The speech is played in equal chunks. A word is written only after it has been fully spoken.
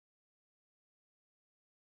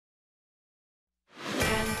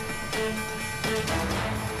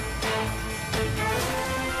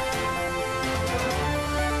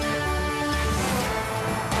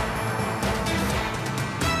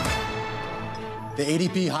The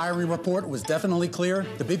ADP hiring report was definitely clear.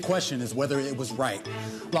 The big question is whether it was right.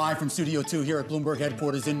 Live from Studio 2 here at Bloomberg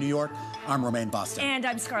headquarters in New York, I'm Romaine Boston. And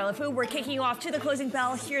I'm Scarlett Fu. We're kicking you off to the closing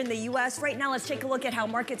bell here in the U.S. Right now, let's take a look at how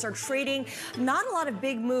markets are trading. Not a lot of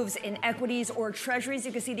big moves in equities or treasuries.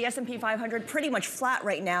 You can see the S&P 500 pretty much flat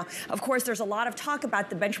right now. Of course, there's a lot of talk about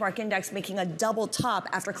the benchmark index making a double top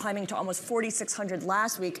after climbing to almost 4,600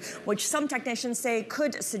 last week, which some technicians say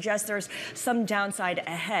could suggest there's some downside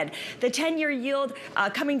ahead. The 10-year yield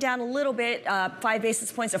coming down a little bit, 5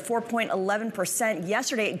 basis points of 4.11%.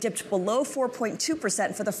 Yesterday, it dipped below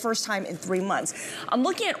 4.2% for the first time in 3 months. I'm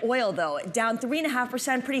looking at oil, though, down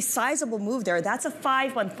 3.5%, pretty sizable move there. That's a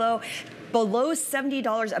 5-month low. Below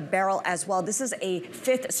 $70 a barrel as well. This is a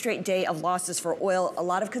 5th straight day of losses for oil. A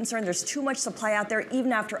lot of concern. There's too much supply out there,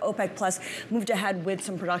 even after OPEC Plus moved ahead with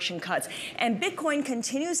some production cuts. And Bitcoin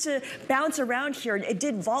continues to bounce around here. It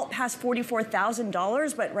did vault past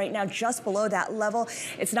 $44,000, but right now just below that level.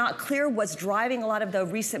 It's not clear what's driving a lot of the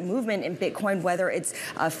recent movement in Bitcoin, whether it's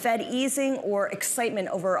Fed easing or excitement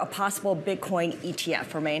over a possible Bitcoin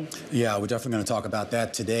ETF. Romaine? Yeah, we're definitely going to talk about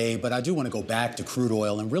that today, but I do want to go back to crude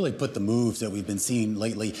oil and really put the moves that we've been seeing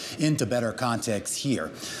lately into better context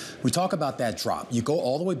here. We talk about that drop. You go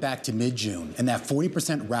all the way back to mid-June and that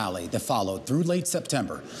 40% rally that followed through late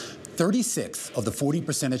September. 36 of the 40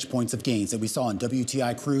 percentage points of gains that we saw in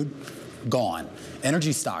WTI crude gone.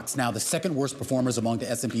 Energy stocks now the second worst performers among the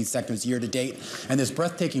S&P sectors year to date. And this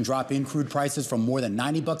breathtaking drop in crude prices from more than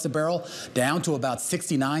 90 bucks a barrel down to about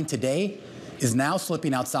 69 today is now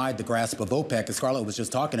slipping outside the grasp of OPEC, as Scarlett was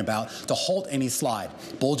just talking about, to halt any slide.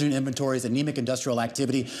 Bulging inventories, anemic industrial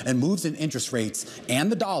activity, and moves in interest rates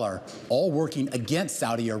and the dollar all working against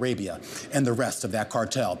Saudi Arabia and the rest of that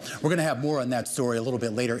cartel. We're going to have more on that story a little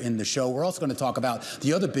bit later in the show. We're also going to talk about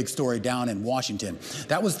the other big story down in Washington.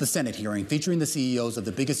 That was the Senate hearing featuring the CEOs of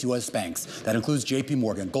the biggest U.S. banks. That includes J.P.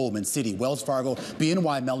 Morgan, Goldman, Citi, Wells Fargo,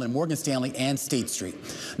 BNY Mellon, Morgan Stanley, and State Street.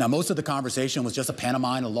 Now, most of the conversation was just a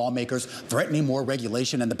pantomime of lawmakers threatening more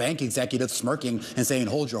regulation and the bank executives smirking and saying,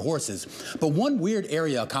 hold your horses. But one weird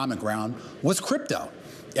area of common ground was crypto.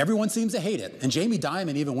 Everyone seems to hate it. And Jamie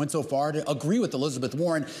Dimon even went so far to agree with Elizabeth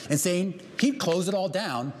Warren and saying he'd close it all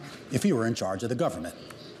down if he were in charge of the government.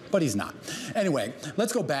 But he's not. Anyway,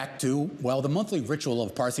 let's go back to, well, the monthly ritual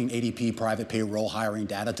of parsing ADP private payroll hiring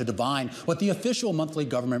data to divine what the official monthly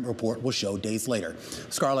government report will show days later.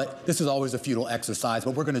 Scarlett, this is always a futile exercise,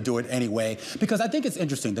 but we're going to do it anyway because I think it's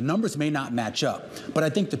interesting. The numbers may not match up, but I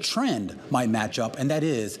think the trend might match up, and that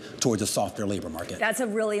is towards a softer labor market. That's a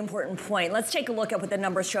really important point. Let's take a look at what the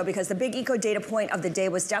numbers show because the big eco data point of the day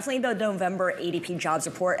was definitely the November ADP jobs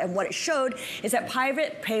report, and what it showed is that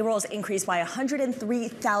private payrolls increased by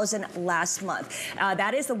 103,000 last month.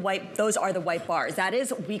 That is those are the white bars. That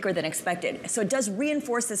is weaker than expected. So it does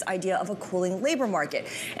reinforce this idea of a cooling labor market.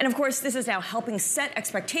 And of course, this is now helping set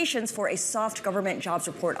expectations for a soft government jobs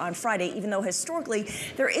report on Friday, even though historically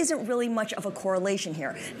there isn't really much of a correlation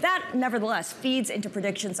here. That nevertheless feeds into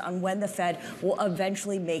predictions on when the Fed will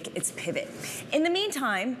eventually make its pivot. In the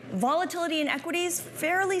meantime, volatility in equities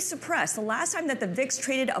fairly suppressed. The last time that the VIX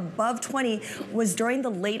traded above 20 was during the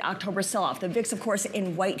late October sell-off. The VIX, of course,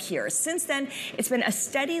 in white here. Since then, it's been a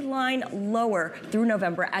steady line lower through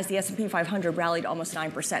November as the S&P 500 rallied almost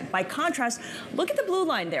 9%. By contrast, look at the blue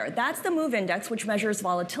line there. That's the MOVE index, which measures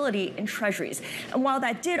volatility in treasuries. And while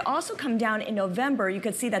that did also come down in November, you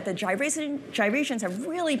could see that the gyrations have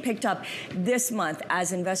really picked up this month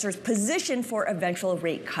as investors position for eventual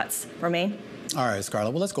rate cuts. Romaine? All right,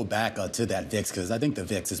 Scarlett. Well, let's go back to that VIX because I think the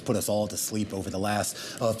VIX has put us all to sleep over the last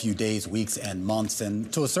few days, weeks, and months. And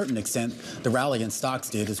to a certain extent, the rally in stocks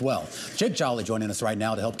did as well. Jake Jolly joining us right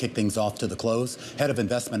now to help kick things off to the close, head of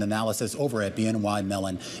investment analysis over at BNY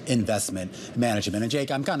Mellon Investment Management. And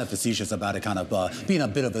Jake, I'm kind of facetious about it kind of being a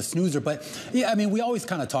bit of a snoozer. But yeah, I mean, we always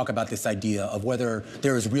kind of talk about this idea of whether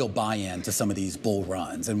there is real buy-in to some of these bull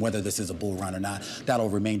runs and whether this is a bull run or not. That'll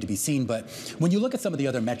remain to be seen. But when you look at some of the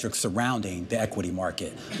other metrics surrounding the equity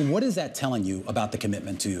market, what is that telling you about the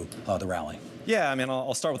commitment to the rally? Yeah, I mean,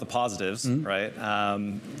 I'll start with the positives, right?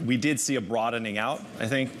 We did see a broadening out, I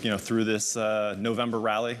think, through this November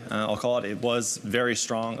rally, I'll call it. It was very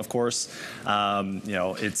strong, of course.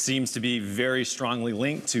 It seems to be very strongly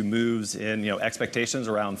linked to moves in, expectations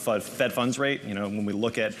around Fed funds rate. When we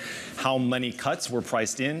look at how many cuts were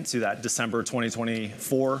priced into that December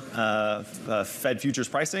 2024 Fed futures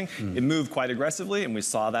pricing, it moved quite aggressively, and we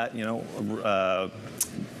saw that,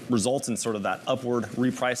 results in sort of that upward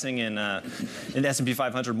repricing in S&P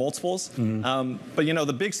 500 multiples. But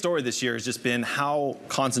the big story this year has just been how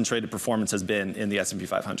concentrated performance has been in the S&P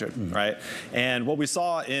 500, right? And what we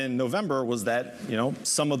saw in November was that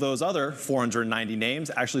some of those other 490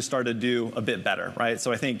 names actually started to do a bit better, right?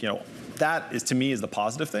 So I think that is, to me, is the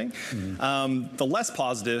positive thing. The less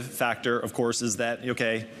positive factor, of course, is that,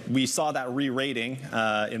 we saw that re-rating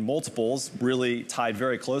in multiples really tied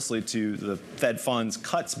very closely to the Fed funds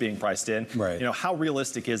cuts being priced in. Right. How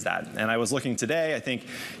realistic is that? And I was looking today, I think,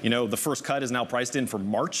 the first cut is now priced in for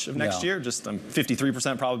March of next year, just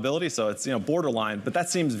 53% probability, so it's, borderline, but that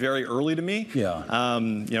seems very early to me. Yeah.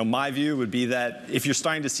 My view would be that if you're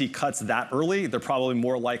starting to see cuts that early, they're probably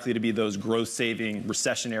more likely to be those growth-saving,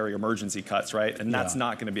 recessionary emergency cuts, right? And that's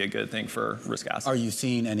not going to be a good thing for risk assets. Are you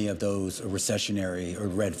seeing any of those recessionary or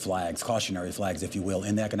red flags, cautionary flags, if you will,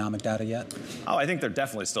 in the economic data yet? Oh, I think they're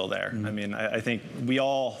definitely still there. I mean, I think we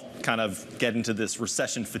all kind of get into this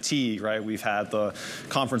recession fatigue, right? We've had the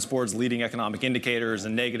Conference Board's leading economic indicators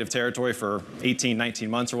in negative territory for 18, 19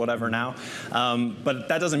 months or whatever now. But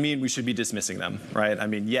that doesn't mean we should be dismissing them, right? I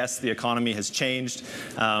mean, yes, the economy has changed,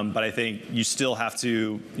 but I think you still have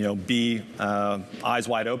to, be eyes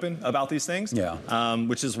wide open about these things. Yeah.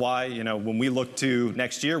 Which is why, when we look to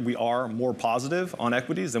next year, we are more positive on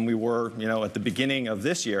equities than we were, at the beginning of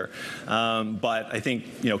this year. But I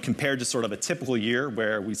think, compared to sort of a typical year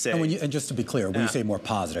where we say, and just to be clear, when you say more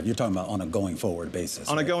positive, you're talking about on a going forward basis.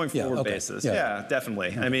 On right? a going forward basis, yeah,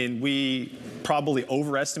 definitely. I mean, we probably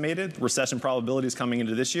overestimated recession probabilities coming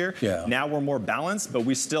into this year. Yeah. Now we're more balanced, but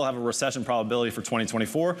we still have a recession probability for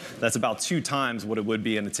 2024 that's about 2 times what it would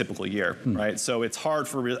be in a typical year, right? So it's hard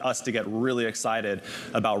for us to get really excited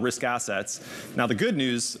about risk assets. Now, the good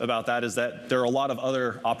news about that is that there are a lot of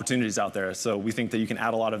other opportunities out there. So we think that you can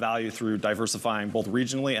add a lot of value through diversifying both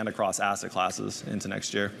regionally and across asset classes into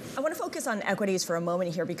next year. I want to focus on equities for a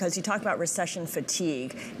moment here because you talk about recession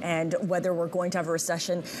fatigue and whether we're going to have a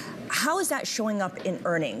recession. How is that showing up in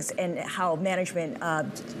earnings and how management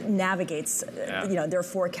navigates their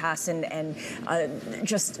forecasts and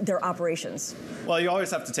just their operations? Well, you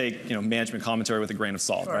always have to take management commentary with a grain of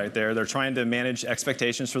salt, right? They're trying to manage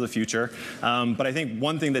expectations for the future. But I think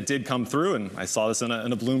one thing that did come through, and I saw this in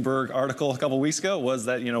a Bloomberg article a couple of weeks ago, was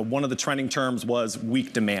that one of the trending terms was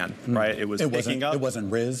weak demand, right? It was picking up. It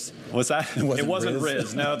wasn't Riz. What's that? It wasn't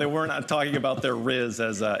Riz. No, they were not talking about their Riz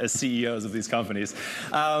as CEOs of these companies.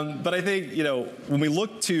 But I think when we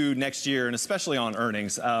look to next year, and especially on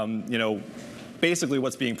earnings, basically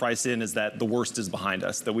what's being priced in is that the worst is behind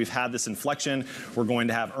us, that we've had this inflection. We're going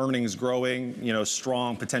to have earnings growing,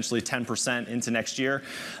 strong, potentially 10% into next year.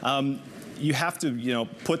 You have to,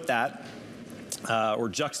 put that or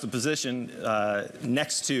juxtaposition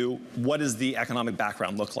next to what does the economic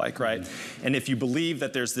background look like, right? And if you believe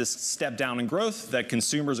that there's this step down in growth, that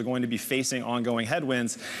consumers are going to be facing ongoing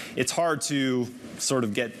headwinds, it's hard to sort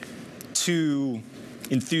of get too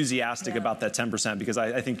enthusiastic about that 10% because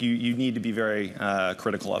I think you need to be very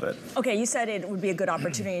critical of it. Okay, you said it would be a good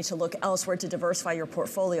opportunity to look elsewhere to diversify your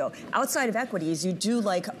portfolio. Outside of equities, you do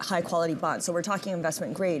like high quality bonds. So we're talking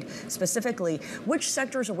investment grade specifically. Which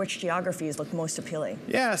sectors or which geographies look most appealing?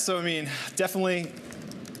 Yeah, so I mean, definitely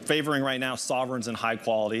favoring right now sovereigns and high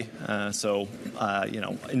quality.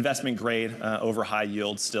 Investment grade over high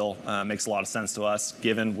yield still makes a lot of sense to us,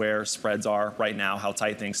 given where spreads are right now, how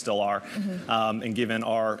tight things still are, and given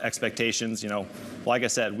our expectations. Like I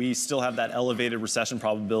said, we still have that elevated recession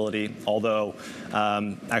probability. Although,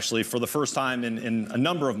 actually, for the first time in a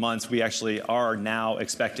number of months, we actually are now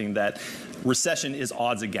expecting that recession is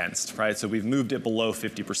odds against, right? So we've moved it below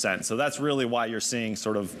 50%. So that's really why you're seeing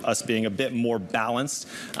sort of us being a bit more balanced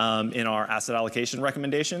in our asset allocation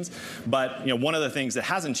recommendations. But one of the things that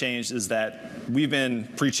hasn't changed is that we've been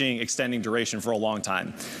preaching extending duration for a long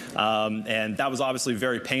time. And that was obviously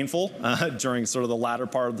very painful during sort of the latter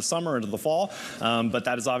part of the summer into the fall. But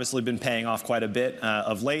that has obviously been paying off quite a bit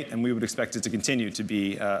of late, and we would expect it to continue to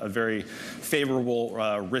be a very favorable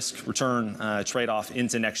risk-return trade-off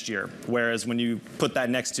into next year. Whereas when you put that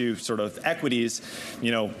next to sort of equities,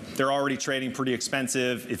 they're already trading pretty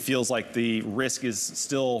expensive. It feels like the risk is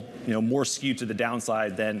still, more skewed to the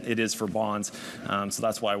downside than it is for bonds. So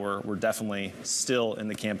that's why we're definitely still in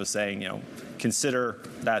the camp of saying, consider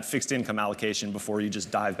that fixed income allocation before you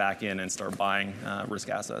just dive back in and start buying risk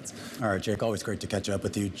assets. All right, Jake, always great to catch up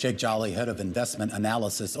with you. Jake Jolly, head of investment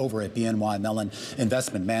analysis over at BNY Mellon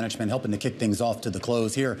Investment Management, helping to kick things off to the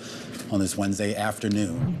close here on this Wednesday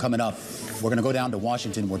afternoon. Coming up, we're going to go down to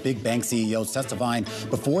Washington where big bank CEOs testifying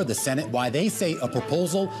before the Senate why they say a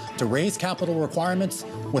proposal to raise capital requirements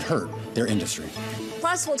would hurt their industry.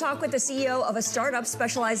 Plus, we'll talk with the CEO of a startup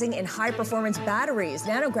specializing in high-performance batteries.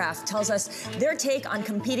 Nanograph tells us their take on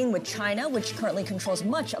competing with China, which currently controls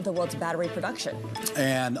much of the world's battery production.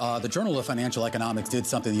 And the Journal of Financial Economics did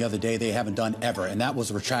something the other day they haven't done ever, and that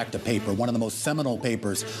was retract a paper, one of the most seminal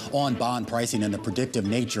papers on bond pricing and the predictive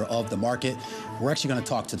nature of the market. We're actually going to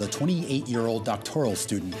talk to the 28-year-old doctoral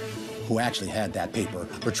student who actually had that paper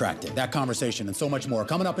retracted. That conversation and so much more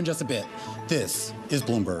coming up in just a bit. This is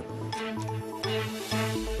Bloomberg.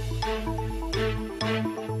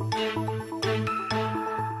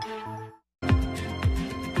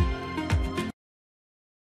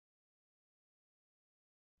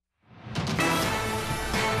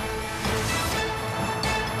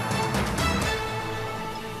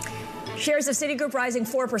 Shares of Citigroup rising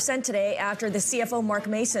 4% today after the CFO Mark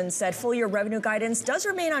Mason said full-year revenue guidance does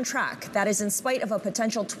remain on track. That is in spite of a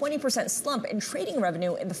potential 20% slump in trading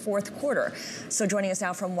revenue in the fourth quarter. So joining us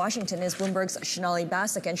now from Washington is Bloomberg's Sonali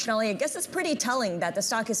Basak. And Sonali, I guess it's pretty telling that the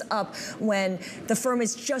stock is up when the firm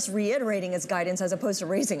is just reiterating its guidance as opposed to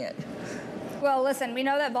raising it. Well, listen, we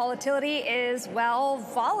know that volatility is, well,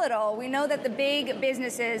 volatile. We know that the big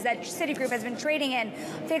businesses that Citigroup has been trading in,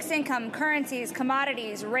 fixed income, currencies,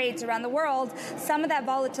 commodities, rates around the world, some of that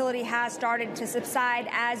volatility has started to subside,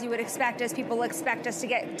 as you would expect, as people expect us to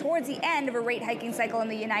get towards the end of a rate hiking cycle in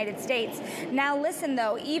the United States. Now, listen,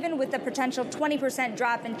 though, even with the potential 20%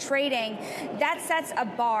 drop in trading, that sets a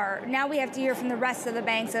bar. Now we have to hear from the rest of the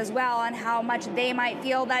banks as well on how much they might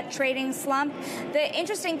feel that trading slump. The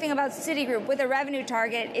interesting thing about Citigroup with a revenue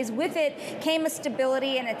target is with it came a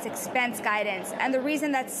stability in its expense guidance. And the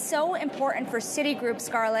reason that's so important for Citigroup,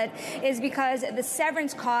 Scarlett, is because the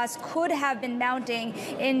severance costs could have been mounting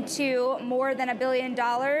into more than $1 billion,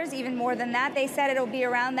 even more than that. They said it'll be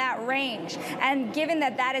around that range. And given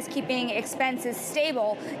that that is keeping expenses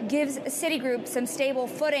stable, gives Citigroup some stable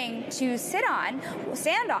footing to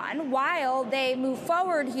stand on, while they move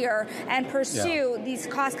forward here and pursue these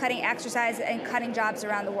cost-cutting exercises and cutting jobs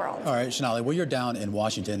around the world. All right, Sonali, well, you're down in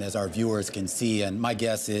Washington, as our viewers can see, and my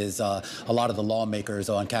guess is a lot of the lawmakers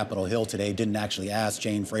on Capitol Hill today didn't actually ask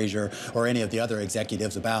Jane Fraser or any of the other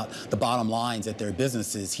executives about the bottom lines at their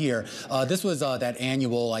businesses here. This was that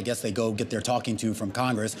annual, I guess they go get their talking to from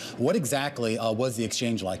Congress. What exactly was the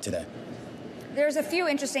exchange like today? There's a few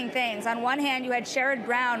interesting things. On one hand, you had Sherrod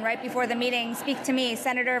Brown right before the meeting speak to me,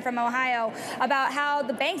 senator from Ohio, about how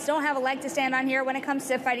the banks don't have a leg to stand on here when it comes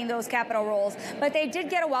to fighting those capital rules. But they did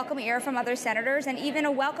get a welcome ear from other senators and even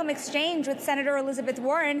a welcome exchange with Senator Elizabeth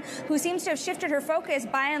Warren, who seems to have shifted her focus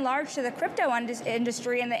by and large to the crypto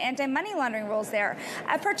industry and the anti-money laundering rules there.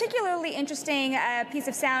 A particularly interesting piece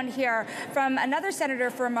of sound here from another senator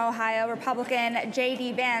from Ohio, Republican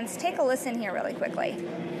J.D. Vance. Take a listen here really quickly.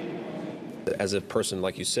 As a person,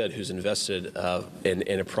 like you said, who's invested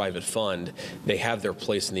in a private fund, they have their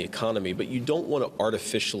place in the economy, but you don't want to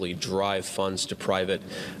artificially drive funds to private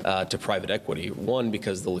equity. One,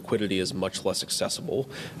 because the liquidity is much less accessible.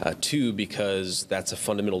 Two, because that's a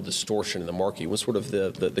fundamental distortion in the market. You want sort of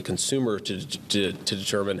the consumer to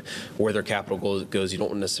determine where their capital goes. You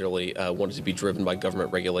don't necessarily want it to be driven by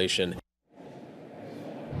government regulation.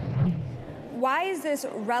 Why is this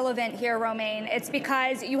relevant here, Romaine? It's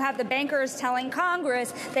because you have the bankers telling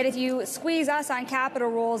Congress that if you squeeze us on capital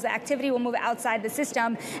rules, the activity will move outside the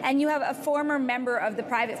system. And you have a former member of the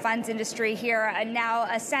private funds industry here, now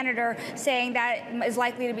a senator, saying that is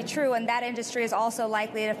likely to be true, and that industry is also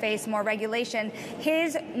likely to face more regulation.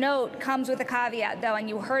 His note comes with a caveat, though, and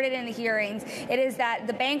you heard it in the hearings. It is that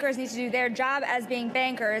the bankers need to do their job as being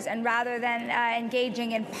bankers, and rather than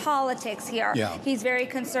engaging in politics here. He's very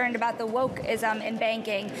concerned about the woke in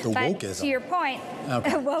banking. The wokeism. To your point,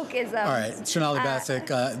 wokeism. All right, Sonali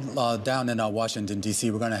Basak, down in Washington,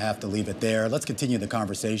 D.C., we're going to have to leave it there. Let's continue the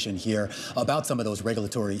conversation here about some of those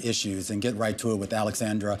regulatory issues and get right to it with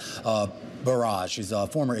Alexandra Barrage. She's a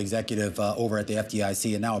former executive over at the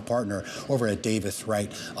FDIC and now a partner over at Davis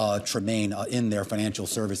Wright Tremaine in their financial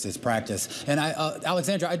services practice. And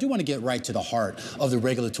Alexandra, I do want to get right to the heart of the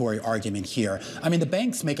regulatory argument here. I mean, the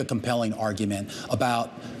banks make a compelling argument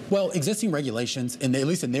about, well, existing regulations, at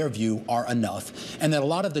least in their view, are enough, and that a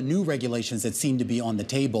lot of the new regulations that seem to be on the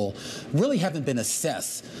table really haven't been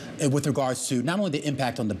assessed with regards to not only the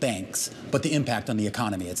impact on the banks, but the impact on the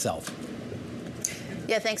economy itself.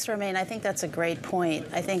 Yeah, thanks, Romaine. I think that's a great point.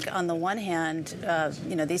 I think on the one hand,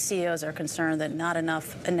 these CEOs are concerned that not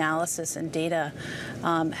enough analysis and data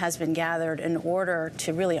has been gathered in order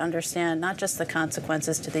to really understand not just the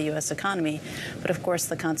consequences to the U.S. economy, but of course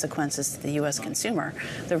the consequences to the U.S. consumer.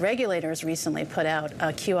 The regulators recently put out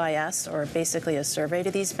a QIS, or basically a survey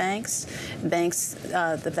to these banks. Banks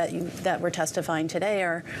that we're testifying today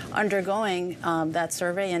are undergoing that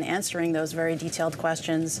survey and answering those very detailed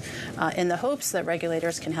questions in the hopes that regulators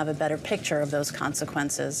can have a better picture of those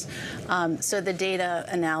consequences. So the data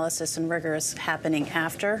analysis and rigor is happening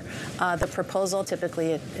after the proposal.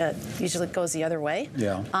 Typically, it usually goes the other way.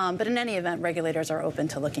 Yeah. But in any event, regulators are open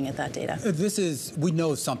to looking at that data. We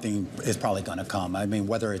know something is probably going to come. I mean,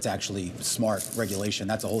 whether it's actually smart regulation,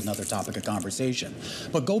 that's a whole other topic of conversation.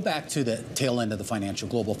 But go back to the tail end of the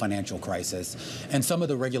global financial crisis, and some of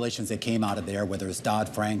the regulations that came out of there, whether it's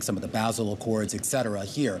Dodd-Frank, some of the Basel Accords, et cetera,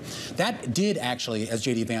 here, that did actually, as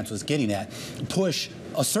J.D. Vance was getting at, push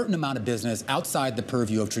a certain amount of business outside the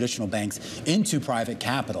purview of traditional banks into private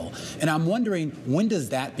capital. And I'm wondering, when does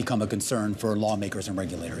that become a concern for lawmakers and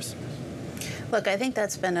regulators? Look, I think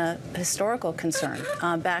that's been a historical concern.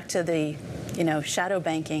 Back to the shadow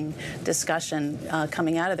banking discussion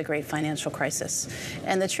coming out of the great financial crisis.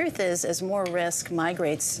 And the truth is, as more risk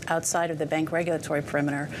migrates outside of the bank regulatory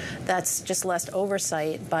perimeter, that's just less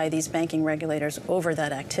oversight by these banking regulators over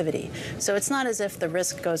that activity. So it's not as if the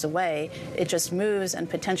risk goes away. It just moves and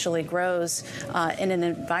potentially grows in an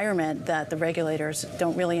environment that the regulators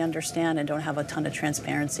don't really understand and don't have a ton of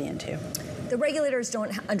transparency into. The regulators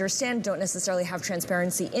don't understand, don't necessarily have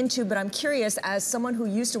transparency into, but I'm curious, as someone who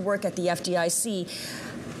used to work at the FDIC,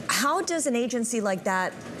 how does an agency like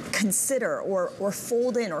that consider or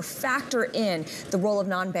fold in or factor in the role of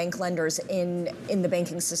non-bank lenders in the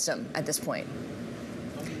banking system at this point?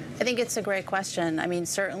 I think it's a great question. I mean,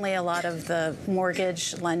 certainly a lot of the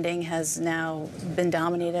mortgage lending has now been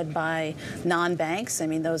dominated by non-banks. I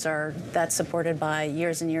mean, that's supported by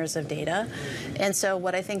years and years of data. And so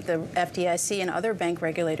what I think the FDIC and other bank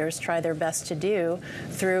regulators try their best to do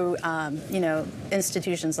through,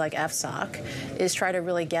 institutions like FSOC is try to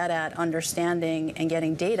really get at understanding and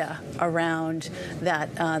getting data around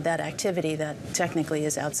that activity that technically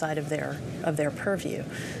is outside of their purview.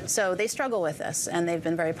 So they struggle with this, and they've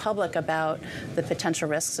been very public about the potential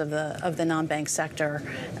risks of the non-bank sector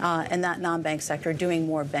and that non-bank sector doing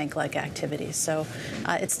more bank-like activities. So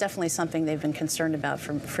it's definitely something they've been concerned about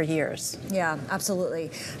for years. Yeah,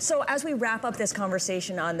 absolutely. So as we wrap up this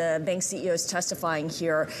conversation on the bank CEOs testifying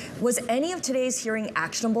here, was any of today's hearing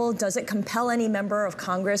actionable? Does it compel any member of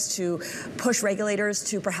Congress to push regulators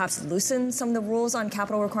to perhaps loosen some of the rules on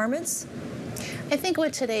capital requirements? I think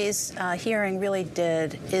what today's hearing really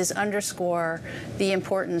did is underscore the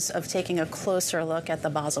importance of taking a closer look at the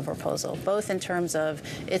Basel proposal, both in terms of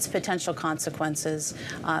its potential consequences,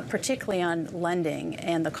 particularly on lending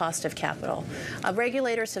and the cost of capital.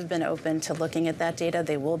 Regulators have been open to looking at that data.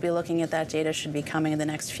 They will be looking at that data, should be coming in the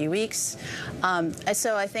next few weeks.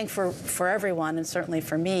 So I think for everyone, and certainly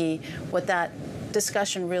for me, what that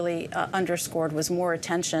discussion really underscored was more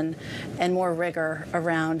attention and more rigor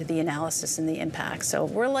around the analysis and the impact. So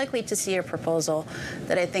we're likely to see a proposal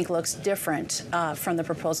that I think looks different from the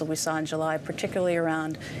proposal we saw in July, particularly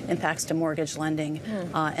around impacts to mortgage lending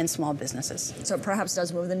and small businesses. So it perhaps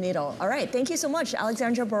does move the needle. All right, thank you so much,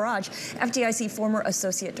 Alexandra Barrage, FDIC former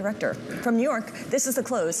Associate Director. From New York, this is The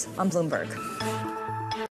Close on Bloomberg.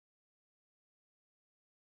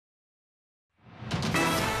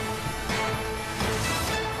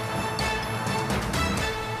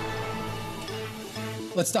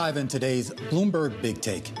 Let's dive in today's Bloomberg Big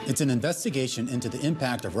Take. It's an investigation into the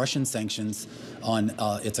impact of Russian sanctions on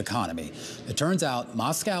its economy. It turns out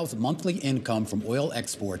Moscow's monthly income from oil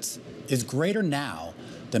exports is greater now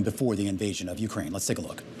than before the invasion of Ukraine. Let's take a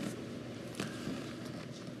look.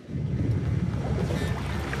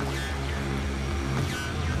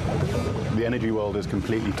 The energy world is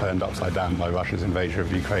completely turned upside down by Russia's invasion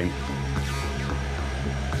of Ukraine.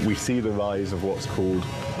 We see the rise of what's called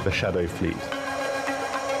the shadow fleet.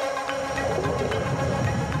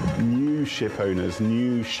 New ship owners,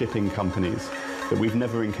 new shipping companies that we've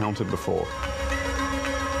never encountered before.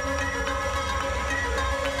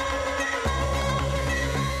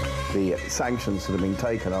 The sanctions that have been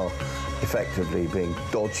taken are effectively being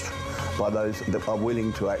dodged by those that are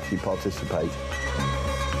willing to actually participate.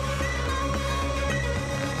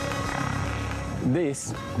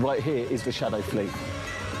 This right here is the shadow fleet.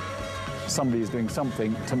 Somebody is doing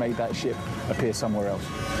something to make that ship appear somewhere else.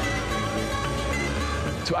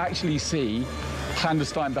 To actually see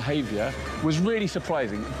clandestine behaviour was really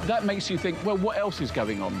surprising. That makes you think, well, what else is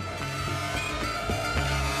going on?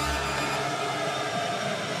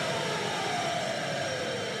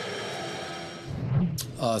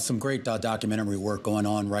 Some great documentary work going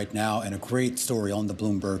on right now, and a great story on the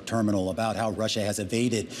Bloomberg terminal about how Russia has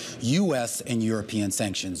evaded U.S. and European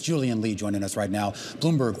sanctions. Julian Lee joining us right now,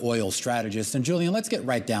 Bloomberg oil strategist. And Julian, let's get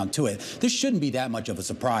right down to it. This shouldn't be that much of a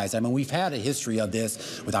surprise. I mean, we've had a history of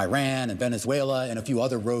this with Iran and Venezuela and a few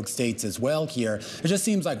other rogue states as well here. It just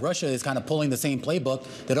seems like Russia is kind of pulling the same playbook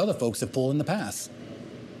that other folks have pulled in the past.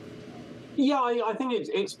 Yeah, I think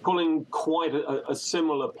it's pulling quite a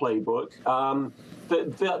similar playbook.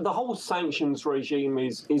 The whole sanctions regime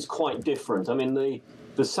is quite different. I mean,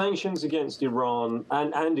 the sanctions against Iran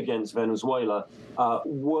and against Venezuela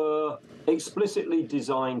were explicitly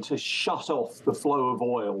designed to shut off the flow of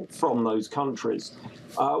oil from those countries.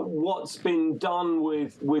 What's been done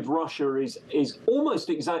with Russia is almost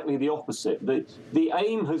exactly the opposite. The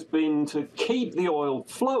aim has been to keep the oil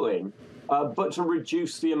flowing, but to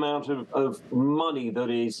reduce the amount of money that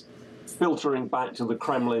is filtering back to the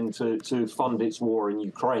Kremlin to fund its war in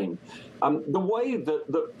Ukraine. The way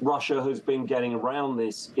that Russia has been getting around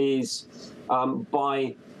this is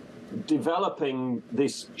by developing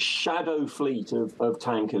this shadow fleet of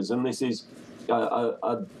tankers, and this is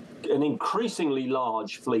an increasingly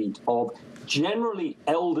large fleet of generally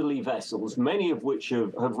elderly vessels, many of which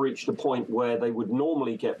have reached a point where they would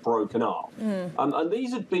normally get broken up. And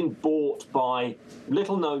these have been bought by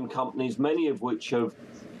little-known companies, many of which have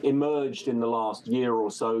emerged in the last year or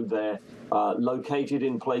so. They're located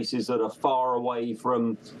in places that are far away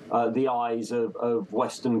from the eyes of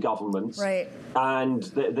Western governments. Right. And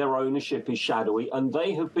their ownership is shadowy, and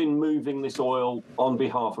they have been moving this oil on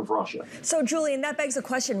behalf of Russia. So, Julian, that begs the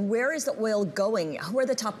question, where is the oil going? Who are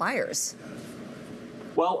the top buyers?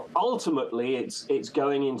 Well, ultimately, it's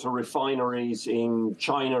going into refineries in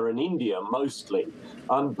China and India mostly.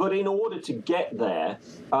 But in order to get there,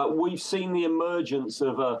 we've seen the emergence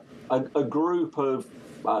of a group of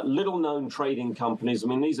little-known trading companies. I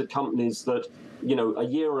mean, these are companies that, a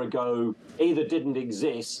year ago either didn't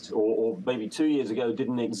exist or maybe 2 years ago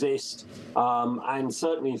didn't exist. And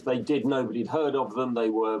certainly if they did, nobody'd heard of them. They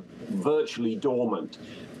were virtually dormant.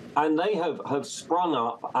 And they have sprung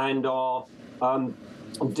up and are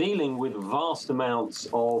dealing with vast amounts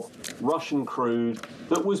of Russian crude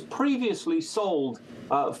that was previously sold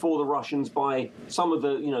for the Russians by some of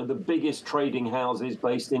the biggest trading houses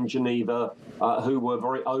based in Geneva, who were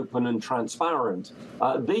very open and transparent.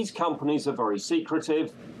 These companies are very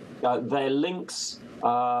secretive. Their links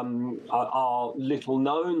are little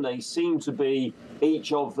known. They seem to be,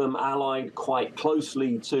 each of them, allied quite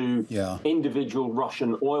closely to individual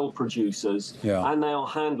Russian oil producers, and they are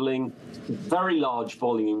handling very large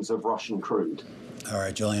volumes of Russian crude. All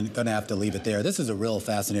right, Julian, going to have to leave it there. This is a real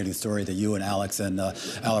fascinating story that you and Alex and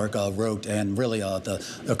Alaric wrote, and really the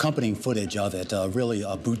accompanying footage of it, really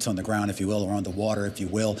boots on the ground, if you will, or on the water, if you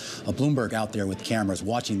will. Bloomberg out there with cameras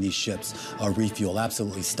watching these ships refuel.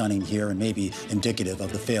 Absolutely stunning here, and maybe indicative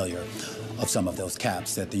of the failure of some of those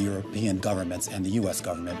caps that the European governments and the U.S.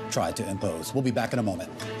 government tried to impose. We'll be back in a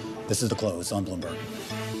moment. This is The Close on Bloomberg.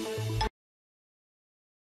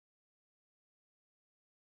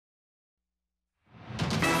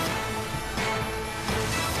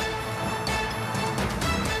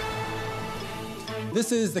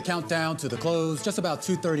 This is the countdown to the close, just about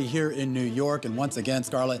 2:30 here in New York. And once again,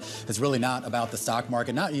 Scarlett, it's really not about the stock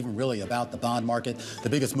market, not even really about the bond market. The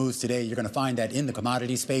biggest moves today, you're going to find that in the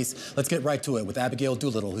commodity space. Let's get right to it with Abigail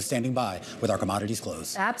Doolittle, who's standing by with our commodities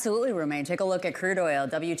close. Absolutely, Romaine. Take a look at crude oil.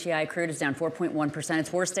 WTI crude is down 4.1%.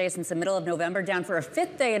 Its worst day since the middle of November, down for a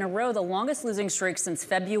fifth day in a row, the longest losing streak since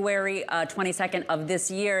February 22nd of this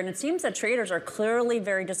year. And it seems that traders are clearly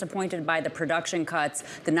very disappointed by the production cuts,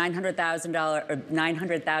 the 900,000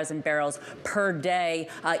 barrels per day.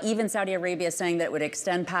 Even Saudi Arabia is saying that it would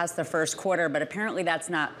extend past the first quarter, but apparently that's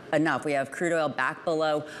not enough. We have crude oil back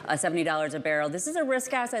below $70 a barrel. This is a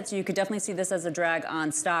risk asset, so you could definitely see this as a drag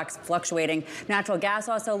on stocks fluctuating. Natural gas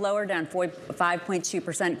also lower, down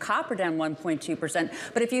 5.2%. Copper down 1.2%.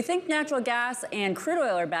 But if you think natural gas and crude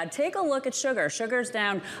oil are bad, take a look at sugar. Sugar's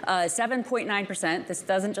down 7.9%. This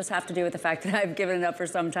doesn't just have to do with the fact that I've given it up for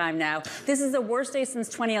some time now. This is the worst day since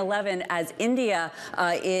 2011, as India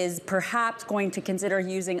is perhaps going to consider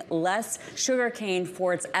using less sugarcane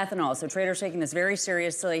for its ethanol. So traders taking this very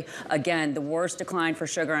seriously. Again, the worst decline for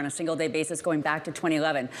sugar on a single day basis going back to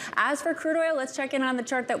 2011. As for crude oil, let's check in on the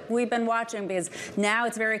chart that we've been watching, because now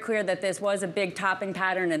it's very clear that this was a big topping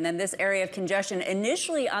pattern, and then this area of congestion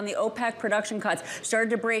initially on the OPEC production cuts started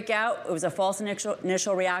to break out. It was a false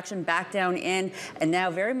initial reaction, back down in, and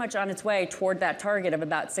now very much on its way toward that target of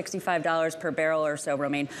about $65 per barrel or so,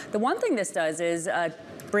 Romaine. The one thing this does is prices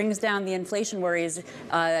brings down the inflation worries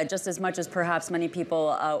just as much as perhaps many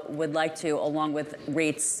people would like to, along with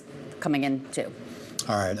rates coming in too.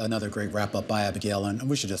 All right, another great wrap-up by Abigail, and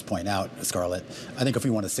we should just point out, Scarlett, I think if we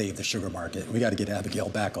want to save the sugar market, we got to get Abigail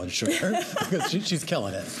back on sugar because she's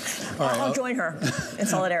killing it. All right, I'll join her in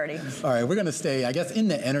solidarity. All right, we're going to stay, I guess, in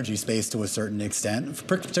the energy space to a certain extent,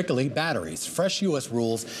 particularly batteries. Fresh U.S.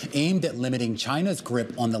 rules aimed at limiting China's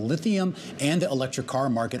grip on the lithium and the electric car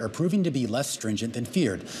market are proving to be less stringent than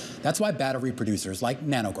feared. That's why battery producers like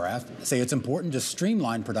Nanograph say it's important to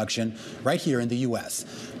streamline production right here in the U.S.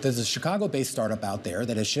 There's a Chicago-based startup out there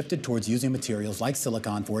that has shifted towards using materials like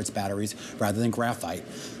silicon for its batteries rather than graphite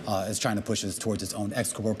as China pushes towards its own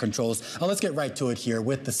export controls. Let's get right to it here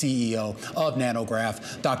with the CEO of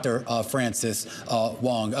Nanograph, Dr. Francis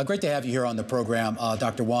Wong. Great to have you here on the program,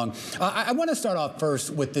 Dr. Wong. I want to start off first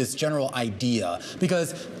with this general idea,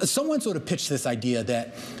 because someone sort of pitched this idea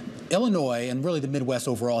that Illinois and really the Midwest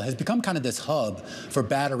overall has become kind of this hub for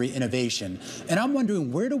battery innovation. And I'm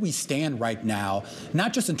wondering, where do we stand right now,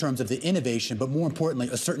 not just in terms of the innovation, but more importantly,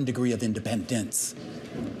 a certain degree of independence?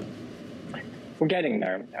 We're getting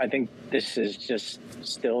there. I think this is just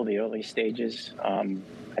still the early stages. I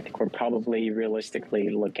think we're probably realistically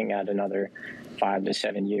looking at another 5 to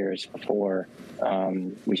 7 years before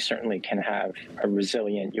we certainly can have a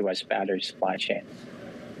resilient U.S. battery supply chain.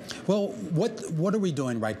 Well, what are we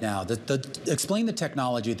doing right now? Explain the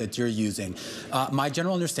technology that you're using. My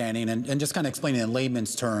general understanding, and just kind of explaining in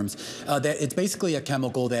layman's terms, that it's basically a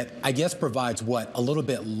chemical that I guess provides what, a little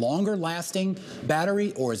bit longer lasting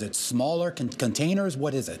battery, or is it smaller containers?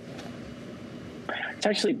 What is it? It's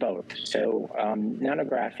actually both. So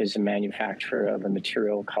Nanograph is a manufacturer of a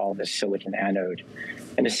material called the silicon anode.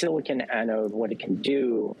 And the silicon anode, what it can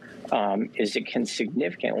do is it can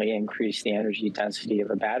significantly increase the energy density of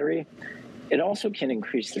a battery. It also can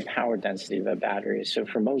increase the power density of a battery. So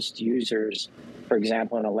for most users, for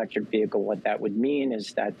example, an electric vehicle, what that would mean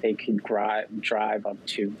is that they could drive up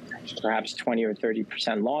to perhaps 20 or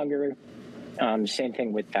 30% longer. Same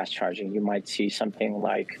thing with fast charging. You might see something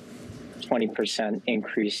like 20%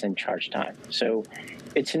 increase in charge time. So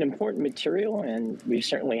it's an important material, and we've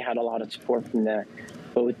certainly had a lot of support from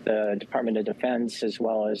both the Department of Defense as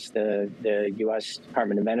well as the U.S.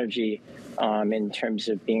 Department of Energy in terms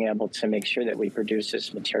of being able to make sure that we produce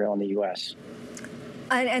this material in the U.S.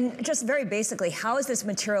 And just very basically, how is this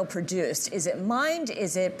material produced? Is it mined?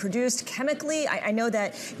 Is it produced chemically? I know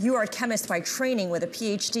that you are a chemist by training with a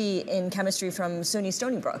PhD in chemistry from SUNY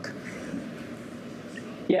Stony Brook.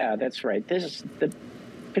 Yeah, that's right. The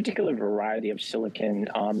particular variety of silicon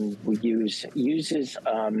we uses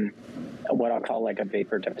what I'll call like a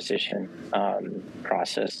vapor deposition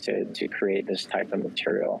process to create this type of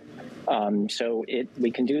material. So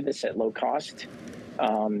we can do this at low cost,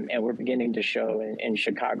 and we're beginning to show in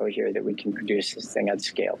Chicago here that we can produce this thing at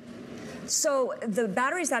scale. So the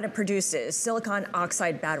batteries that it produces, silicon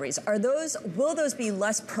oxide batteries, will those be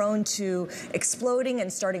less prone to exploding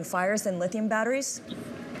and starting fires than lithium batteries?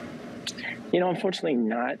 Unfortunately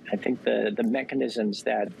not. I think the mechanisms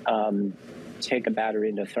that take a battery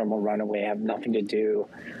into thermal runaway have nothing to do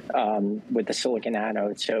with the silicon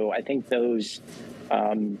anode. So I think those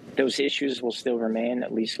issues will still remain,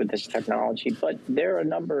 at least with this technology. But there are a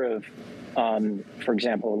number of, for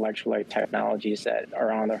example, electrolyte technologies that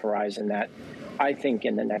are on the horizon that I think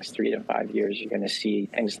in the next 3 to 5 years, you're going to see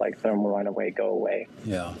things like thermal runaway go away.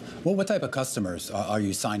 Yeah. Well, what type of customers are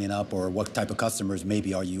you signing up, or what type of customers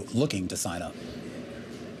maybe are you looking to sign up?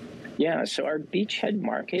 Yeah, so our beachhead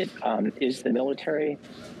market is the military.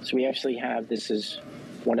 So we actually this is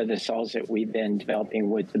one of the cells that we've been developing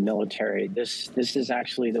with the military. This is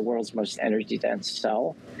actually the world's most energy-dense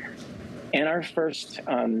cell. And our first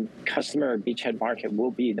customer beachhead market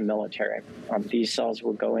will be the military. These cells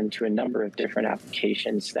will go into a number of different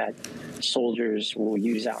applications that soldiers will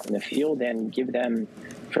use out in the field and give them,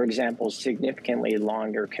 for example, significantly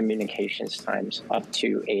longer communications times, up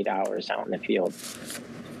to 8 hours out in the field.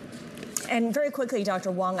 And very quickly,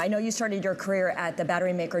 Dr. Wong, I know you started your career at the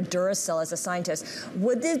battery maker Duracell as a scientist.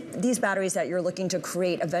 Would these batteries that you're looking to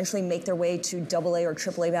create eventually make their way to AA or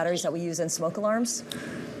AAA batteries that we use in smoke alarms?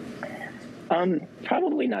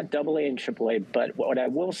 Probably not AA and AAA, but what I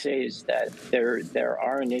will say is that there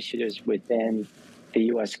are initiatives within the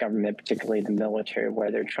U.S. government, particularly the military,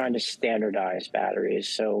 where they're trying to standardize batteries.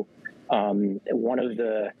 So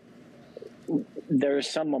there's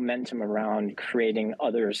some momentum around creating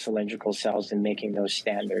other cylindrical cells and making those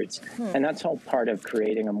standards. And that's all part of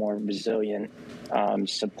creating a more resilient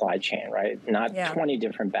supply chain, right? Not 20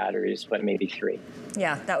 different batteries, but maybe 3.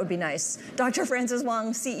 Yeah, that would be nice. Dr. Francis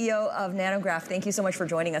Wong, CEO of Nanograph, thank you so much for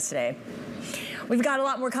joining us today. We've got a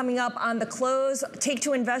lot more coming up on the close.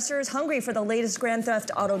 Take-Two investors hungry for the latest Grand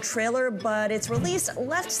Theft Auto trailer, but its release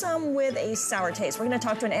left some with a sour taste. We're going to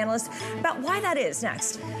talk to an analyst about why that is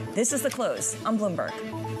next. This is The Close on Bloomberg.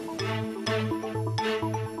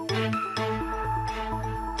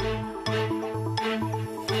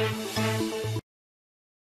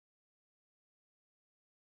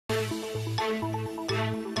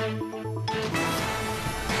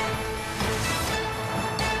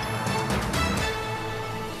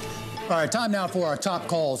 All right, time now for our top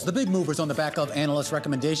calls. The big movers on the back of analyst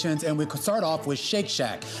recommendations, and we could start off with Shake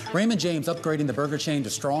Shack. Raymond James upgrading the burger chain to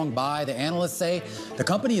strong buy. The analysts say the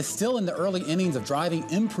company is still in the early innings of driving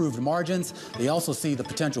improved margins. They also see the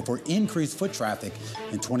potential for increased foot traffic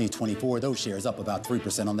in 2024. Those shares up about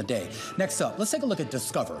 3% on the day. Next up, let's take a look at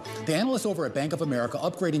Discover. The analysts over at Bank of America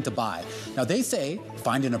upgrading to buy. Now, they say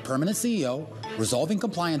finding a permanent CEO, resolving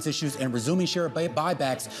compliance issues, and resuming share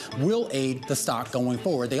buybacks will aid the stock going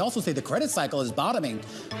forward. They also say the credit cycle is bottoming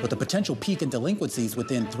with a potential peak in delinquencies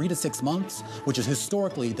within 3 to 6 months, which is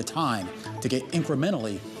historically the time to get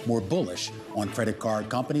incrementally more bullish on credit card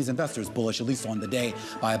companies. Investors bullish, at least on the day,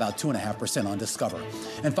 by about 2.5% on Discover.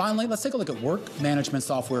 And finally, let's take a look at work management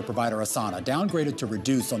software provider Asana, downgraded to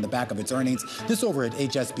reduce on the back of its earnings. This over at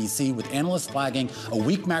HSBC, with analysts flagging a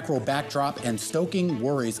weak macro backdrop and stoking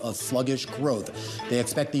worries of sluggish growth. They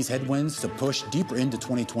expect these headwinds to push deeper into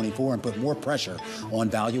 2024 and put more pressure on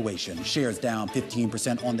valuation. Shares down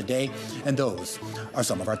 15% on the day, and those are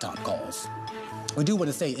some of our top calls. We do want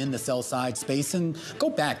to stay in the sell side space and go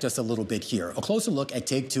back just a little bit here. A closer look at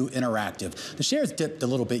Take-Two Interactive. The shares dipped a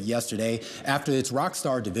little bit yesterday after its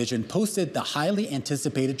Rockstar division posted the highly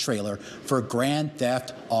anticipated trailer for Grand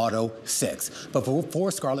Theft Auto 6. But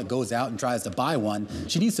before Scarlett goes out and tries to buy one,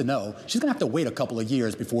 she needs to know she's going to have to wait a couple of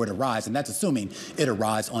years before it arrives, and that's assuming it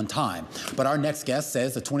arrives on time. But our next guest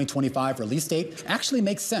says the 2025 release date actually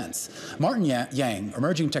makes sense. Martin Yang,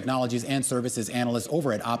 emerging technologies and services analyst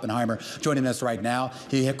over at Oppenheimer, joining us right now.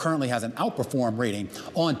 He currently has an outperform rating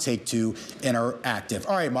on Take-Two Interactive.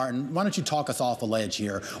 All right, Martin, why don't you talk us off a ledge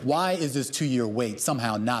here? Why is this 2-year wait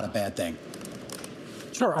somehow not a bad thing?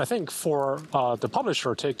 Sure. I think for the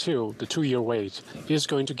publisher, Take-Two, the 2-year wait is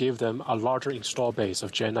going to give them a larger install base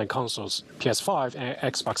of Gen 9 consoles, PS5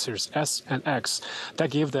 and Xbox Series S and X, that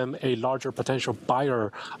give them a larger potential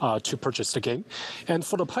buyer to purchase the game. And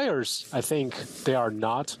for the players, I think they are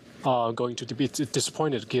not going to be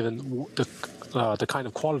disappointed given the kind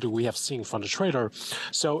of quality we have seen from the trailer.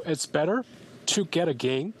 So it's better to get a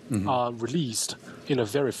game released in a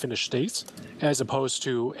very finished state, as opposed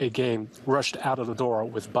to a game rushed out of the door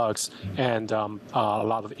with bugs and a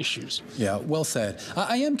lot of issues. Yeah, well said.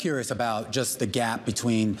 I am curious about just the gap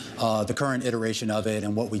between the current iteration of it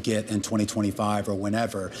and what we get in 2025 or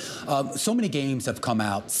whenever. So many games have come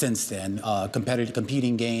out since then,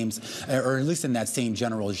 competing games, or at least in that same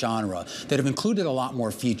general genre, that have included a lot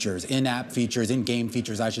more features, in-app features, in-game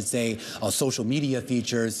features, I should say, social media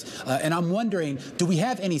features. And I'm wondering, do we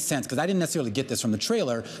have any sense, because I didn't necessarily get this from the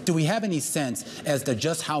trailer, do we have any sense as to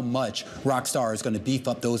just how much Rockstar is going to beef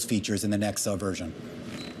up those features in the next version?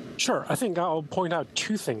 Sure. I think I'll point out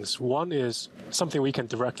two things. One is something we can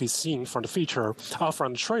directly see from the feature,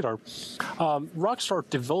 from the trailer. Rockstar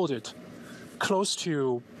devoted close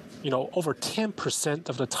to, over 10%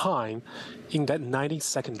 of the time in that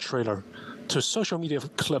 90-second trailer to social media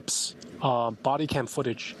clips, body cam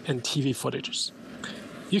footage, and TV footages.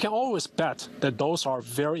 You can always bet that those are a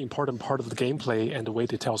very important part of the gameplay and the way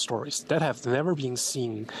they tell stories that have never been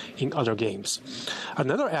seen in other games.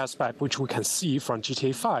 Another aspect which we can see from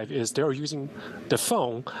GTA 5 is they're using the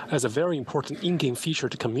phone as a very important in-game feature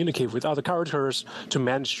to communicate with other characters, to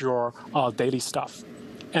manage your daily stuff.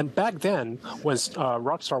 And back then, when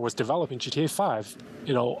Rockstar was developing GTA 5,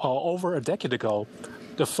 over a decade ago,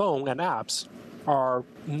 the phone and apps are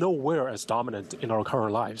nowhere as dominant in our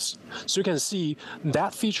current lives. So you can see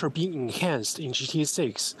that feature being enhanced in GTA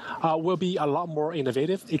 6 will be a lot more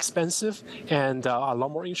innovative, expensive, and a lot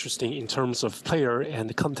more interesting in terms of player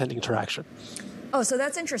and content interaction. Oh, so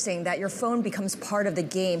that's interesting that your phone becomes part of the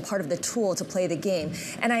game, part of the tool to play the game.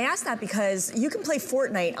 And I ask that because you can play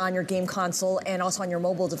Fortnite on your game console and also on your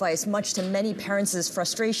mobile device, much to many parents'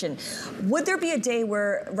 frustration. Would there be a day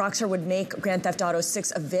where Rockstar would make Grand Theft Auto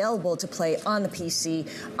 6 available to play on the PC,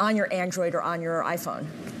 on your Android, or on your iPhone?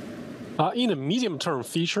 In a medium-term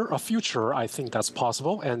future, I think that's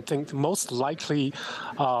possible, and think most likely,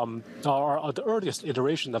 or the earliest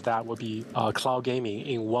iteration of that would be cloud gaming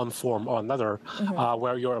in one form or another,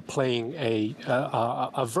 where you're playing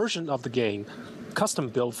a version of the game custom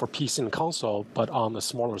built for PC and console, but on a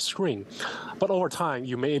smaller screen. But over time,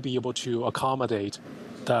 you may be able to accommodate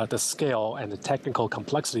the scale and the technical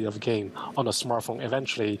complexity of the game on a smartphone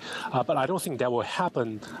eventually. But I don't think that will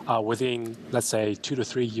happen within, let's say, 2 to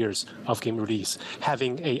 3 years of game release,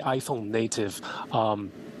 having a iPhone native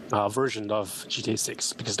version of GTA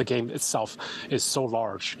 6, because the game itself is so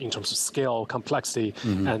large in terms of scale, complexity,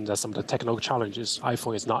 and some of the technical challenges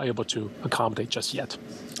iPhone is not able to accommodate just yet.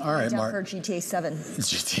 All right, Martin. For GTA 7.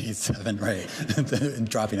 GTA 7, right.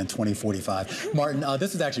 Dropping in 2045. Martin,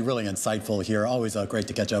 this is actually really insightful here. Always great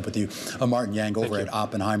to catch up with you. Martin Yang over at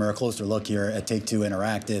Oppenheimer. A closer look here at Take-Two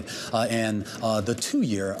Interactive and the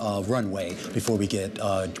 2-year runway before we get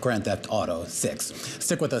Grand Theft Auto 6.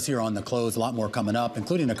 Stick with us here on The Close. A lot more coming up,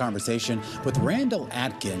 including a conversation with Randall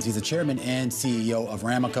Atkins. He's the chairman and CEO of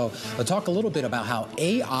Ramaco. We'll talk a little bit about how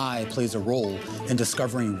AI plays a role in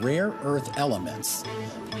discovering rare earth elements.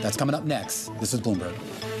 That's coming up next. This is Bloomberg.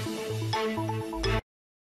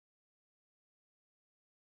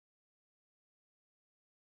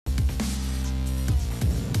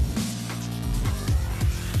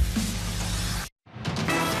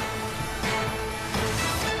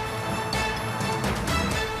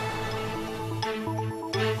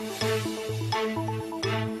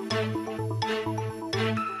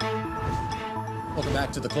 Welcome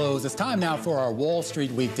back to The Close. It's time now for our Wall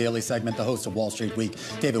Street Week daily segment. The host of Wall Street Week,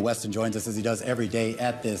 David Weston, joins us as he does every day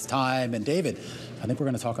at this time. And David, I think we're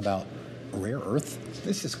going to talk about rare earth.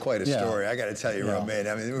 This is quite a story, I got to tell you, Romaine.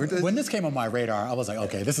 I mean, when this came on my radar, I was like,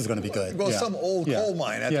 okay, this is going to be good. Well, some old coal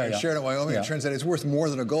mine out there in Sheridan, Wyoming. It turns out it's worth more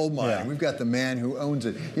than a gold mine. We've got the man who owns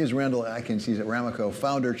it. He is Randall Atkins. He's at Ramaco,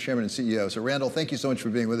 founder, chairman, and CEO. So, Randall, thank you so much for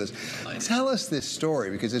being with us. Tell us this story,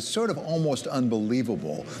 because it's sort of almost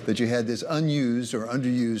unbelievable that you had this unused or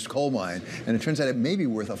underused coal mine, and it turns out it may be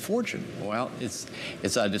worth a fortune. Well,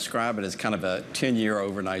 I describe it as kind of a 10-year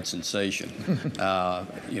overnight sensation.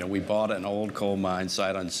 We bought an old coal mine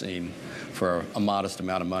sight unseen for a modest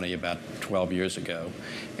amount of money about 12 years ago.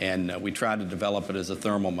 And we tried to develop it as a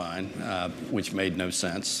thermal mine, which made no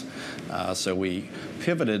sense. So we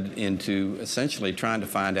pivoted into essentially trying to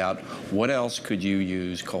find out what else could you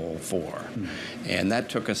use coal for. And that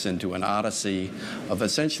took us into an odyssey of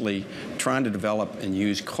essentially trying to develop and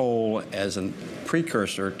use coal as a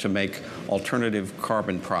precursor to make alternative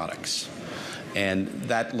carbon products. And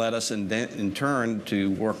that led us in turn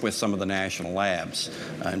to work with some of the national labs,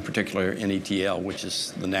 in particular NETL, which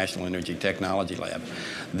is the National Energy Technology Lab.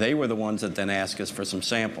 They were the ones that then asked us for some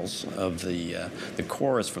samples of the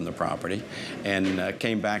cores from the property, and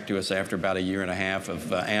came back to us after about a year and a half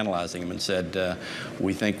of analyzing them and said,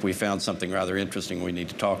 we think we found something rather interesting we need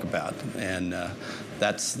to talk about. And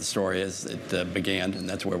that's the story as it began, and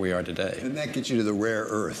that's where we are today. And that gets you to the rare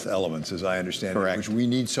earth elements, as I understand it, which we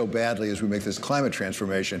need so badly as we make this climate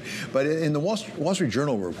transformation. But in the Wall Street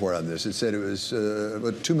Journal report on this, it said it was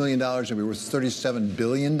about $2 million, and we were $37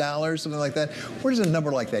 billion, something like that. Where does a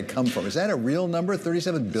number like that come from? Is that a real number,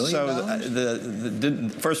 $37 billion?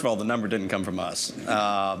 So first of all, the number didn't come from us.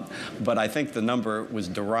 But I think the number was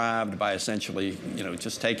derived by essentially,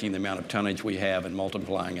 just taking the amount of tonnage we have and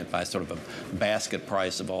multiplying it by sort of a basket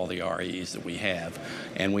price of all the REs that we have.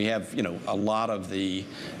 And we have, a lot of the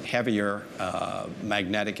heavier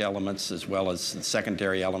magnetic elements as well as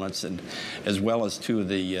secondary elements, and as well as two of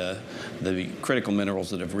the critical minerals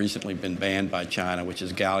that have recently been banned by China, which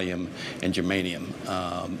is gallium and germanium.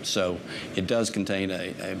 So it does contain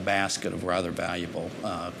a basket of rather valuable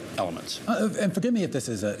elements. And forgive me if this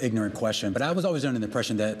is an ignorant question, but I was always under the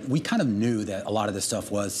impression that we kind of knew that a lot of this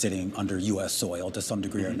stuff was sitting under U.S. soil to some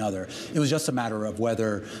degree or another. It was just a matter of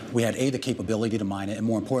whether we had, the capability to mine it, and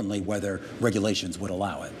more importantly, whether regulations would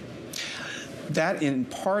allow it. That in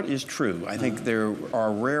part is true. I think there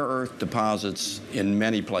are rare earth deposits in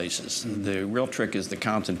many places. The real trick is the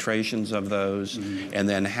concentrations of those, and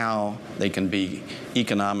then how they can be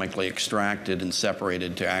economically extracted and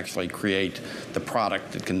separated to actually create the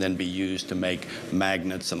product that can then be used to make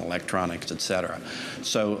magnets and electronics, et cetera.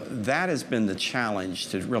 So that has been the challenge,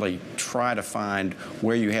 to really try to find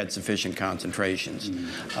where you had sufficient concentrations.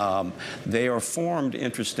 They are formed,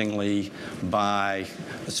 interestingly, by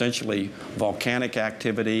essentially volcanic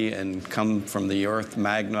activity and come from the earth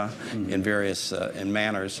magma in various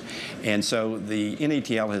manners. And so the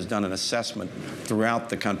NETL has done an assessment throughout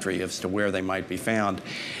the country as to where they might be found.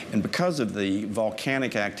 And because of the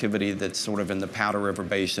volcanic activity that's sort of in the Powder River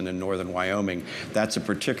Basin in northern Wyoming, that's a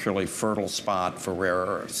particularly fertile spot for rare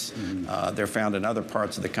earths. They're found in other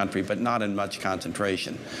parts of the country, but not in much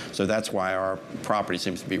concentration. So that's why our property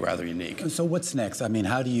seems to be rather unique. So what's next? I mean,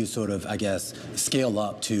 how do you sort of, I guess, scale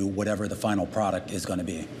up to whatever the final final product is going to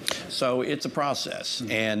be? So it's a process,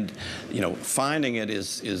 and finding it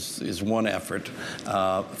is one effort.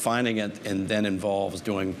 Finding it and then involves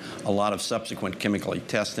doing a lot of subsequent chemical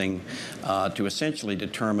testing to essentially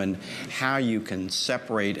determine how you can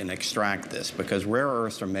separate and extract this, because rare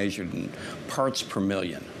earths are measured in parts per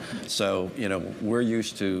million. So, we're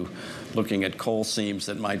used to looking at coal seams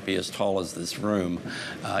that might be as tall as this room.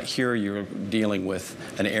 Here you're dealing with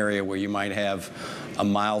an area where you might have a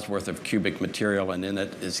mile's worth of cubic material, and in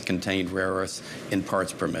it is contained rare earths in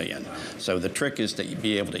parts per million. So the trick is to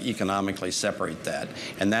be able to economically separate that.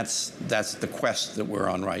 And that's the quest that we're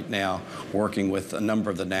on right now, working with a number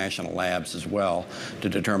of the national labs as well to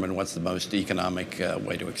determine what's the most economic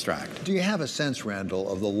way to extract. Do you have a sense,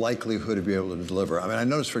 Randall, of the likelihood of being able to deliver? I mean, I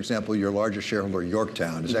noticed, for example, your largest shareholder,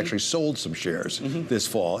 Yorktown, has actually sold some shares this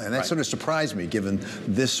fall, and that sort of surprised me, given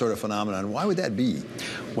this sort of phenomenon. Why would that be?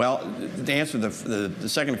 Well, to answer the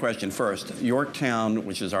second question first, Yorktown,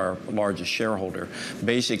 which is our largest shareholder,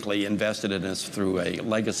 basically invested in us through a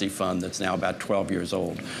legacy fund that's now about 12 years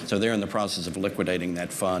old. So they're in the process of liquidating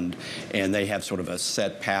that fund, and they have sort of a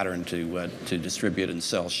set pattern to distribute and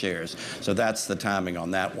sell shares. So that's the timing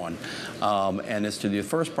on that one. And as to the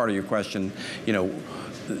first part of your question,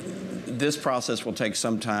 this process will take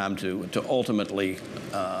some time to ultimately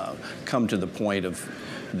come to the point of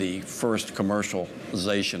the first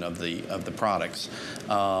commercialization of the products.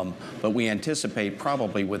 But we anticipate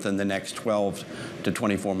probably within the next 12 to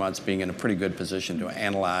 24 months being in a pretty good position to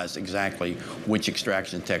analyze exactly which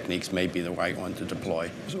extraction techniques may be the right one to deploy.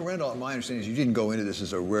 So, Randall, my understanding is you didn't go into this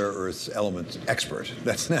as a rare earths element expert.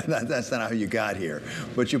 That's not how you got here.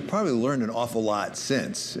 But you've probably learned an awful lot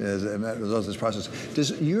since as a result of this process.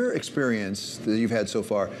 Does your experience that you've had so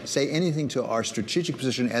far say anything to our strategic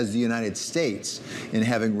position as the United States in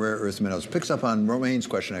having rare earth minerals? Picks up on Romaine's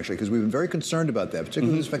question, actually, because we've been very concerned about that,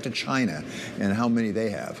 particularly with respect to China and how many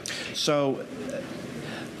they have. So,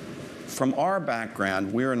 from our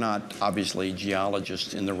background, we're not obviously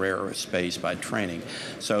geologists in the rare earth space by training.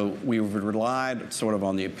 So we've relied sort of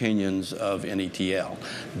on the opinions of NETL.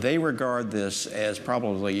 They regard this as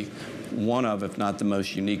probably one of, if not the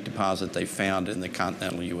most unique deposit they found in the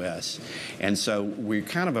continental U.S. And so we're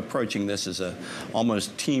kind of approaching this as a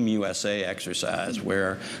almost Team USA exercise,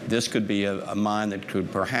 where this could be a mine that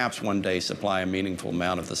could perhaps one day supply a meaningful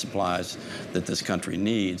amount of the supplies that this country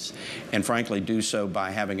needs, and frankly do so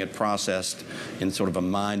by having it processed in sort of a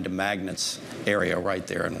mine to magnets area right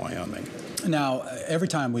there in Wyoming. Now, every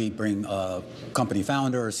time we bring a company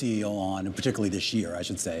founder or CEO on, and particularly this year, I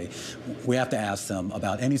should say, we have to ask them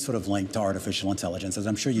about any sort of link to artificial intelligence, as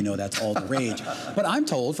I'm sure you know that's all the rage. But I'm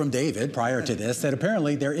told from David prior to this that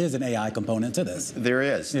apparently there is an AI component to this. There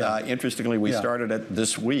is. Yeah. Interestingly, we started it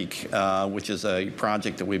this week, which is a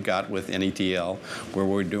project that we've got with NETL, where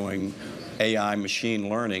we're doing AI machine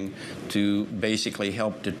learning to basically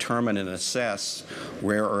help determine and assess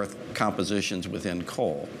rare earth compositions within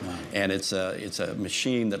coal. Wow. And it's a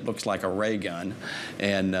machine that looks like a ray gun,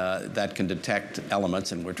 and that can detect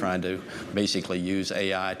elements, and we're trying to basically use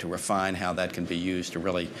AI to refine how that can be used to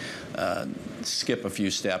really skip a few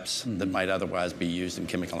steps that might otherwise be used in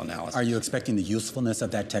chemical analysis. Are you expecting the usefulness of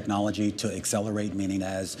that technology to accelerate, meaning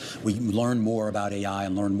as we learn more about AI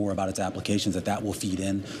and learn more about its applications, that will feed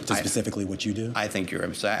in to specifically what you do? I think you're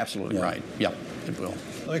absolutely right. Yep, it will.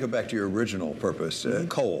 Let me go back to your original purpose,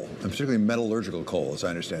 coal, and particularly metallurgical coal, as I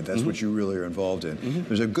understand. That's what you really are involved in.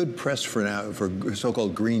 There's a good press for now for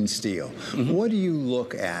so-called green steel. What do you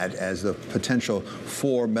look at as the potential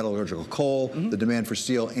for metallurgical coal, the demand for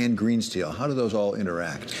steel, and green steel? How do those all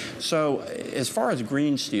interact? So, as far as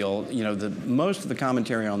green steel, most of the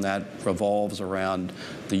commentary on that revolves around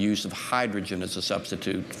the use of hydrogen as a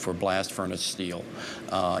substitute for blast furnace steel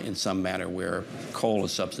in some manner, where coal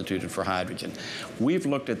is substituted for hydrogen. We've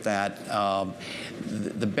looked at that.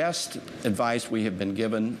 The best advice we have been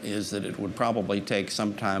given is that it would probably take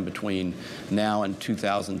some time between now and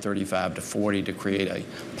 2035 to 40 to create a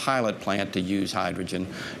pilot plant to use hydrogen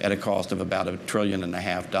at a cost of about $1.5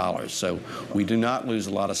 trillion. So we do not lose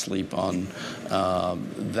a lot of sleep on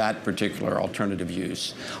that particular alternative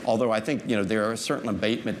use. Although I think there are certain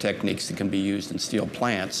abatement techniques that can be used in steel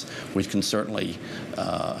plants, which can certainly,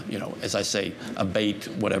 as I say, abate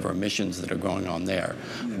whatever emissions that are going on there.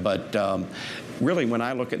 But really, when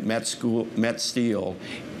I look at met steel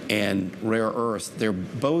and rare earths, they're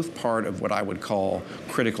both part of what I would call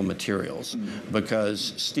critical materials,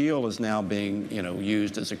 because steel is now being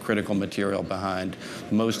used as a critical material behind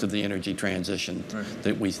most of the energy transition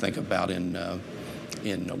that we think about in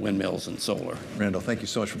in windmills and solar. Randall, thank you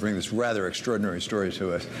so much for bringing this rather extraordinary story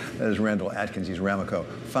to us. That is Randall Atkins. He's Ramaco,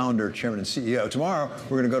 founder, chairman, and CEO. Tomorrow,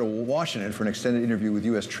 we're going to go to Washington for an extended interview with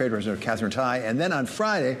U.S. Trade Representative Catherine Tai. And then on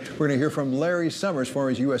Friday, we're going to hear from Larry Summers,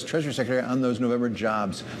 former U.S. Treasury Secretary, on those November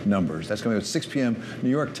jobs numbers. That's going to be at 6 p.m. New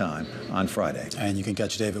York time on Friday. And you can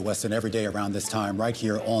catch David Weston every day around this time right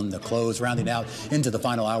here on The Close, rounding out into the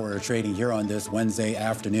final hour of trading here on this Wednesday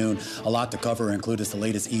afternoon. A lot to cover, including the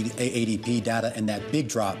latest ADP data and that big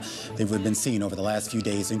drop that we've been seeing over the last few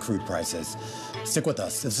days in crude prices. Stick with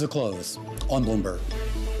us. This is The Close on Bloomberg.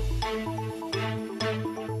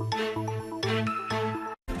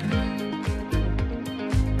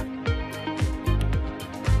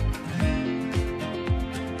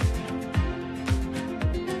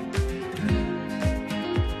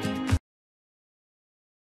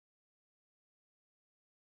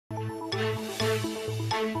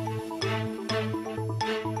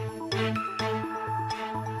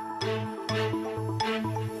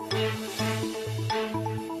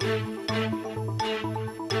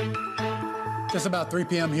 Just about 3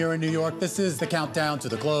 p.m. here in New York. This is the countdown to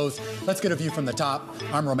the close. Let's get a view from the top.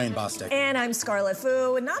 I'm Romaine Bostick. And I'm Scarlett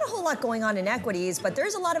Fu. Not a whole lot going on in equities, but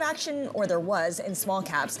there's a lot of action, or there was, in small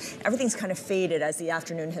caps. Everything's kind of faded as the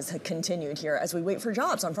afternoon has continued here as we wait for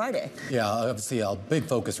jobs on Friday. Yeah, obviously a big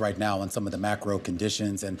focus right now on some of the macro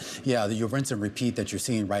conditions. And yeah, your rinse and repeat that you're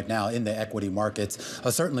seeing right now in the equity markets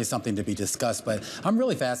are certainly something to be discussed. But I'm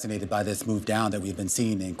really fascinated by this move down that we've been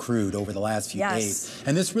seeing in crude over the last few days.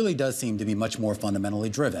 And this really does seem to be much more fundamentally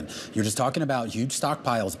driven. You're just talking about huge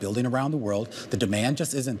stockpiles building around the world. The demand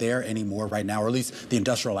just isn't there anymore right now, or at least the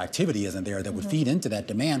industrial activity isn't there that would feed into that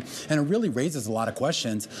demand. And it really raises a lot of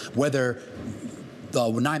questions whether the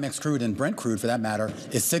NYMEX crude and Brent crude, for that matter,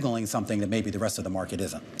 is signaling something that maybe the rest of the market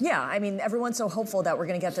isn't. Yeah, I mean, everyone's so hopeful that we're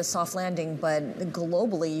going to get this soft landing, but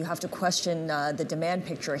globally, you have to question the demand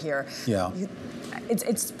picture here. Yeah.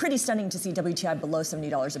 It's pretty stunning to see WTI below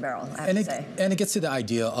 $70 a barrel, I have to say. And it gets to the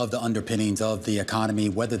idea of the underpinnings of the economy,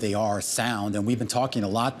 whether they are sound. And we've been talking a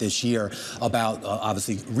lot this year about,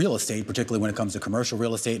 obviously, real estate, particularly when it comes to commercial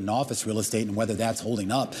real estate and office real estate, and whether that's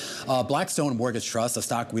holding up. Blackstone Mortgage Trust, a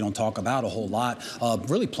stock we don't talk about a whole lot,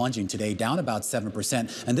 really plunging today, down about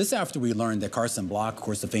 7%. And this after we learned that Carson Block, of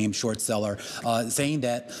course, the famed short seller, saying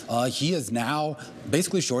that he is now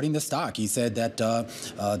basically shorting the stock. He said that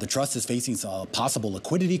the trust is facing a possible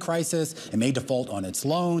liquidity crisis and may default on its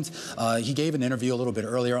loans. He gave an interview a little bit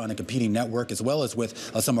earlier on a competing network, as well as with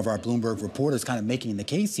some of our Bloomberg reporters kind of making the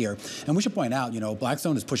case here. And we should point out,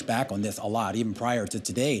 Blackstone has pushed back on this a lot, even prior to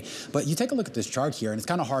today. But you take a look at this chart here, and it's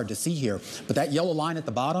kind of hard to see here, but that yellow line at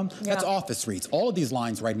the bottom, that's office REITs. All of these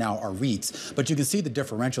lines right now are REITs, but you can see the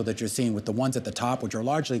differential that you're seeing with the ones at the top, which are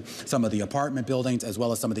largely some of the apartment buildings, as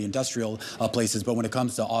well as some of the industrial places. But when it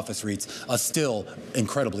comes to office REITs, still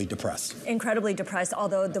incredibly depressed. Incredibly depressed,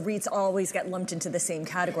 although the REITs always get lumped into the same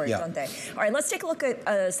category, don't they? All right, let's take a look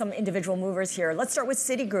at some individual movers here. Let's start with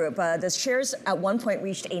Citigroup. The shares at one point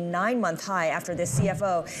reached a 9-month high after the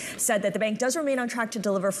CFO said that the bank does remain on track to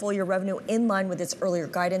deliver full-year revenue in line with its earlier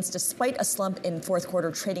guidance, despite a slump in fourth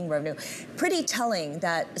quarter trading revenue. Pretty telling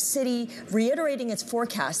that Citi reiterating its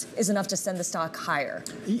forecast is enough to send the stock higher.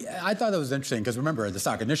 Yeah, I thought that was interesting because remember, the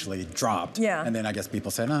stock initially dropped. Yeah. And then I guess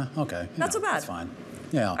people said, okay. Not so bad. That's fine.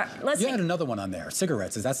 Yeah. You had another one on there.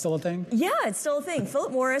 Cigarettes. Is that still a thing? Yeah, it's still a thing.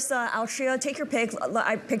 Philip Morris, Altria, take your pick.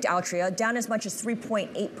 I picked Altria, down as much as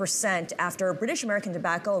 3.8% after British American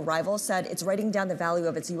Tobacco, a rival, said it's writing down the value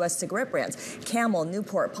of its U.S. cigarette brands, Camel,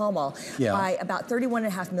 Newport, Pall Mall, by about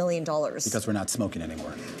 $31.5 million. Because we're not smoking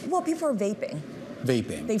anymore. Well, people are vaping.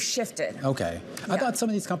 Vaping. They've shifted. Okay. I thought some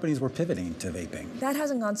of these companies were pivoting to vaping. That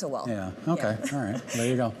hasn't gone so well. Yeah. Okay. All right. There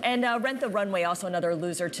you go. And Rent the Runway, also another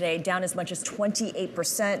loser today, down as much as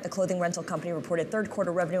 28%. The clothing rental company reported third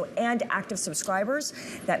quarter revenue and active subscribers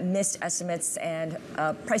that missed estimates, and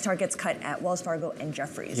price targets cut at Wells Fargo and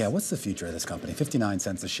Jefferies. Yeah. What's the future of this company? 59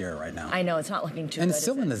 cents a share right now. I know. It's not looking too good. And it's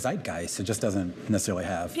still in the zeitgeist. It just doesn't necessarily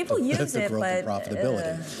have people use the growth and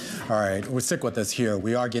profitability. All right. We'll stick with us here.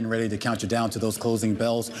 We are getting ready to count you down to those closing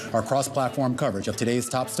bells. Our cross-platform coverage of today's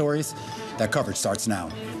top stories. That coverage starts now.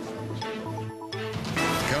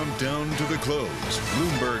 Countdown to the close.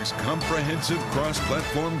 Bloomberg's comprehensive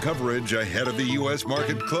cross-platform coverage ahead of the U.S.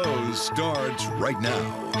 market close starts right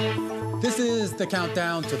now. This is the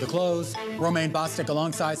countdown to the close. Romaine Bostick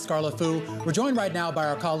alongside Scarlett Fu. We're joined right now by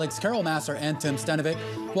our colleagues Carol Massar and Tim Stenovic.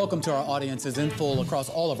 Welcome to our audiences in full across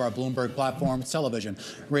all of our Bloomberg platforms, television,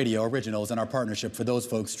 radio, originals, and our partnership for those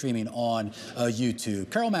folks streaming on YouTube.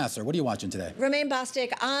 Carol Massar, what are you watching today? Romaine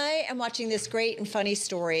Bostick, I am watching this great and funny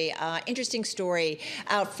story, interesting story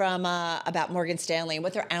out from about Morgan Stanley and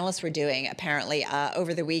what their analysts were doing, apparently,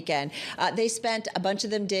 over the weekend. They spent, a bunch of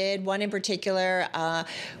them did, one in particular,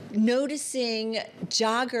 noticing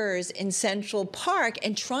joggers in Central Park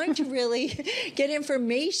and trying to really get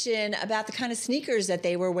information about the kind of sneakers that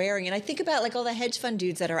they were wearing. And I think about like all the hedge fund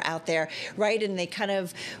dudes that are out there, right? And they kind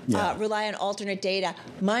of rely on alternate data.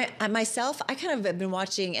 Myself, I kind of have been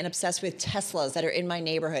watching and obsessed with Teslas that are in my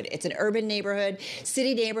neighborhood. It's an urban neighborhood,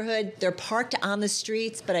 city neighborhood. They're parked on the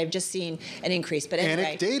streets, but I've just seen an increase. But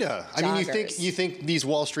anyway, panic data. I mean, you think these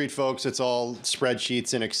Wall Street folks, it's all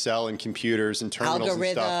spreadsheets and Excel and computers and terminals and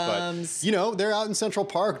stuff. But you know, they're out in Central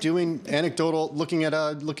Park doing anecdotal, looking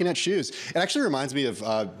at shoes. It actually reminds me of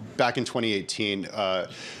back in 2018,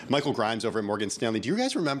 Michael Grimes over at Morgan Stanley. Do you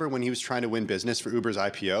guys remember when he was trying to win business for Uber's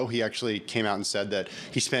IPO? He actually came out and said that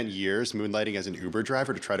he spent years moonlighting as an Uber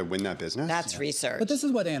driver to try to win that business. That's research. But this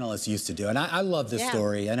is what analysts used to do, and I love this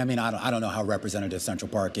story. And I mean, I don't know how representative Central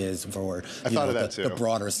Park is for the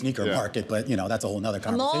broader sneaker market, but you know, that's a whole other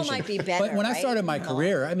conversation. Mall might be better. But when I started my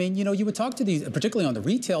career, I mean, you know, you would talk to these, particularly on the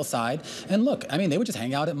retail side, and look, I mean, they would just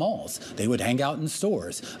hang out at malls. They would hang out in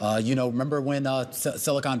stores. You know, remember when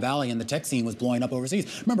Silicon Valley and the tech scene was blowing up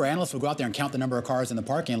overseas? Remember, analysts would go out there and count the number of cars in the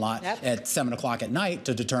parking lot at 7 o'clock at night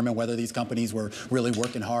to determine whether these companies were really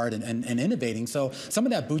working hard and innovating. So some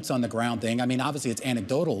of that boots on the ground thing, I mean, obviously it's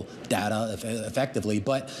anecdotal data effectively,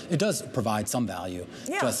 but it does provide some value.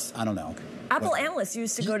 Yeah. Just, I don't know. Apple analysts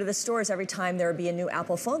used to go to the stores every time there would be a new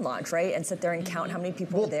Apple phone launch, right? And sit there and count how many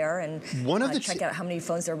people were there and check out how many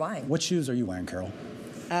phones they're buying. What shoes are you wearing, Carol?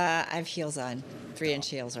 I have heels on. 3-inch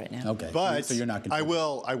heels right now. Okay, but so you're not I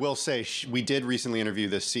will say we did recently interview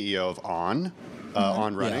the CEO of On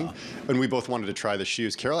Running, and we both wanted to try the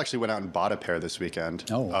shoes. Carol actually went out and bought a pair this weekend.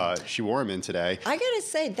 She wore them in today. I gotta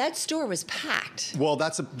say, that store was packed. Well,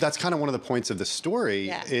 that's kind of one of the points of the story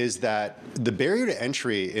is that the barrier to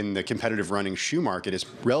entry in the competitive running shoe market is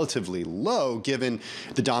relatively low, given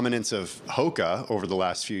the dominance of Hoka over the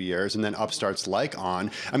last few years, and then upstarts like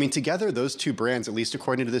On. I mean, together those two brands, at least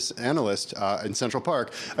according to this analyst in Central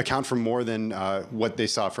Park, account for more than what they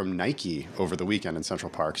saw from Nike over the weekend in Central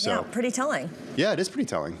Park. So yeah, pretty telling. Yeah, it is pretty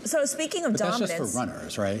telling. So speaking of dominance, that's just for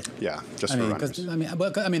runners, right? Yeah, just for runners.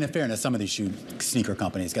 I mean, in fairness, some of these sneaker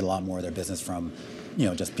companies get a lot more of their business from, you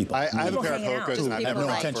know, just people. I have a pair of Hokas, and I have no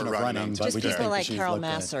intention of running. Just people like Carol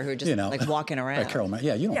Massar who just like walking around. Carol,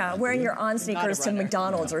 wearing your On sneakers to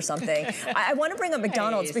McDonald's or something. I want to bring up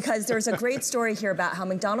McDonald's because there's a great story here about how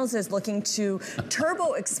McDonald's is looking to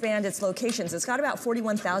turbo expand its locations. It's got about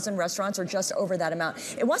 41,000 restaurants or just over that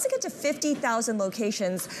amount. It wants to get to 50,000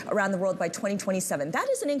 locations around the world by 2027. That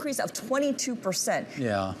is an increase of 22%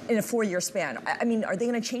 in a 4-year span. I mean, are they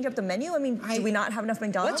going to change up the menu? I mean, do we not have enough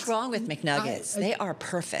McDonald's? What's wrong with McNuggets? They are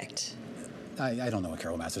perfect. I don't know what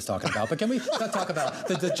Carol Massar's talking about, but can we talk about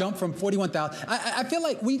the jump from 41,000? I feel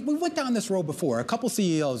like we went down this road before. A couple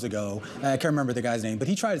CEOs ago, I can't remember the guy's name, but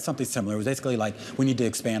he tried something similar. It was basically like, we need to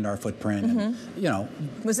expand our footprint. And, you know,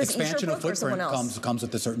 expansion of footprint comes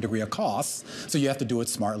with a certain degree of costs, so you have to do it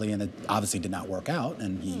smartly, and it obviously did not work out,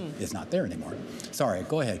 and he is not there anymore. Sorry,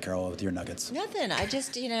 go ahead, Carol, with your nuggets. Nothing. I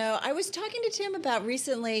just, you know, I was talking to Tim about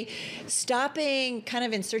recently stopping kind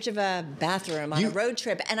of in search of a bathroom on a road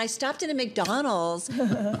trip, and I stopped in a McDonald's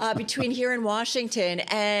between here and Washington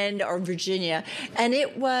or Virginia, and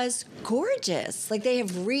it was gorgeous. Like, they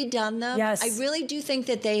have redone them. Yes. I really do think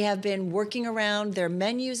that they have been working around their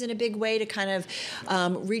menus in a big way to kind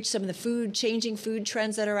of reach some of the changing food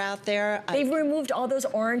trends that are out there. They've removed all those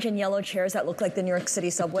orange and yellow chairs that look like the New York City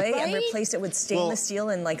subway and replaced it with stainless steel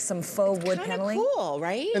and like some faux wood paneling. Cool,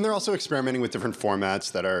 right? And they're also experimenting with different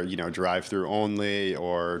formats that are, you know, drive-through only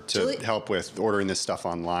or to help with ordering this stuff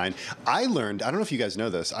online. I don't know if you guys know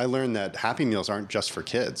this, I learned that Happy Meals aren't just for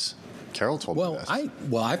kids. Carol told me this.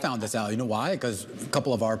 I found this out. You know why? Because a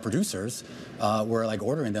couple of our producers were like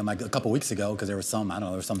ordering them like a couple weeks ago because there was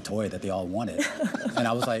some toy that they all wanted, and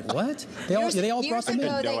I was like, what? They all brought them in.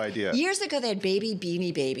 I had no idea. Years ago, they had baby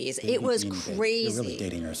Beanie Babies. It was crazy. You're really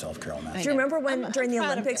dating yourself, Carol. Do you remember during the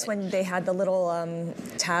Olympics when they had the little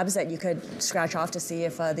tabs that you could scratch off to see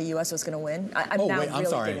if the U.S. was going to win? I'm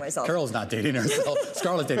sorry. Dating myself. Carol's not dating herself.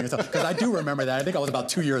 Scarlett's dating herself because I do remember that. I think I was about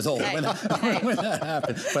 2 years old when that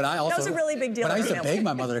happened. But I also. That was a really big deal. But I used to beg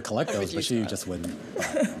my mother to collect those, but she just wouldn't.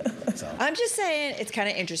 So I'm just saying it's kind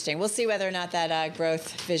of interesting. We'll see whether or not that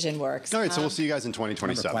growth vision works. All right, so we'll see you guys in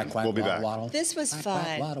 2027. Quack, quack, we'll be waddle, back. Waddle. This was Quack, fun.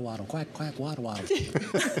 Quack, waddle, waddle, quack, quack, waddle, waddle.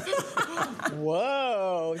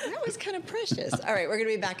 Whoa, that was kind of precious. All right, we're going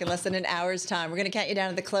to be back in less than an hour's time. We're going to count you down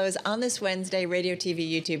to the close on this Wednesday. Radio,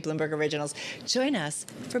 TV, YouTube, Bloomberg Originals. Join us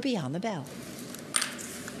for Beyond the Bell.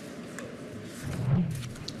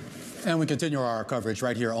 And we continue our coverage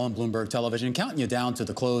right here on Bloomberg Television, counting you down to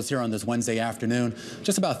the close here on this Wednesday afternoon.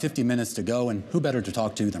 Just about 50 minutes to go, and who better to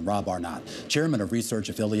talk to than Rob Arnott, Chairman of Research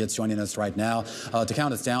Affiliates, joining us right now to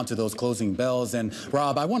count us down to those closing bells. And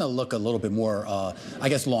Rob, I want to look a little bit more, I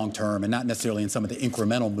guess, long-term, and not necessarily in some of the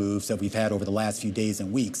incremental moves that we've had over the last few days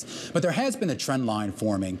and weeks. But there has been a trend line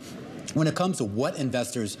forming when it comes to what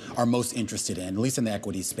investors are most interested in, at least in the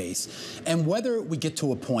equity space, and whether we get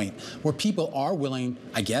to a point where people are willing,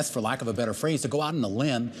 I guess, for lack of a better phrase, to go out on a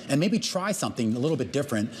limb and maybe try something a little bit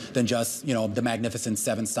different than just, you know, the Magnificent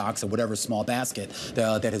Seven stocks or whatever small basket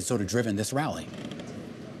that has sort of driven this rally.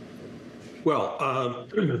 Well,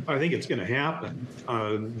 I think it's going to happen.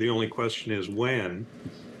 The only question is when.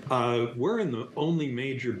 We're in the only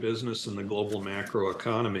major business in the global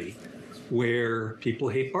macroeconomy where people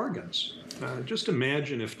hate bargains. Just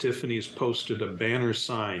imagine if Tiffany's posted a banner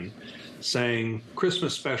sign saying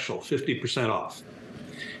Christmas special, 50% off.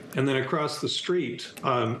 And then across the street,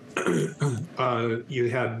 you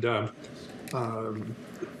had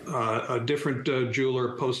a different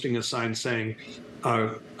jeweler posting a sign saying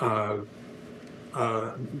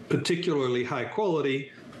particularly high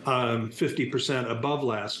quality, 50% above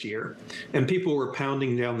last year, and people were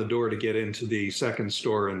pounding down the door to get into the second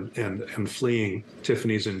store and fleeing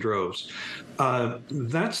Tiffany's in droves.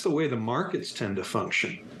 That's the way the markets tend to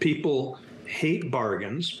function. People hate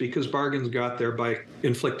bargains because bargains got there by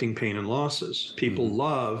inflicting pain and losses. People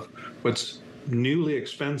love what's newly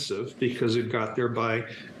expensive because it got there by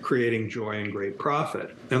creating joy and great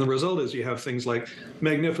profit. And the result is you have things like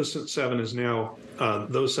Magnificent Seven is now,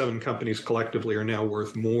 those seven companies collectively are now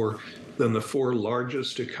worth more than the four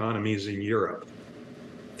largest economies in Europe.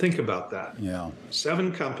 Think about that. Yeah.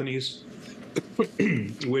 Seven companies,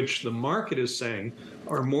 which the market is saying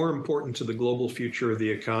are more important to the global future of the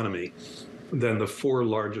economy than the four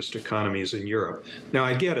largest economies in Europe. Now,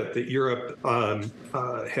 I get it that Europe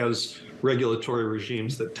has regulatory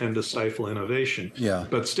regimes that tend to stifle innovation. Yeah.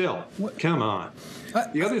 But still, come on.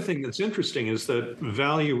 The other thing that's interesting is that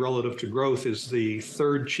value relative to growth is the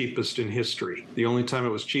third cheapest in history. The only time it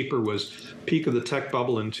was cheaper was peak of the tech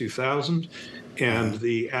bubble in 2000 and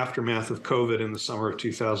the aftermath of COVID in the summer of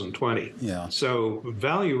 2020. Yeah. So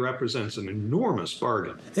value represents an enormous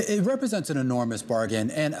bargain. It represents an enormous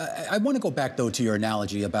bargain. And I want to go back, though, to your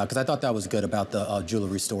analogy about, because I thought that was good about the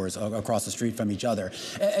jewelry stores across the street from each other.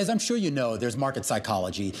 As I'm sure you know, there's market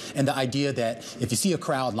psychology and the idea that if you see a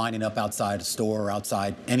crowd lining up outside a store or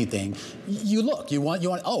outside anything, you look, you want,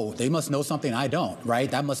 oh, they must know something I don't, right?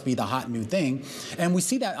 That must be the hot new thing. And we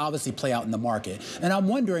see that obviously play out in the market. And I'm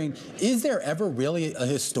wondering, is there ever really a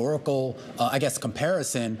historical, I guess,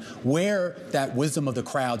 comparison where that wisdom of the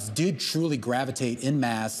crowds did truly gravitate in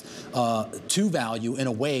mass to value in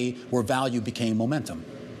a way where value became momentum?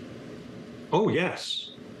 Oh,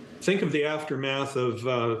 yes. Think of the aftermath of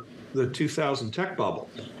the 2000 tech bubble.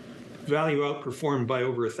 Value outperformed by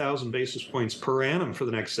over 1,000 basis points per annum for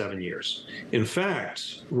the next 7 years. In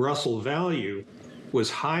fact, Russell Value was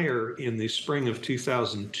higher in the spring of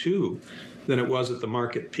 2002 than it was at the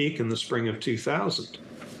market peak in the spring of 2000.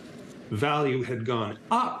 Value had gone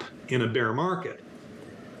up in a bear market.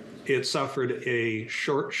 It suffered a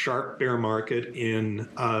short, sharp bear market in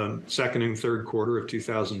second and third quarter of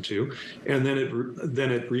 2002, and then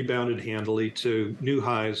it rebounded handily to new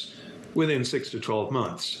highs within 6 to 12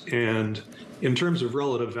 months. And in terms of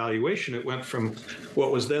relative valuation, it went from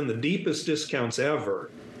what was then the deepest discounts ever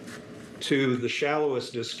to the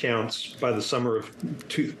shallowest discounts by the summer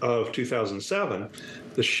of 2007,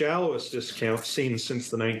 the shallowest discount seen since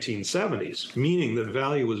the 1970s, meaning that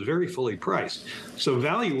value was very fully priced. So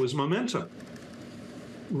value was momentum.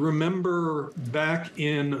 Remember back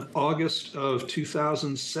in August of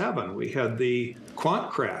 2007, we had the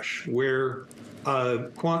quant crash where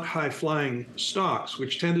quant high-flying stocks,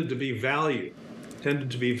 which tended to be value,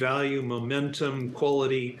 momentum,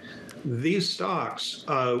 quality. These stocks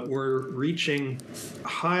were reaching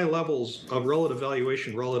high levels of relative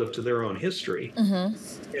valuation relative to their own history,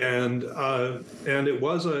 and it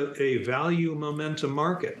was a value momentum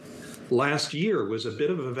market. Last year was a bit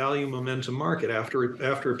of a value momentum market. After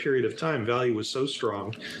a period of time, value was so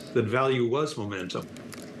strong that value was momentum.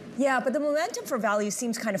 Yeah, but the momentum for value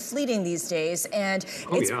seems kind of fleeting these days, and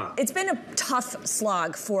it's been a tough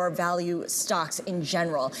slog for value stocks in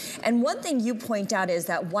general. And one thing you point out is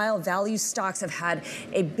that while value stocks have had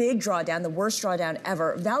a big drawdown, the worst drawdown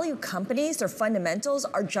ever, value companies, their fundamentals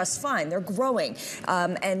are just fine. They're growing,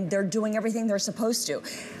 and they're doing everything they're supposed to.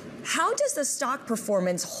 How does the stock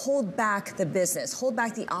performance hold back the business, hold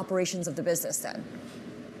back the operations of the business then?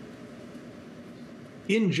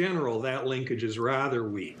 In general, that linkage is rather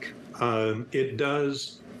weak. It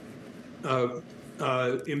does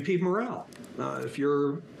impede morale. If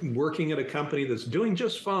you're working at a company that's doing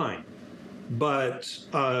just fine, but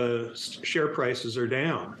share prices are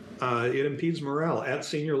down, it impedes morale at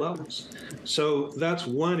senior levels. So that's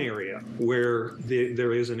one area where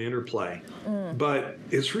there is an interplay. But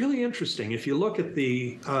it's really interesting. If you look at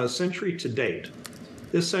the century to date,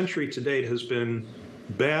 this century to date has been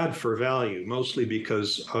bad for value, mostly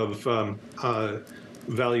because of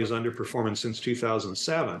value's underperformance since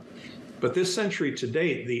 2007. But this century to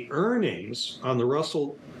date, the earnings on the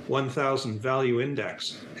Russell 1000 Value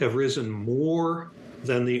Index have risen more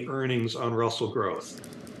than the earnings on Russell Growth.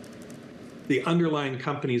 The underlying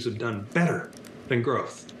companies have done better than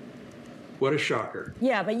growth. What a shocker.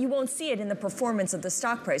 Yeah, but you won't see it in the performance of the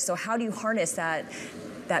stock price. So how do you harness that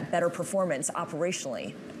better performance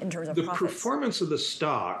operationally in terms of profits? The performance of the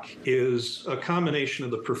stock is a combination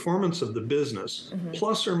of the performance of the business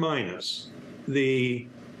plus or minus the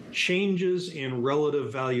changes in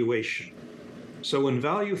relative valuation. So when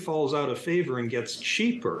value falls out of favor and gets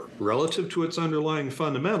cheaper relative to its underlying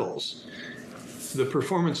fundamentals, the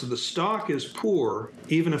performance of the stock is poor,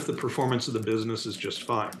 even if the performance of the business is just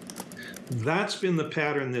fine. That's been the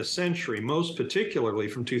pattern this century, most particularly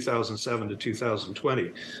from 2007 to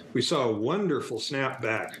 2020. We saw a wonderful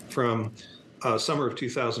snapback from summer of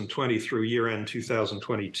 2020 through year-end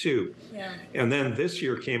 2022. Yeah. And then this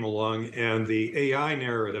year came along and the AI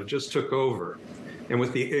narrative just took over. And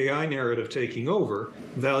with the AI narrative taking over,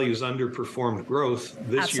 values underperformed growth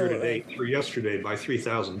this year to date through yesterday by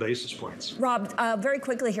 3,000 basis points. Rob, very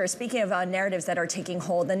quickly here, speaking of narratives that are taking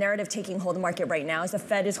hold, the narrative taking hold in the market right now is the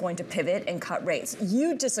Fed is going to pivot and cut rates.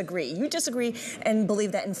 You disagree. You disagree and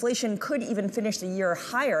believe that inflation could even finish the year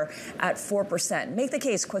higher at 4%. Make the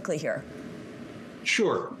case quickly here.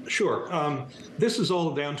 Sure. This is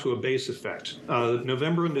all down to a base effect.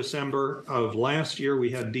 November and December of last year, we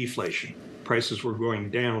had deflation. Prices were going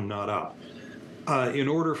down, not up. In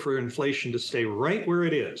order for inflation to stay right where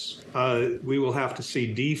it is, we will have to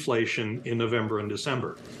see deflation in November and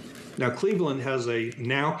December. Now, Cleveland has a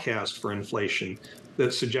nowcast for inflation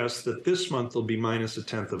that suggests that this month will be minus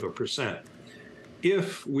 0.1%.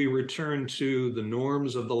 If we return to the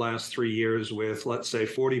norms of the last 3 years with, let's say,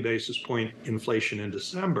 40 basis point inflation in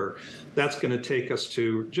December, that's going to take us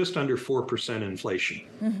to just under 4% inflation.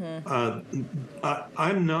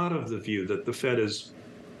 I'm not of the view that the Fed is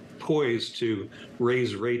poised to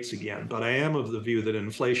raise rates again, but I am of the view that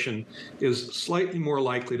inflation is slightly more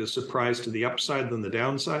likely to surprise to the upside than the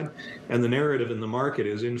downside, and the narrative in the market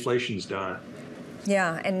is inflation's done.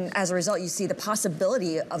 Yeah, and as a result, you see the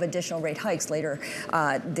possibility of additional rate hikes later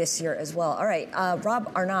this year as well. All right,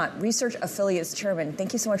 Rob Arnott, Research Affiliates Chairman,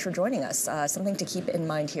 thank you so much for joining us. Something to keep in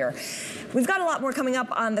mind here. We've got a lot more coming up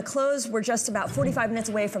on the close. We're just about 45 minutes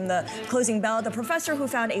away from the closing bell. The professor who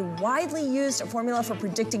found a widely used formula for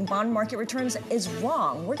predicting bond market returns is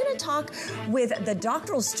wrong. We're going to talk with the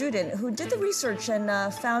doctoral student who did the research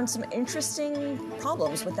and found some interesting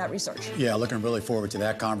problems with that research. Yeah, looking really forward to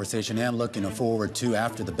that conversation and looking forward to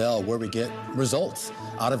after the bell where we get results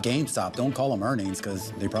out of GameStop. Don't call them earnings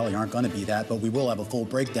because they probably aren't going to be that, but we will have a full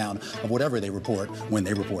breakdown of whatever they report when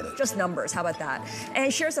they report it. Just numbers, how about that?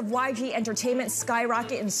 And shares of YG Entertainment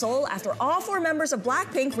skyrocket in Seoul after all 4 members of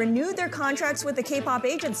Blackpink renewed their contracts with the K-pop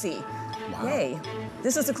agency. Wow. Yay.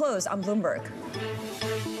 This is The Close on Bloomberg.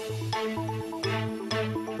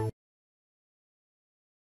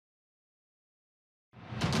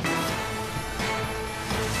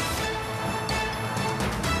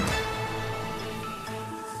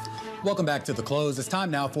 Welcome back to The Close. It's time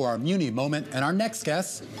now for our Muni moment, and our next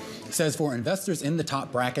guest says for investors in the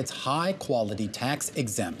top brackets, high-quality tax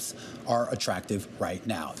exempts are attractive right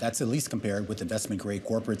now. That's at least compared with investment-grade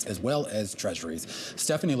corporates as well as treasuries.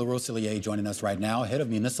 Stephanie LaRosilier joining us right now, head of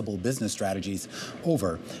municipal business strategies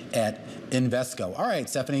over at Invesco. All right,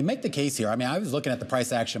 Stephanie, make the case here. I mean, I was looking at the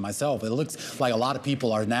price action myself. It looks like a lot of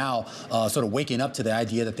people are now sort of waking up to the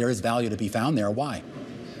idea that there is value to be found there. Why?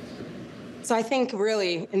 So I think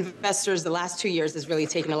really investors the last 2 years has really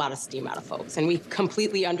taken a lot of steam out of folks. And we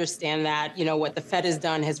completely understand that, what the Fed has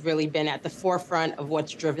done has really been at the forefront of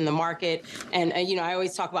what's driven the market. And, I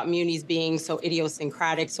always talk about munis being so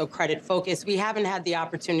idiosyncratic, so credit focused. We haven't had the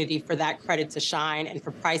opportunity for that credit to shine and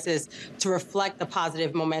for prices to reflect the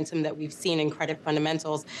positive momentum that we've seen in credit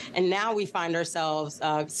fundamentals. And now we find ourselves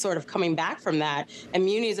sort of coming back from that. And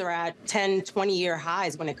munis are at 10, 20-year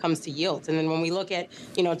highs when it comes to yields. And then when we look at,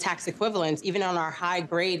 tax equivalents, even on our high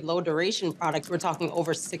grade, low duration products, we're talking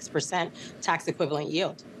over 6% tax equivalent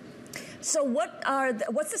yield. So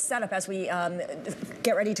what's the setup as we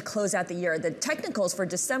get ready to close out the year? The technicals for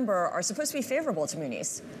December are supposed to be favorable to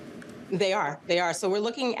munis. They are. So we're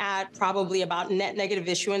looking at probably about net negative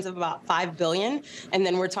issuance of about $5 billion. And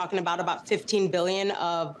then we're talking about $15 billion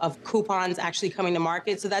of coupons actually coming to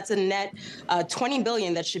market. So that's a net $20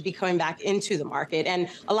 billion that should be coming back into the market. And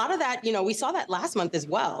a lot of that, we saw that last month as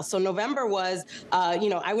well. So November was,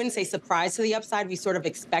 I wouldn't say surprise to the upside. We sort of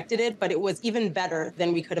expected it, but it was even better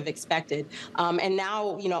than we could have expected. And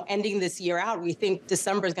now, ending this year out, we think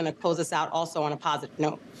December is going to close us out also on a positive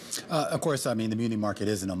note. Of course, the muni market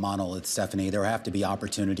isn't a monolith, Stephanie. There have to be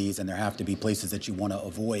opportunities and there have to be places that you want to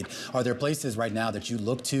avoid. Are there places right now that you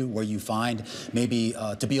look to where you find maybe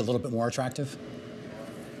to be a little bit more attractive?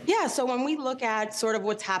 Yeah, so when we look at sort of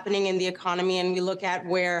what's happening in the economy and we look at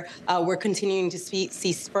where we're continuing to see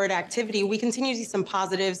spurred activity, we continue to see some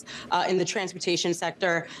positives in the transportation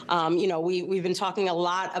sector. We've been talking a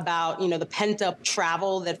lot about, the pent-up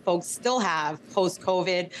travel that folks still have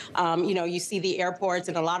post-COVID. You see the airports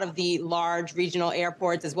and a lot of the large regional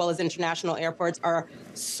airports as well as international airports are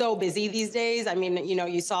so busy these days.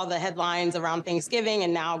 You saw the headlines around Thanksgiving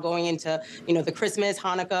and now going into, the Christmas,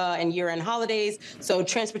 Hanukkah, and year-end holidays. So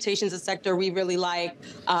transportation is a sector we really like.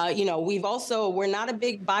 We're not a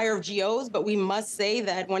big buyer of GOs, but we must say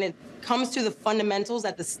that when it comes to the fundamentals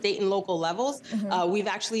at the state and local levels, we've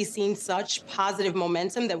actually seen such positive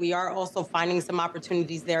momentum that we are also finding some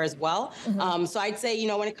opportunities there as well. So I'd say,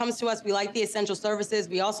 when it comes to us, we like the essential services.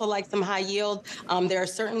 We also like some high yield. There are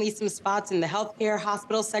certainly some spots in the healthcare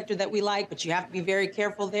hospital sector that we like, but you have to be very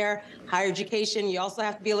careful there. Higher education, you also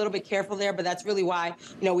have to be a little bit careful there, but that's really why,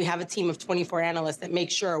 we have a team of 24 analysts that make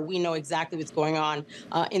sure we know exactly what's going on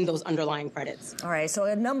in those underlying credits. All right, so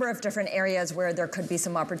a number of different areas where there could be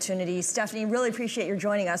some opportunities. Stephanie, really appreciate your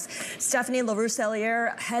joining us. Stephanie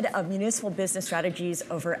LaRousselier, Head of Municipal Business Strategies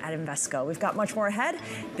over at Invesco. We've got much more ahead.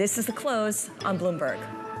 This is The Close on Bloomberg.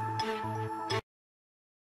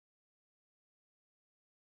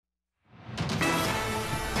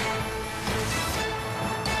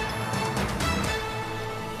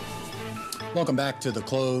 Welcome back to The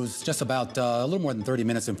Close. Just about a little more than 30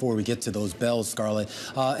 minutes before we get to those bells, Scarlett.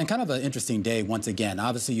 And kind of an interesting day once again.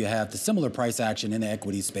 Obviously, you have the similar price action in the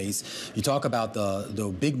equity space. You talk about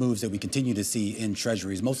the big moves that we continue to see in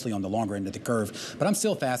treasuries, mostly on the longer end of the curve. But I'm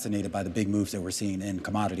still fascinated by the big moves that we're seeing in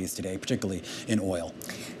commodities today, particularly in oil.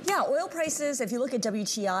 Yeah, oil prices, if you look at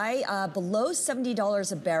WTI, below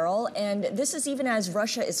 $70 a barrel. And this is even as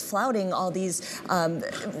Russia is flouting all these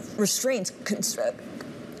restraints,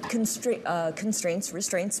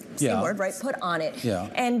 same word, right, put on it. Yeah.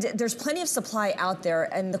 And there's plenty of supply out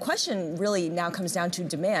there. And the question really now comes down to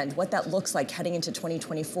demand, what that looks like heading into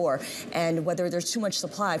 2024, and whether there's too much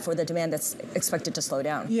supply for the demand that's expected to slow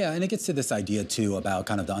down. Yeah, and it gets to this idea, too, about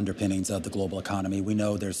kind of the underpinnings of the global economy. We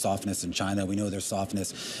know there's softness in China. We know there's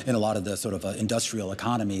softness in a lot of the sort of industrial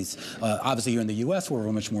economies. Obviously, here in the U.S., where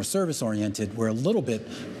we're much more service-oriented, we're a little bit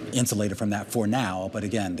insulated from that for now. But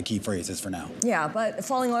again, the key phrase is for now. Yeah, but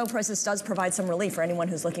falling oil prices does provide some relief for anyone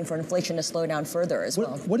who's looking for inflation to slow down further as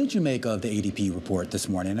well. What did you make of the ADP report this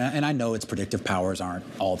morning? And I know its predictive powers aren't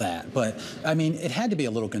all that, but it had to be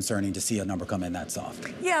a little concerning to see a number come in that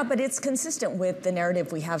soft. Yeah, but it's consistent with the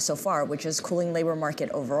narrative we have so far, which is cooling labor market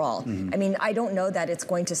overall. I don't know that it's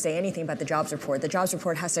going to say anything about the jobs report. The jobs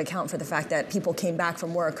report has to account for the fact that people came back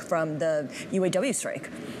from work from the UAW strike.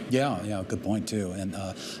 Yeah, good point too. And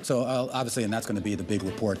so obviously, and that's going to be the big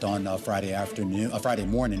report on Friday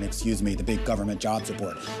morning, the big government jobs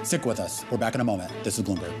report. Stick with us. We're back in a moment. This is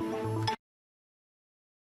Bloomberg.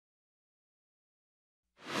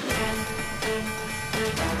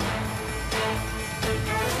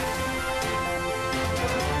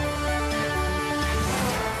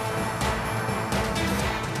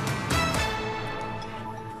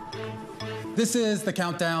 This is the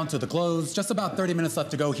countdown to the close. Just about 30 minutes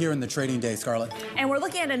left to go here in the trading day, Scarlett. And we're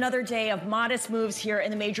looking at another day of modest moves here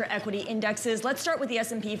in the major equity indexes. Let's start with the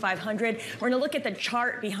S&P 500. We're going to look at the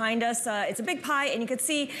chart behind us. It's a big pie, and you can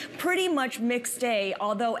see pretty much mixed day,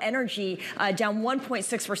 although energy down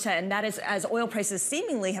 1.6%, and that is as oil prices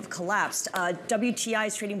seemingly have collapsed. WTI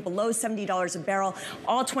is trading below $70 a barrel.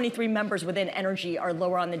 All 23 members within energy are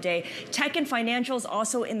lower on the day. Tech and financials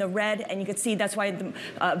also in the red, and you can see that's why the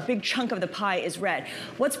big chunk of the pie is red.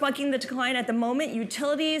 What's bucking the decline at the moment?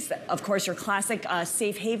 Utilities, of course, your classic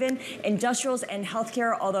safe haven, industrials, and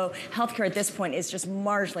healthcare, although healthcare at this point is just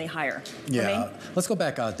marginally higher. Yeah, let's go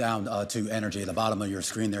back down to energy, the bottom of your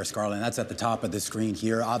screen there, Scarlett, and that's at the top of the screen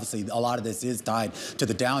here. Obviously, a lot of this is tied to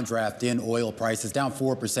the downdraft in oil prices, down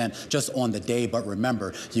 4% just on the day. But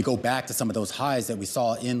remember, you go back to some of those highs that we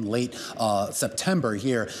saw in late September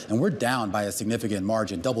here, and we're down by a significant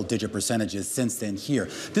margin, double-digit percentages since then here.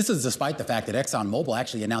 This is despite the fact that ExxonMobil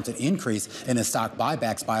actually announced an increase in its stock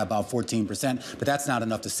buybacks by about 14%, but that's not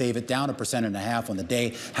enough to save it, down 1.5% on the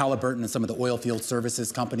day. Halliburton and some of the oil field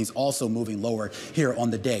services companies also moving lower here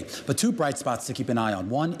on the day. But two bright spots to keep an eye on.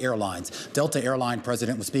 One, airlines. Delta Airline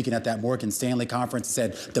president was speaking at that Morgan Stanley conference,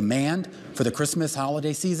 said demand for the Christmas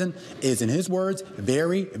holiday season is, in his words,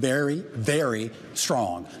 very, very, very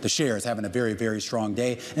strong. The shares having a very, very strong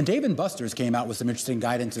day. And Dave & Buster's came out with some interesting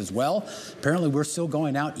guidance as well. Apparently, we're still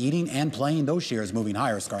going out eating and playing. Those shares moving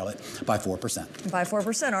higher, Scarlett, by 4%. By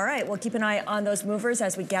 4%. All right. We'll keep an eye on those movers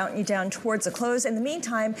as we count you down towards the close. In the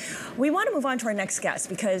meantime, we want to move on to our next guest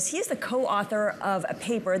because he is the co-author of a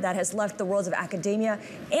paper that has left the worlds of academia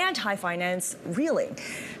and high finance reeling.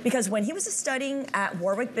 Because when he was studying at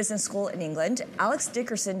Warwick Business School in England, Alex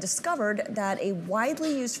Dickerson discovered that a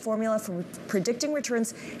widely used formula for predicting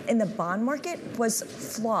returns in the bond market was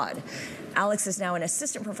flawed. Alex is now an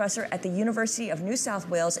assistant professor at the University of New South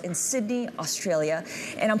Wales in Sydney, Australia.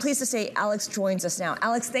 And I'm pleased to say Alex joins us now.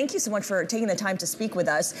 Alex, thank you so much for taking the time to speak with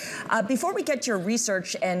us. Before we get to your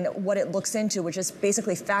research and what it looks into, which is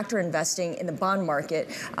basically factor investing in the bond market,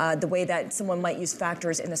 the way that someone might use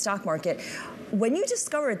factors in the stock market, when you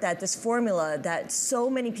discovered that this formula that so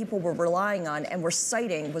many people were relying on and were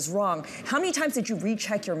citing was wrong, how many times did you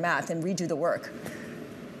recheck your math and redo the work?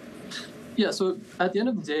 Yeah, so at the end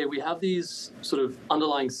of the day, we have these sort of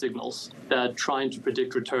underlying signals that trying to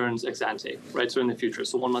predict returns ex ante, right? So in the future,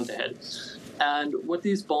 so 1 month ahead. And what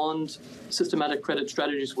these bond systematic credit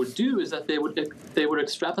strategies would do is that they would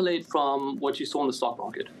extrapolate from what you saw in the stock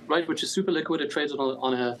market, right? Which is super liquid, it trades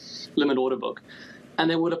on a limit order book. And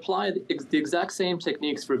they would apply the exact same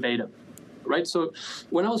techniques verbatim, right? So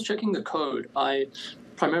when I was checking the code, I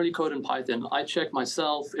primarily code in Python. I checked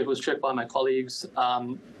myself, it was checked by my colleagues.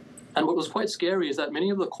 And what was quite scary is that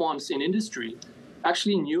many of the quants in industry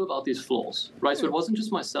actually knew about these flaws, right? So it wasn't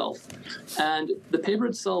just myself. And the paper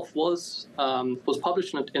itself was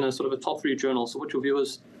published in a sort of a top 3 journal. So what your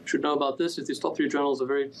viewers should know about this is these top 3 journals are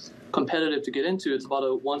very competitive to get into. It's about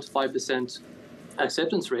a 1 to 5%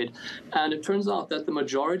 acceptance rate. And it turns out that the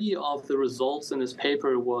majority of the results in this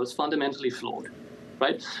paper was fundamentally flawed.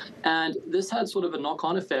 Right? And this had sort of a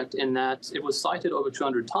knock-on effect in that it was cited over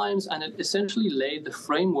 200 times, and it essentially laid the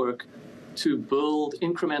framework to build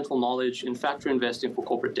incremental knowledge in factor investing for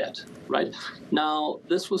corporate debt, right? Now,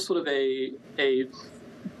 this was sort of a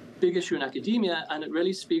big issue in academia, and it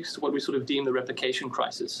really speaks to what we sort of deem the replication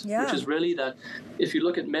crisis, which is really that if you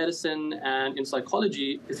look at medicine and in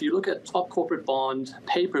psychology, if you look at top corporate bond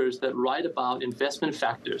papers that write about investment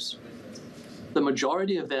factors, the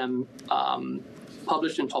majority of them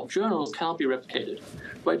published in top journals cannot be replicated,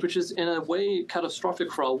 right? Which is in a way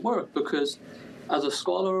catastrophic for our work because as a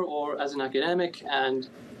scholar or as an academic and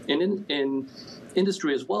in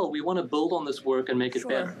industry as well, we want to build on this work and make it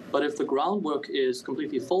better. But if the groundwork is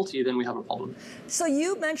completely faulty, then we have a problem. So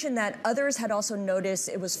you mentioned that others had also noticed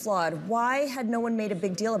it was flawed. Why had no one made a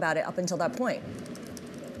big deal about it up until that point?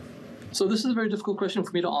 So this is a very difficult question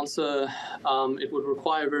for me to answer. It would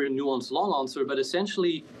require a very nuanced, long answer, but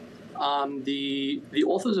essentially the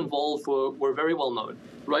authors involved were very well known,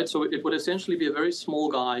 right? So it would essentially be a very small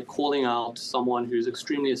guy calling out someone who's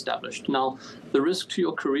extremely established. Now, the risk to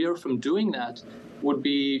your career from doing that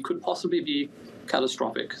could possibly be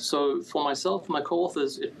catastrophic. So for myself, my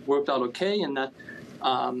co-authors, it worked out okay in that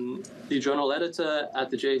the journal editor at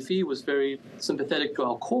the JFE was very sympathetic to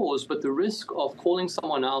our cause, but the risk of calling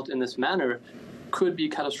someone out in this manner could be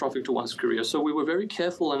catastrophic to one's career. So we were very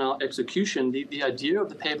careful in our execution. The idea of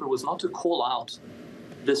the paper was not to call out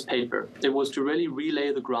this paper. It was to really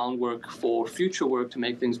relay the groundwork for future work to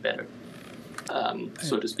make things better.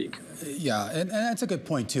 so to speak. Yeah, and that's a good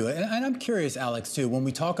point, too. And I'm curious, Alex, too, when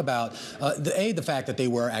we talk about, the fact that they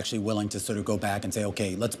were actually willing to sort of go back and say,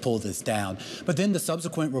 okay, let's pull this down. But then the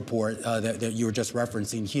subsequent report that you were just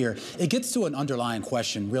referencing here, it gets to an underlying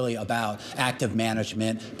question, really, about active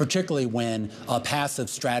management, particularly when passive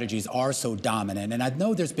strategies are so dominant. And I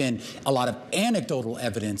know there's been a lot of anecdotal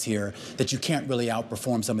evidence here that you can't really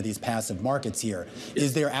outperform some of these passive markets here.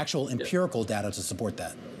 Is there actual empirical data to support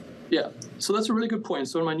that? Yeah, so that's a really good point.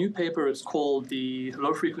 So in my new paper, it's called the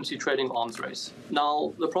low-frequency trading arms race.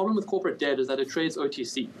 Now, the problem with corporate debt is that it trades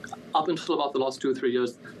OTC. Up until about the last 2 or 3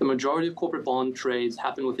 years, the majority of corporate bond trades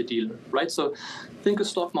happen with a dealer, right? So think a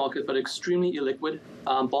stock market, but extremely illiquid.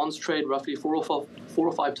 Bonds trade roughly 4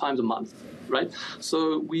 or 5 times a month, right?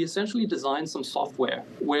 So we essentially designed some software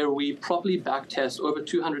where we properly backtest over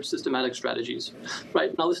 200 systematic strategies,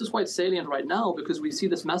 right? Now, this is quite salient right now because we see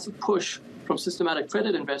this massive push from systematic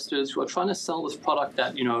credit investors who are trying to sell this product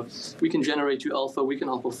that, we can generate you alpha, we can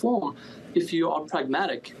outperform. If you are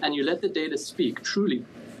pragmatic and you let the data speak truly,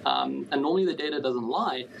 and normally the data doesn't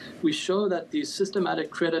lie, we show that these systematic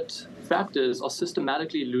credit factors are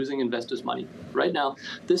systematically losing investors' money. Right now,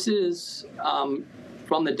 this is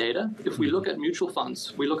from the data. If we look at mutual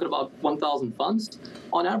funds, we look at about 1,000 funds.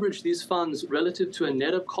 On average, these funds, relative to a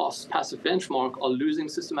net of cost passive benchmark, are losing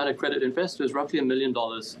systematic credit investors roughly $1 million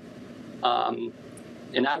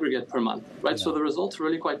in aggregate per month, right? Yeah. So the results are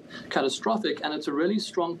really quite catastrophic, and it's a really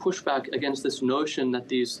strong pushback against this notion that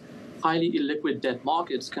these highly illiquid debt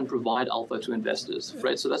markets can provide alpha to investors,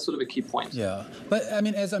 right? So that's sort of a key point. Yeah, but I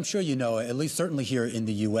mean, as I'm sure you know, at least certainly here in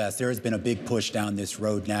the U.S., there has been a big push down this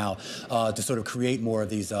road now to sort of create more of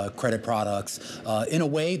these credit products in a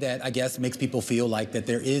way that I guess makes people feel like that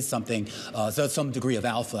there is something, so some degree of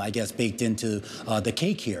alpha, I guess, baked into the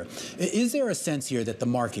cake here. Is there a sense here that the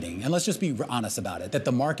marketing, and let's just be honest about it, that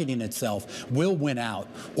the marketing itself will win out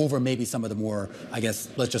over maybe some of the more, I guess,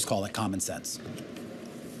 let's just call it common sense?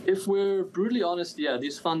 If we're brutally honest, yeah,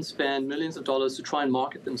 these funds spend millions of dollars to try and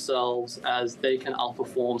market themselves as they can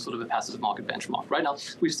outperform sort of a passive market benchmark. Right now,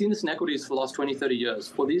 we've seen this in equities for the last 20, 30 years,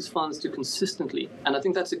 for these funds to consistently, and I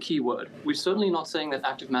think that's a key word. We're certainly not saying that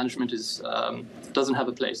active management doesn't have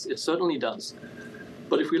a place. It certainly does.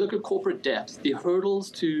 But if we look at corporate debt, the hurdles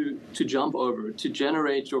to jump over to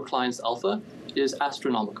generate your client's alpha is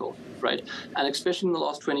astronomical, right? And especially in the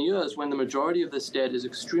last 20 years, when the majority of this debt is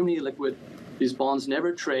extremely illiquid, these bonds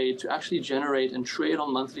never trade, to actually generate and trade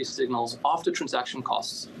on monthly signals after transaction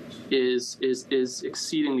costs is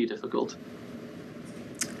exceedingly difficult.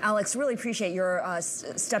 Alex, really appreciate your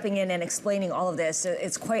stepping in and explaining all of this.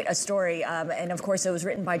 It's quite a story. And of course, it was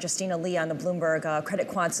written by Justina Lee on the Bloomberg. Credit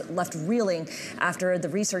quants left reeling after the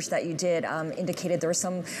research that you did indicated there was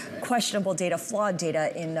some questionable data, flawed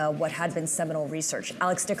data in what had been seminal research.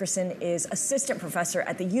 Alex Dickerson is assistant professor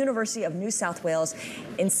at the University of New South Wales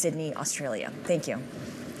in Sydney, Australia. Thank you.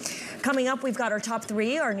 Coming up, we've got our top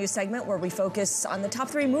 3, our new segment where we focus on the top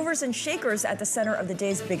 3 movers and shakers at the center of the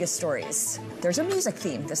day's biggest stories. There's a music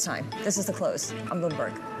theme this time. This is The Close on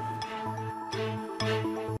Bloomberg.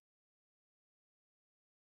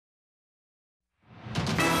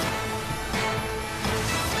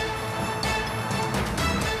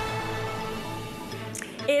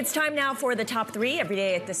 It's time now for the top 3. Every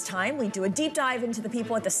day at this time, we do a deep dive into the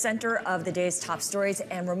people at the center of the day's top stories.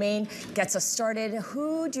 And Romain gets us started.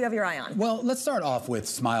 Who do you have your eye on? Well, let's start off with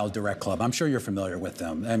Smile Direct Club. I'm sure you're familiar with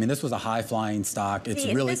them. I mean, this was a high-flying stock. It's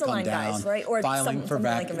really come down. Guys, right? Or filing for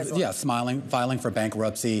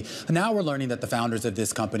bankruptcy. Now we're learning that the founders of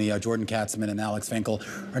this company, Jordan Katzman and Alex Finkel,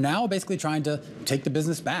 are now basically trying to take the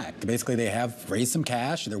business back. Basically, they have raised some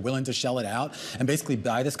cash. They're willing to shell it out and basically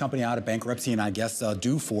buy this company out of bankruptcy and I guess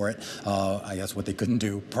do for it, I guess what they couldn't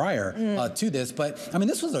do prior to this. But I mean,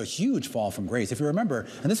 this was a huge fall from grace. If you remember,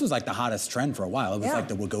 and this was like the hottest trend for a while. It was like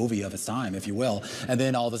the Wegovy of its time, if you will. And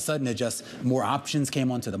then all of a sudden, it just, more options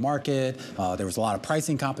came onto the market. There was a lot of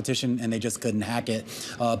pricing competition, and they just couldn't hack it.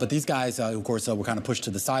 But these guys, of course, were kind of pushed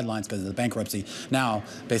to the sidelines because of the bankruptcy. Now,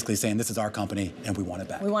 basically saying, this is our company, and we want it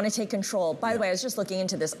back. We want to take control. By the way, I was just looking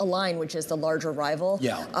into this. Align, which is the larger rival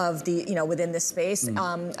of the, within this space.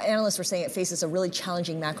 Analysts were saying it faces a really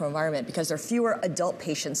challenging macro environment because there are fewer adult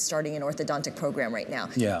patients starting an orthodontic program right now.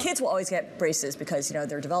 Kids will always get braces because,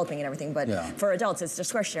 they're developing and everything, but for adults, it's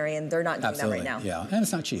discretionary, and they're not doing that right now. And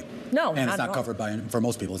it's not cheap. No, and it's not covered by, for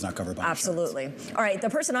most people, it's not covered by insurance. All right, the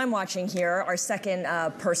person I'm watching here, our second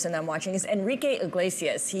person I'm watching is Enrique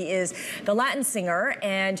Iglesias. He is the Latin singer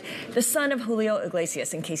and the son of Julio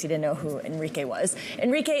Iglesias, in case you didn't know who Enrique was.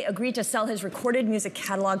 Enrique agreed to sell his recorded music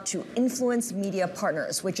catalog to Influence Media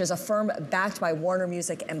Partners, which is a firm backed by Warner Music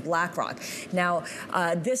Music and BlackRock. Now,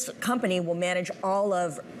 this company will manage all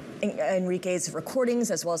of Enrique's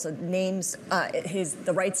recordings as well as the names,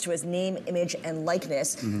 the rights to his name, image, and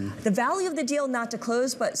likeness. The value of the deal not to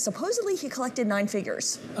close, but supposedly he collected 9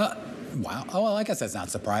 figures. Wow. Oh, well, I guess that's not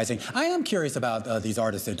surprising. I am curious about these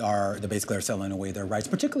artists that basically are selling away their rights,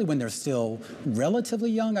 particularly when they're still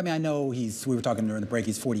relatively young. I mean, I know we were talking during the break,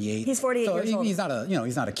 he's 48. He's 48 years old. He's not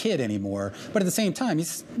he's not a kid anymore. But at the same time,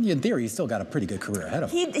 in theory, he's still got a pretty good career ahead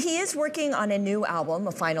of him. He is working on a new album,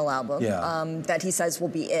 a final album, that he says will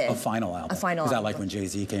be it. A final album. A final album. Is that like when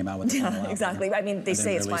Jay-Z came out with the final album? Exactly. I mean, they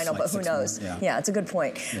say it's final, but who knows? Yeah, it's a good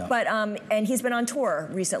point. Yeah. But, and he's been on tour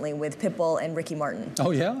recently with Pitbull and Ricky Martin.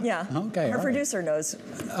 Oh, yeah? Yeah. Okay. Our producer knows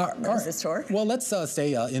this tour. Well, let's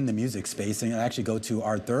stay in the music space and actually go to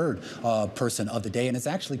our third person of the day, and it's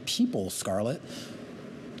actually people, Scarlett,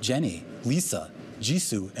 Jenny, Lisa,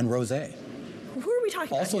 Jisoo, and Rosé. Who are we talking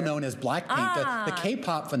about Also here? known as Blackpink, the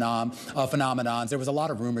K-pop phenomenons. There was a lot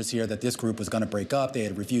of rumors here that this group was going to break up. They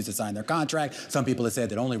had refused to sign their contract. Some people had said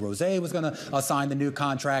that only Rosé was going to sign the new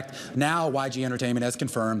contract. Now, YG Entertainment has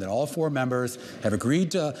confirmed that all 4 members have agreed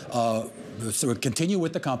to continue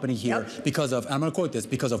with the company here because of, and I'm going to quote this,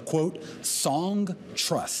 because of, quote, song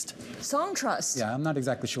trust. Song trust. Yeah, I'm not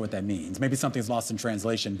exactly sure what that means. Maybe something's lost in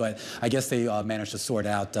translation, but I guess they managed to sort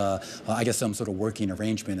out, I guess, some sort of working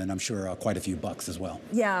arrangement, and I'm sure quite a few bucks as well.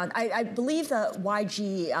 Yeah, I believe that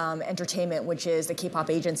YG Entertainment, which is the K-pop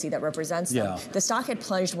agency that represents them, the stock had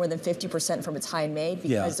plunged more than 50% from its high in May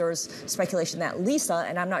because there was speculation that Lisa,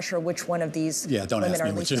 and I'm not sure which one of these don't women ask me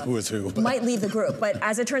are Lisa, who is who, but might leave the group. But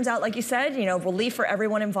as it turns out, like you said, relief for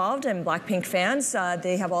everyone involved, and Blackpink fans,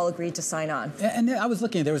 they have all agreed to sign on. And I was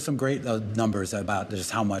looking, there was some great numbers about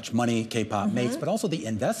just how much money K-pop makes, but also the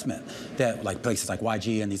investment that places like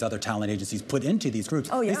YG and these other talent agencies put into these groups.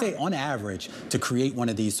 Oh, yeah. They say on average to create one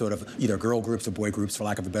of these sort of either girl groups or boy groups, for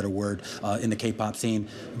lack of a better word, in the K-pop scene,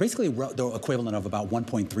 basically the equivalent of about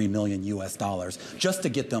 $1.3 million US just to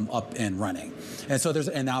get them up and running. And so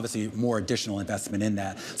and obviously more additional investment in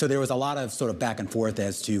that. So there was a lot of sort of back and forth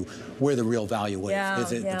as to where the real value was.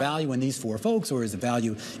 Is it the value in these 4 folks, or is the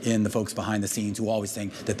value in the folks behind the scenes who always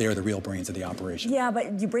think that they're the real brains of the operation? Yeah,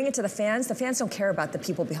 but you bring it to the fans don't care about the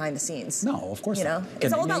people behind the scenes. No, of course not.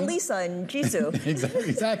 It's all about Lisa and Jisoo.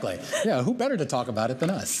 Exactly. Yeah, who better to talk about it than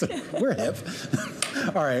us? We're hip.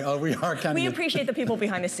 All right, we appreciate the people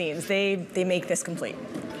behind the scenes. They make this complete.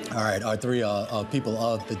 All right, our 3 people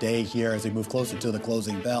of the day here as we move closer to the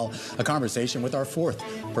closing bell. A conversation with our 4th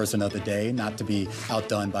person of the day, not to be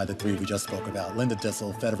outdone by the 3 we just spoke about. Linda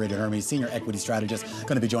Dissel, Federated Hermes, Senior Equity Strategist,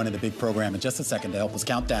 going to be joining the big program in just a second to help us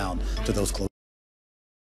count down to those closing.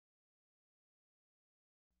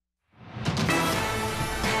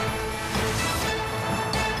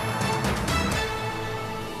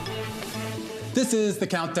 This is the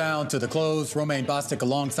countdown to the close. Romaine Bostick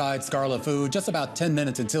alongside Scarlett Fu. Just about 10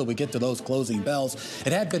 minutes until we get to those closing bells.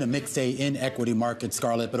 It had been a mixed day in equity markets,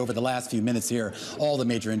 Scarlett, but over the last few minutes here, all the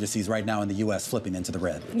major indices right now in the U.S. flipping into the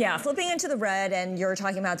red. Yeah, flipping into the red, and you're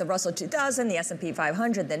talking about the Russell 2000, the S&P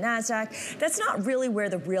 500, the NASDAQ. That's not really where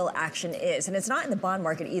the real action is, and it's not in the bond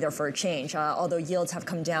market either for a change, although yields have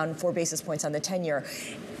come down 4 basis points on the 10-year.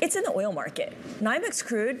 It's in the oil market. NYMEX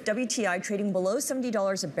crude, WTI, trading below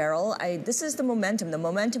 $70 a barrel. This is the momentum. The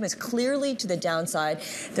momentum is clearly to the downside.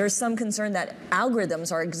 There's some concern that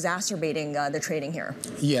algorithms are exacerbating the trading here.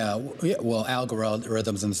 Yeah, well,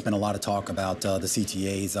 algorithms, and there's been a lot of talk about the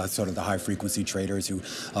CTAs, sort of the high-frequency traders who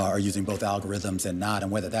are using both algorithms and not,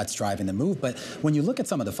 and whether that's driving the move. But when you look at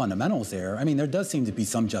some of the fundamentals there, I mean, there does seem to be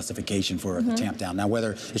some justification for the tamp down. Now,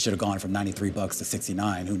 whether it should have gone from 93 bucks to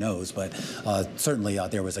 69, who knows? But certainly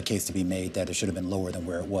there was a case to be made that it should have been lower than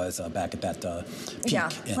where it was back at that peak. Yeah,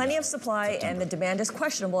 plenty of supply, and the demand is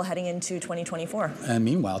questionable heading into 2024. And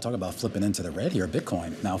meanwhile, talk about flipping into the red here.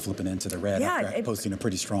 Bitcoin now flipping into the red after posting a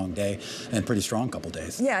pretty strong day and pretty strong couple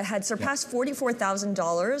days. Yeah, it had surpassed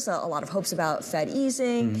 $44,000. A lot of hopes about Fed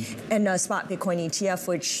easing and spot Bitcoin ETF,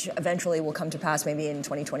 which eventually will come to pass maybe in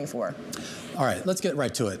 2024. All right, let's get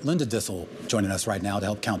right to it. Linda Dissel joining us right now to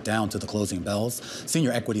help count down to the closing bells.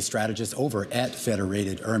 Senior equity strategist over at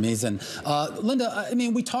Federated Hermes. And Linda, I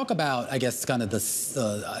mean, we talk about, I guess, kind of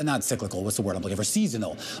the, not cyclical, what's the word I'm looking for,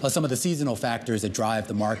 seasonal. Some of the seasonal factors that drive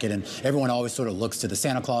the market, and everyone always sort of looks to the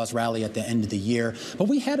Santa Claus rally at the end of the year. But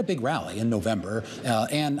we had a big rally in November.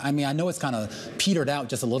 And I mean, I know it's kind of petered out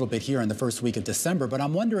just a little bit here in the first week of December, but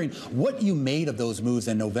I'm wondering what you made of those moves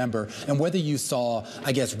in November and whether you saw,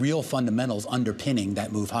 I guess, real fundamentals underpinning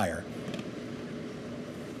that move higher.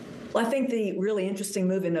 Well, I think the really interesting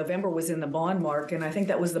move in November was in the bond market, and I think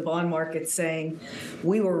that was the bond market saying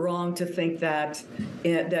we were wrong to think that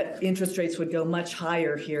interest rates would go much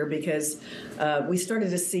higher here, because we started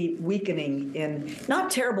to see weakening not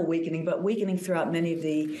terrible weakening, but weakening throughout many of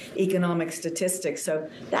the economic statistics. So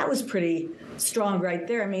that was pretty strong right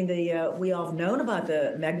there. I mean, we all have known about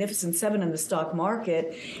the Magnificent Seven in the stock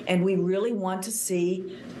market, and we really want to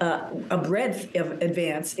see a breadth of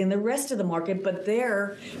advance in the rest of the market. But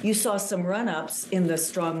there, you saw some run-ups in the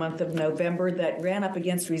strong month of November that ran up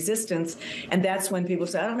against resistance, and that's when people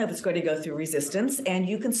say, I don't know if it's going to go through resistance, and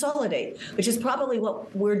you consolidate, which is probably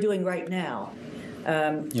what we're doing right now.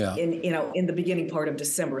 In the beginning part of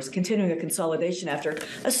December, is continuing a consolidation after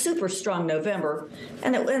a super strong November,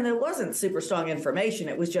 and it wasn't super strong information.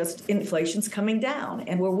 It was just inflation's coming down,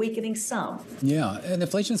 and we're weakening some. Yeah, and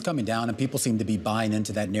inflation's coming down, and people seem to be buying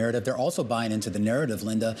into that narrative. They're also buying into the narrative,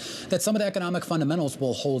 Linda, that some of the economic fundamentals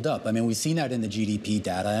will hold up. I mean, we've seen that in the GDP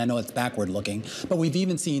data. I know it's backward looking, but we've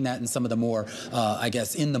even seen that in some of the more,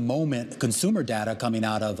 in the moment consumer data coming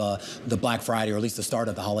out of the Black Friday, or at least the start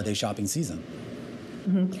of the holiday shopping season.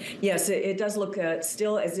 Mm-hmm. Yes, it does look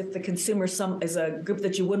still as if the consumer is a group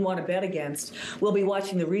that you wouldn't want to bet against. We'll be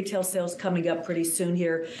watching the retail sales coming up pretty soon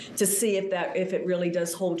here to see if it really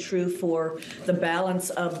does hold true for the balance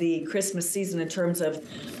of the Christmas season in terms of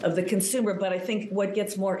the consumer. But I think what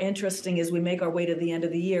gets more interesting as we make our way to the end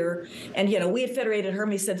of the year, and we at Federated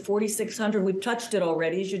Hermes said 4,600. We've touched it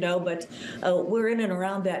already, as you know, but we're in and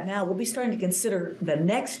around that now. We'll be starting to consider the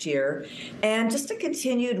next year, and just a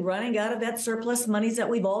continued running out of that surplus money that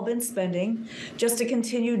we've all been spending, just a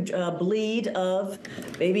continued bleed of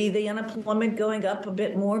maybe the unemployment going up a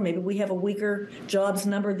bit more. Maybe we have a weaker jobs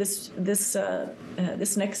number this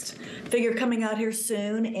next figure coming out here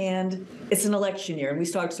soon, and it's an election year, and we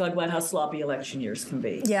start to talk about how sloppy election years can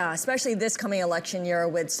be. Yeah, especially this coming election year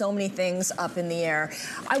with so many things up in the air.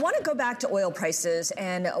 I want to go back to oil prices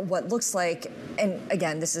and what looks like, and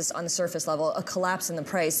again, this is on the surface level, a collapse in the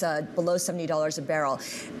price below $70 a barrel.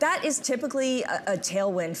 That is typically a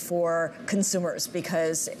tailwind for consumers,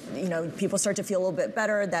 because people start to feel a little bit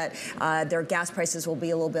better that their gas prices will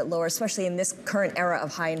be a little bit lower, especially in this current era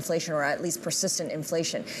of high inflation, or at least persistent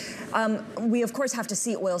inflation. We of course have to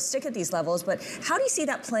see oil stick at these levels, but how do you see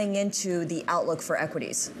that playing into the outlook for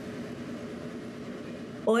equities?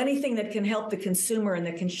 Well, anything that can help the consumer and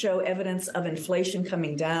that can show evidence of inflation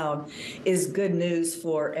coming down is good news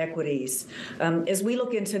for equities. As we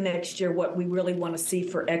look into next year, what we really want to see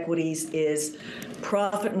for equities is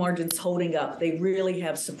profit margins holding up. They really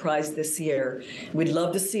have surprised this year. We'd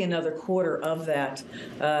love to see another quarter of that,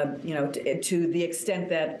 to the extent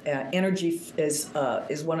that energy is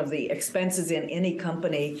one of the expenses in any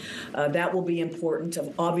company. That will be important.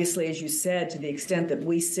 Obviously, as you said, to the extent that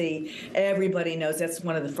we see, everybody knows that's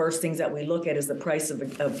one of the first things that we look at is the price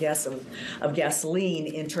of gasoline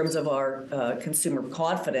in terms of our consumer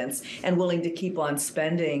confidence and willing to keep on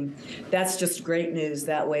spending. That's just great news.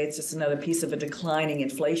 That way, it's just another piece of a declining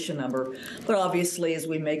inflation number. But obviously, as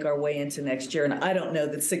we make our way into next year, and I don't know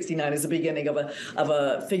that 69 is the beginning of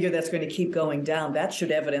a figure that's going to keep going down. That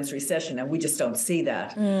should evidence recession, and we just don't see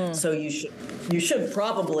that. So you should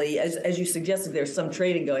probably, as you suggested, there's some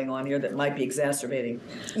trading going on here that might be exacerbating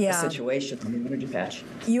the situation on the energy patch.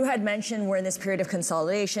 You had mentioned we're in this period of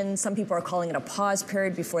consolidation. Some people are calling it a pause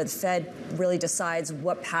period before the Fed really decides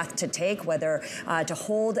what path to take, whether to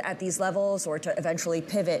hold at these levels or to eventually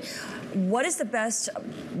pivot. What is the best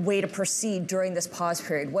way to proceed during this pause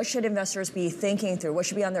period? What should investors be thinking through? What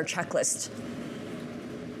should be on their checklist?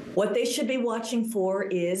 What they should be watching for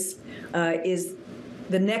is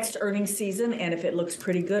the next earnings season, and if it looks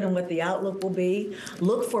pretty good and what the outlook will be.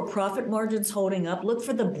 Look for profit margins holding up. Look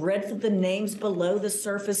for the breadth of the names below the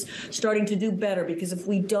surface starting to do better, because if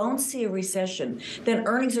we don't see a recession, then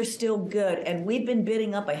earnings are still good, and we've been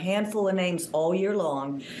bidding up a handful of names all year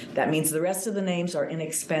long. That means the rest of the names are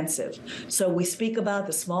inexpensive. So we speak about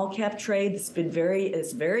the small cap trade. It's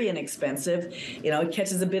very inexpensive. It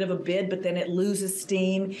catches a bit of a bid, but then it loses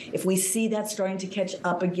steam. If we see that starting to catch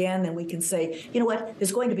up again, then we can say, you know what?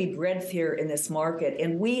 There's going to be breadth here in this market,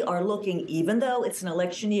 and we are looking, even though it's an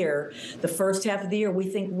election year, the first half of the year we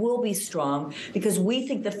think will be strong because we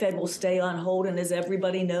think the Fed will stay on hold, and as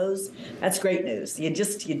everybody knows, that's great news. You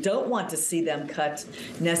don't want to see them cut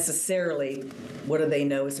necessarily. What do they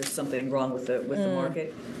know? Is there something wrong with the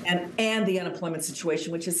market? And the unemployment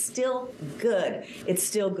situation, which is still good. It's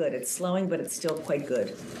still good. It's slowing, but it's still quite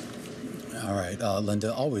good. All right,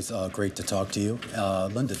 Linda, always great to talk to you.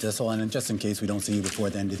 Linda Dissel, and just in case we don't see you before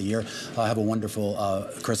the end of the year, have a wonderful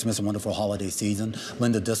Christmas and wonderful holiday season.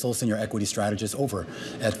 Linda Dissel, Senior Equity Strategist over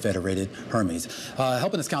at Federated Hermes.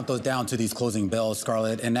 Helping us count those down to these closing bells,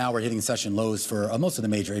 Scarlett, and now we're hitting session lows for most of the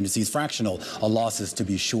major indices. Fractional losses to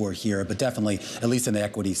be sure here, but definitely, at least in the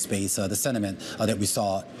equity space, the sentiment that we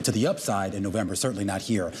saw to the upside in November, certainly not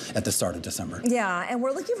here at the start of December. Yeah, and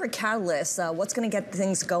we're looking for catalysts. What's going to get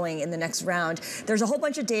things going in the next round? There's a whole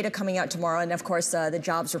bunch of data coming out tomorrow, and of course, the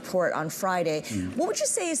jobs report on Friday. What would you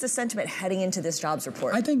say is the sentiment heading into this jobs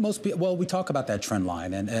report? I think most people, well, we talk about that trend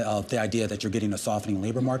line and the idea that you're getting a softening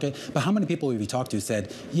labor market, but how many people we talked to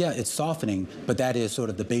said, yeah, it's softening, but that is sort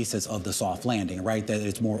of the basis of the soft landing, right? That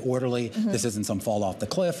it's more orderly. This isn't some fall off the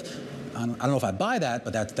cliff. I don't know if I buy that,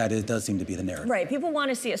 but that does seem to be the narrative. Right. People want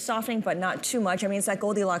to see a softening, but not too much. I mean, it's that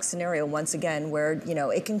Goldilocks scenario once again, where, you know,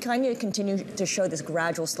 it can kind of continue to show this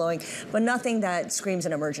gradual slowing, but nothing that screams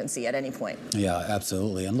an emergency at any point. Yeah,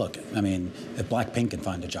 absolutely. And look, I mean, if Blackpink can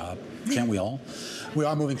find a job, can't we all? We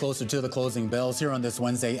are moving closer to the closing bells here on this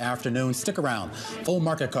Wednesday afternoon. Stick around. Full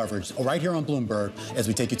market coverage right here on Bloomberg as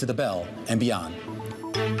we take you to the bell and beyond.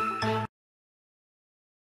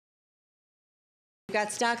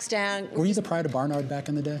 Got stocks down. Were you the pride of Barnard back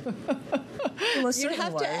in the day? You'd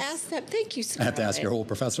have to ask that. Thank you, Scott. I have to ask your whole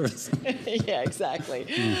professors. Yeah, exactly.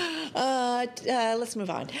 Let's move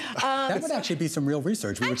on. That would actually be some real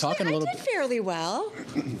research. We were talking a little bit. Fairly well.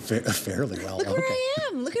 Fairly well. Look where I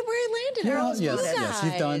am. Look at where I landed.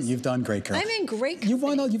 Yes. You've done great, Carol. I'm in great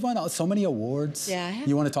company. You've won so many awards. Yeah. I have.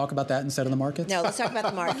 You want to talk about that instead of the markets? No, let's talk about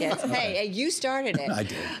the markets. Hey, you started it. I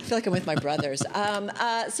did. I feel like I'm with my brothers.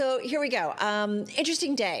 So here we go.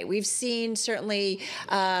 Interesting day. We've seen certainly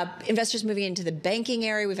investors moving into the banking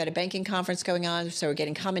area. We've had a banking conference going on, so we're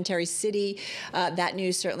getting commentary. Citi, that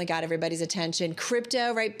news certainly got everybody's attention.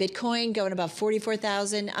 Crypto, right? Bitcoin going above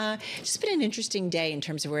 44,000. Just been an interesting day in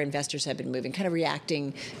terms of where investors have been moving, kind of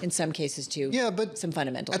reacting in some cases to some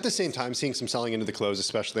fundamentals. At the same time, seeing some selling into the close,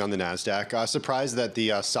 especially on the NASDAQ. Surprised that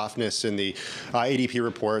the softness in the ADP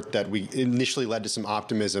report that we initially led to some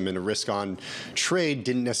optimism and a risk on trade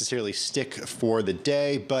didn't necessarily stick for the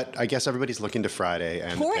day, but I guess everybody's looking to Friday.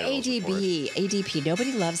 And poor ADP.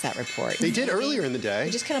 Nobody loves that report. They did earlier in the day. They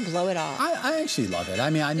just kind of blow it off. I actually love it. I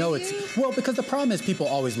mean, I know well, because the problem is people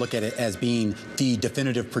always look at it as being the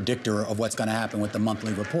definitive predictor of what's going to happen with the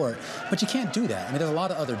monthly report, but you can't do that. I mean, there's a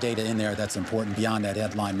lot of other data in there that's important beyond that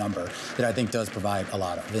headline number that I think does provide a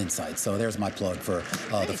lot of insight. So there's my plug for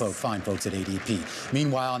the fine folks at ADP.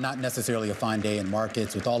 Meanwhile, not necessarily a fine day in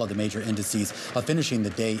markets with all of the major indices finishing the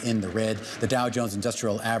day in the red. The Dow Jones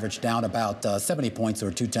Industrial Average down about 70 points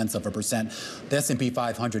or 0.2%. The S&P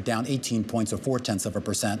 500 down 18 points or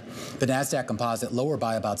 0.4%. The NASDAQ Composite lower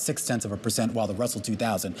by about 0.6%, while the Russell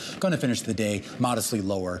 2000 going to finish the day modestly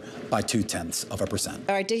lower by 0.2%.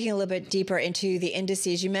 All right, digging a little bit deeper into the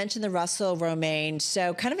indices. You mentioned the Russell, Romaine.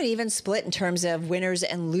 So kind of an even split in terms of winners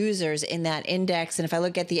and losers in that index. And if I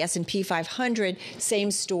look at the S&P 500, same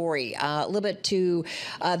story. A little bit to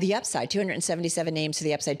the upside, 277 names to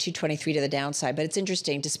the upside, 223 to the downside. But it's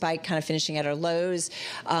interesting, despite kind of finishing at our lows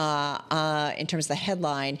in terms of the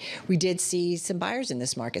headline, we did see some buyers in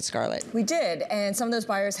this market, Scarlett. We did, and some of those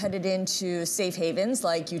buyers headed into safe havens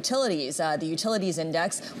like utilities. The utilities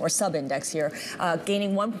index, or sub-index here,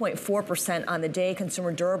 gaining 1.4% on the day.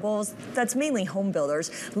 Consumer durables, that's mainly home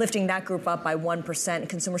builders, lifting that group up by 1%.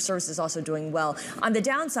 Consumer services also doing well. On the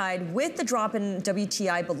downside, with the drop in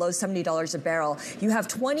WTI below $70 a barrel, you have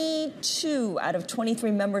 22 out of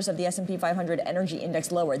 23 members of the S&P 500 energy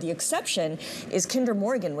index lower. The exception is Kinder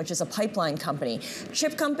Morgan, which is a pipeline company.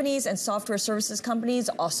 Chip companies and software services companies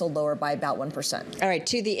also lower by about 1%. All right,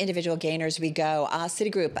 to the individual gainers we go.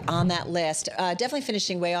 Citigroup on that list, definitely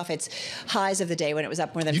finishing way off its highs of the day when it was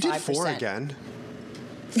up more than 5%. You did 4 again.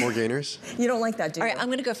 4 gainers. You don't like that, do you? All right, I'm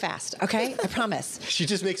going to go fast, okay? I promise. She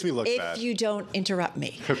just makes me look bad. If you don't interrupt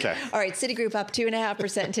me. Okay. All right, Citigroup up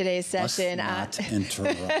 2.5% in today's session. Must not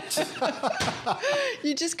interrupt.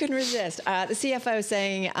 You just couldn't resist. The CFO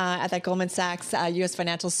saying at that Goldman Sachs U.S.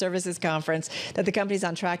 Financial Services Conference that the company's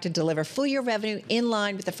on track to deliver full-year revenue in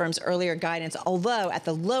line with the firm's earlier guidance, although at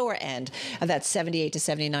the lower end of that $78 to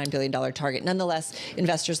 $79 billion target. Nonetheless,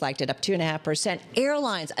 investors liked it, up 2.5%.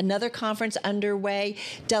 Airlines, another conference underway.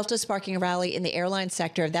 Delta sparking a rally in the airline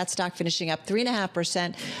sector. That stock finishing up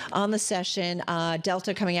 3.5% on the session.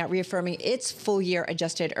 Delta coming out reaffirming its full-year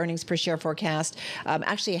adjusted earnings per share forecast,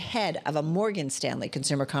 actually ahead of a Morgan Stanley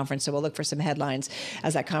consumer conference. So we'll look for some headlines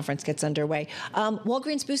as that conference gets underway.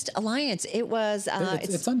 Walgreens Boost Alliance. It was.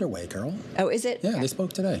 It's underway, Carol. Oh, is it? Yeah, they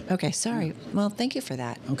spoke today. Okay, sorry. Well, thank you for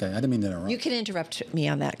that. Okay, I didn't mean to interrupt. You can interrupt me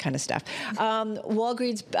on that kind of stuff.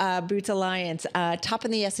 Walgreens Boots Alliance, top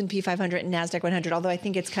in the S&P 500 and NASDAQ 100, although I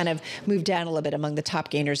think it's kind of moved down a little bit among the top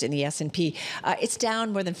gainers in the S&P. It's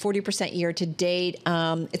down more than 40% year to date.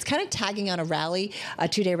 It's kind of tagging on a rally, a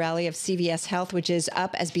two-day rally of CVS Health, which is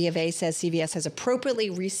up as B of A says CVS has appropriately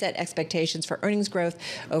reset expectations for earnings growth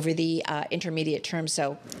over the intermediate term.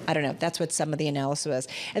 So I don't know. That's what some of the analysis was.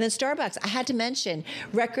 And then Starbucks, I had to mention,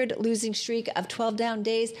 record losing streak of 12 down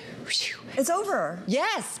days. It's over.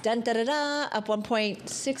 Yes. Dun, da, da, da, up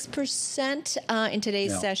 1.6% in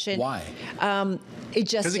today's session. Why? It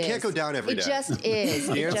just is. Because it can't go down every day. It just is.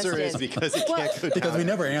 The answer is because it can't go down. Because we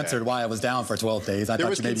never answered why it was down for 12 days. I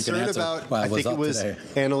thought you maybe could answer why it was up today.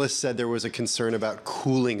 Analysts said there was a concern about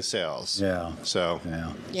cooling sales. Yeah. So.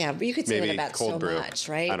 Yeah, but you could say that about so much,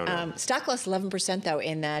 right? I don't know. Stock lost 11% though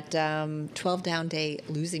in that 12 down day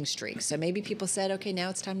losing streak. So maybe people said, okay, now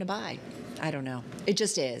it's time to buy. I don't know. It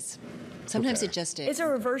just is. Sometimes it just is. It's a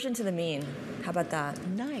reversion to the mean. How about that?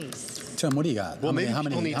 Nice. Tim, what do you got? Well, maybe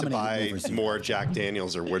people need to buy more Jack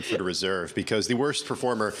Daniels or Woodford Reserve because the worst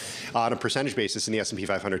performer on a percentage basis in the S&P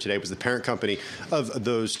 500 today was the parent company of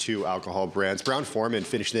those two alcohol brands. Brown-Forman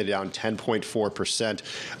finished it down 10.4%.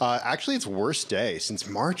 Actually, its worst day since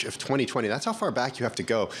March of 2020. That's how far back you have to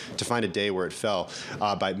go to find a day where it fell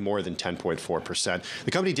by more than 10.4%.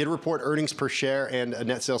 The company did report earnings per share and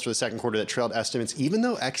net sales for the second quarter that trailed estimates, even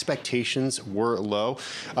though expectations were low.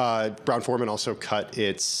 Brown-Forman also cut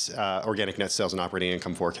its organic net sales and operating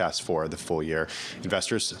income forecast for the full year.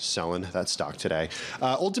 Investors selling that stock today.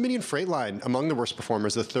 Old Dominion Freight Line, among the worst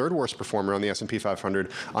performers, the third worst performer on the S&P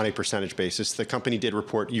 500 on a percentage basis. The company did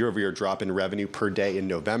report year-over-year drop in revenue per day in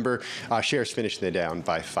November. Shares finished down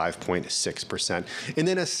by 5.6%. And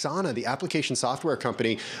then Asana, the application software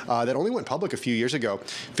company that only went public a few years ago,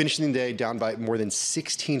 finishing the day down by more than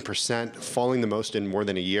 16%, falling the most in more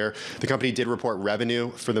than a year. The company did report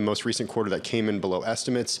revenue for the most recent quarter that came in below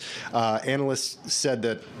estimates. Analysts said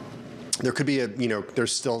that there could be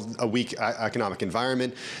there's still a weak economic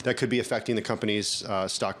environment that could be affecting the company's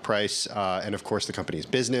stock price and, of course, the company's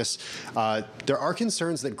business. There are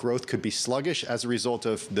concerns that growth could be sluggish as a result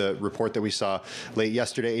of the report that we saw late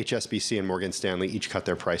yesterday. HSBC and Morgan Stanley each cut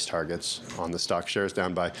their price targets on the stock. Shares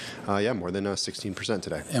down by, more than 16%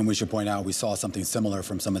 today. And we should point out we saw something similar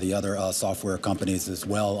from some of the other software companies as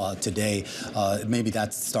well today. Maybe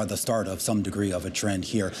that's the start of some degree of a trend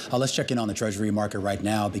here. Let's check in on the Treasury market right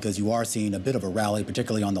now because you are seeing a bit of a rally,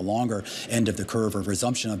 particularly on the longer end of the curve, or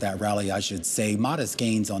resumption of that rally, I should say. Modest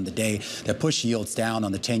gains on the day that push yields down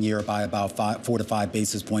on the 10-year by about 4 to 5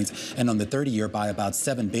 basis points and on the 30-year by about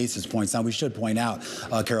 7 basis points. Now, we should point out,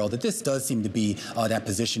 Carol, that this does seem to be that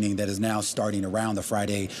positioning that is now starting around the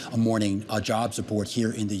Friday morning jobs report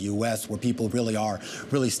here in the U.S., where people really are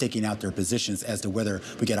staking out their positions as to whether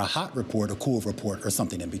we get a hot report, a cool report, or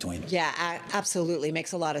something in between. Yeah, absolutely.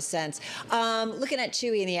 Makes a lot of sense. Looking at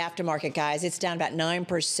Chewy in the aftermarket, guys, it's down about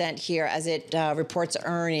 9% here as it reports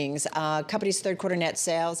earnings. Company's third quarter net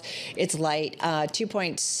sales, it's light,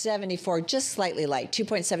 2.74, just slightly light,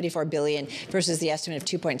 2.74 billion versus the estimate of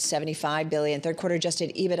 2.75 billion. Third quarter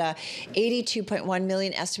adjusted EBITDA, 82.1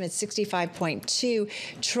 million, estimate 65.2.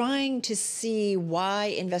 Trying to see why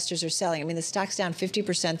investors are selling. I mean, the stock's down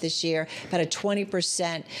 50% this year, about a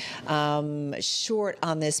 20% short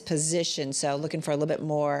on this position. So looking for a little bit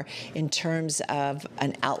more in terms of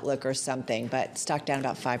an outlook or something, but stock down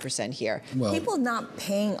about 5% here. Well, people not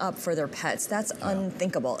paying up for their pets, that's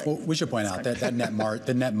unthinkable. Well, we should point out that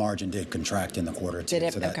the net margin did contract in the quarter, too,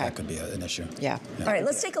 so that could be an issue. Yeah. All right,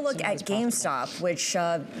 let's take a look at GameStop, which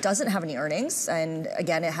doesn't have any earnings, and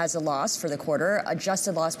again, it has a loss for the quarter.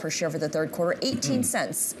 Adjusted loss per share for the third quarter, 18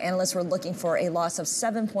 cents. Analysts were looking for a loss of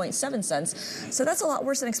 7.7 cents, so that's a lot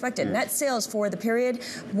worse than expected. Net sales for the period,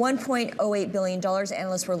 $1.08 billion.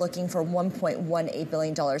 Analysts were looking for $1.18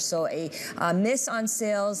 billion. So a miss on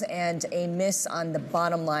sales and a miss on the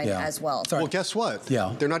bottom line as well. Well, guess what?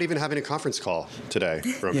 Yeah. They're not even having a conference call today.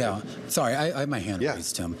 Sorry, I have my hand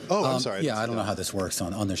raised, Tim. Oh, I'm sorry. I don't know how this works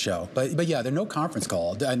on the show. But yeah, there's no conference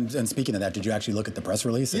call. And speaking of that, did you actually look at the press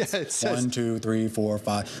release? It's it says 1, 2, 3, 4,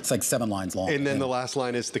 5. It's like 7 lines long. And then the last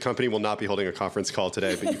line is the company will not be holding a conference call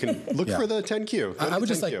today, but you can look for the 10Q. I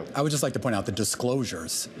would just like to point out the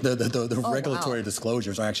disclosures, the regulatory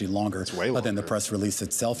disclosures are actually longer than the press release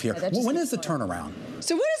itself off here. Well, when is the turnaround?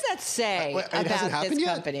 So what does that say about this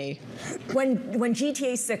company? When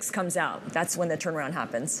GTA 6 comes out, that's when the turnaround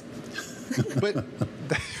happens. But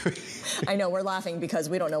I know we're laughing because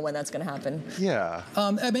we don't know when that's going to happen. Yeah.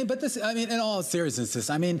 In all seriousness,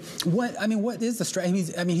 what is the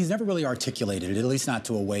strategy? I mean, he's never really articulated it, at least not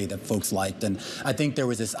to a way that folks liked. And I think there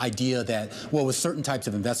was this idea that, well, with certain types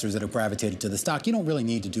of investors that have gravitated to the stock, you don't really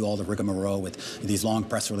need to do all the rigmarole with these long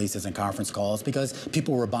press releases and conference calls because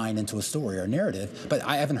people were buying into a story or narrative. But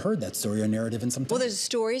I haven't heard that story or narrative in some time. Well, there's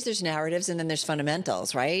stories, there's narratives, and then there's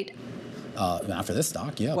fundamentals, right? Not for this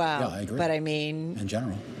stock, yeah. Wow. Yeah, I agree. But I mean, in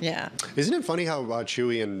general. Yeah. Isn't it funny how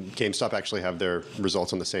Chewy and GameStop actually have their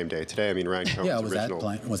results on the same day today? I mean, Ryan Cohen's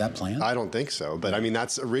was that planned? I don't think so. But I mean,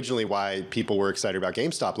 that's originally why people were excited about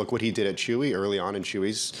GameStop. Look what he did at Chewy early on in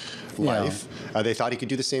Chewy's life. They thought he could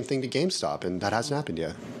do the same thing to GameStop, and that hasn't happened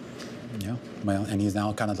yet. Yeah. Well, and he's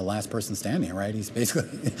now kind of the last person standing, right? He's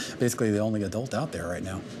basically the only adult out there right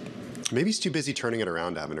now. Maybe he's too busy turning it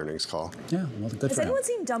around to have an earnings call. Yeah, well, good Has anyone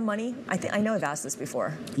seen Dumb Money? I know I've asked this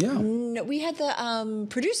before. Yeah. No, we had the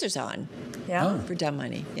producers on. Yeah. For Dumb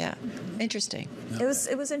Money. Yeah. Interesting. It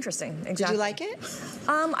was interesting. Exactly. Did you like it?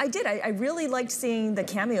 I did. I really liked seeing the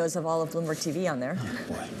cameos of all of Bloomberg TV on there.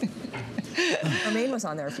 Oh, boy. Romaine was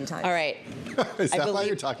on there a few times. All right. Is that why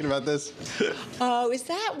you're talking about this? Oh, is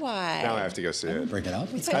that why? Now I have to go see it. Bring it up.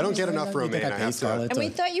 I don't get enough Romaine. I have to. And we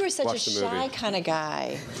thought you were such a watch the shy movie. kind of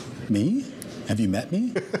guy. Me? Have you met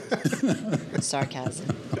me? Sarcasm.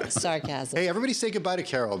 Hey, everybody say goodbye to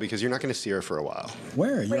Carol because you're not going to see her for a while.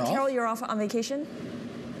 Where? Wait, Carol, you're off on vacation?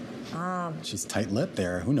 She's tight-lipped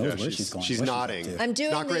there. Who knows where she's going? She's nodding. I'm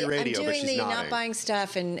doing not great radio, I'm but doing she's the nodding. not buying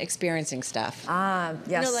stuff and experiencing stuff. Yes.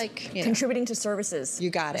 You know, contributing to services. You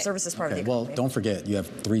got it. The services part of the well, economy. don't forget, you have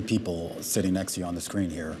 3 people sitting next to you on the screen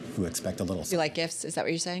here who expect a little. You like gifts? Is that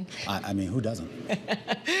what you're saying? I mean, who doesn't?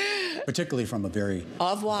 Particularly from a very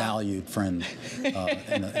valued friend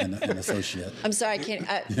and an associate. I'm sorry, I can't.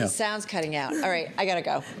 The sound's cutting out. All right, I gotta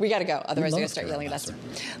go. We gotta go. Otherwise, they're gonna start yelling at us.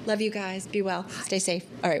 Love you guys. Be well. Stay safe.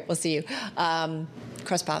 All right, we'll see you.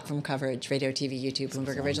 Cross-platform coverage, radio, TV, YouTube,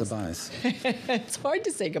 Bloomberg Originals. Goodbyes. It's hard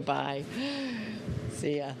to say goodbye.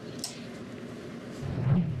 See ya.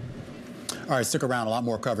 All right, stick around. A lot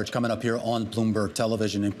more coverage coming up here on Bloomberg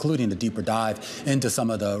Television, including a deeper dive into some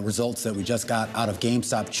of the results that we just got out of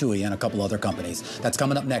GameStop, Chewy, and a couple other companies. That's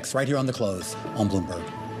coming up next, right here on The Close on Bloomberg.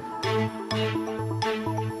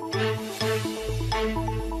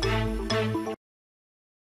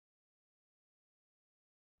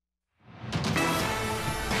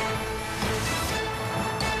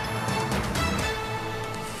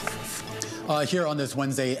 Here on this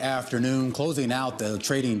Wednesday afternoon, closing out the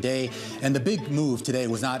trading day. And the big move today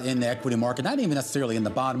was not in the equity market, not even necessarily in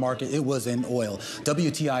the bond market. It was in oil.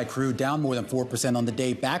 WTI crude down more than 4% on the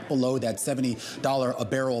day, back below that $70 a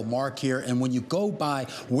barrel mark here. And when you go by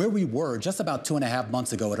where we were just about 2.5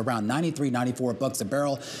 months ago at around 93, 94 bucks a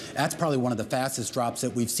barrel, that's probably one of the fastest drops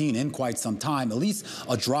that we've seen in quite some time. At least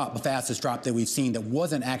a fastest drop that we've seen that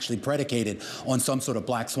wasn't actually predicated on some sort of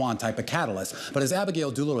black swan type of catalyst. But as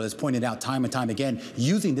Abigail Doolittle has pointed out time and time again,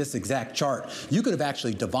 using this exact chart, you could have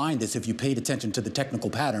actually divined this if you paid attention to the technical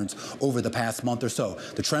patterns over the past month or so.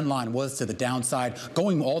 The trend line was to the downside,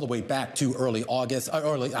 going all the way back to early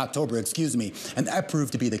October, and that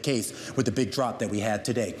proved to be the case with the big drop that we had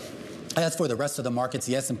today. As for the rest of the markets,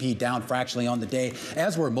 the S&P down fractionally on the day,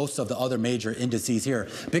 as were most of the other major indices here.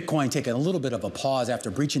 Bitcoin taking a little bit of a pause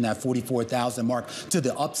after breaching that 44,000 mark to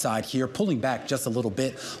the upside here, pulling back just a little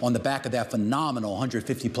bit on the back of that phenomenal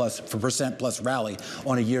 150% plus rally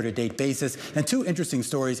on a year-to-date basis. And 2 interesting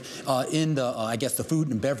stories in the, I guess, the food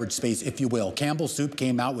and beverage space, if you will. Campbell's Soup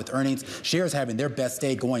came out with earnings, shares having their best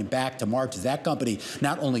day going back to March as that company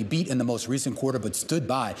not only beat in the most recent quarter, but stood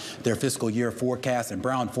by their fiscal year forecast. And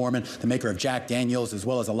Brown-Forman, the maker of Jack Daniels, as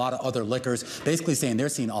well as a lot of other liquors, basically saying they're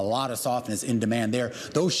seeing a lot of softness in demand there.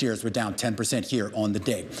 Those shares were down 10% here on the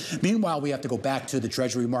day. Meanwhile, we have to go back to the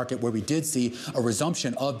Treasury market where we did see a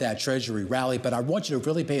resumption of that Treasury rally, but I want you to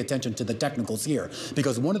really pay attention to the technicals here,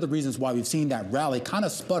 because one of the reasons why we've seen that rally kind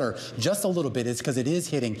of sputter just a little bit is because it is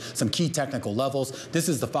hitting some key technical levels. This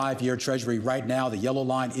is the 5-year Treasury right now. The yellow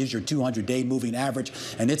line is your 200-day moving average,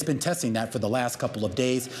 and it's been testing that for the last couple of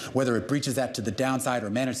days. Whether it breaches that to the downside or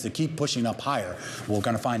manages to keep pushing up higher, we're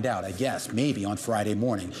going to find out, I guess, maybe on Friday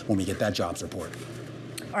morning when we get that jobs report.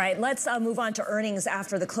 All right, let's move on to earnings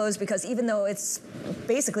after the close, because even though it's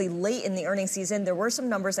basically late in the earnings season, there were some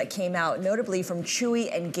numbers that came out, notably from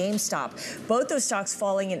Chewy and GameStop. Both those stocks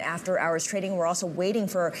falling in after-hours trading. We're also waiting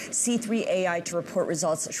for C3 AI to report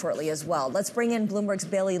results shortly as well. Let's bring in Bloomberg's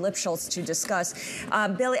Bailey Lipschultz to discuss.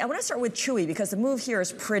 Bailey, I want to start with Chewy because the move here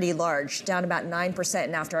is pretty large, down about 9%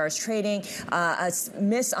 in after-hours trading. A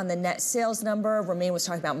miss on the net sales number. Romain was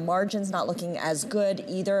talking about margins not looking as good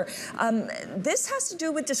either. This has to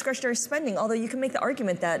do with discretionary spending, although you can make the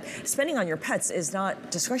argument that spending on your pets is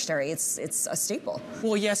not discretionary. It's a staple.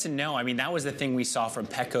 Well, yes and no. I mean, that was the thing we saw from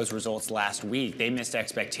Petco's results last week. They missed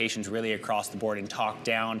expectations really across the board and talked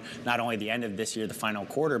down not only the end of this year, the final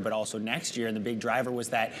quarter, but also next year. And the big driver was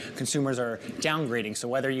that consumers are downgrading. So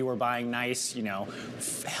whether you were buying nice,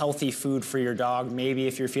 healthy food for your dog, maybe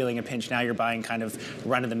if you're feeling a pinch now, you're buying kind of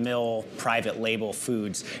run-of-the-mill private label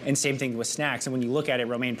foods. And same thing with snacks. And when you look at it,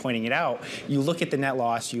 Romain pointing it out, you look at the net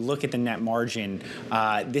loss, you look at the net margin.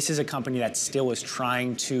 This is a company that still is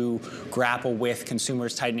trying to grapple with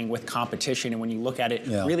consumers tightening with competition. And when you look at it,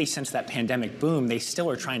 really since that pandemic boom, they still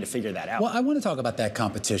are trying to figure that out. Well, I want to talk about that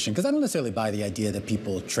competition because I don't necessarily buy the idea that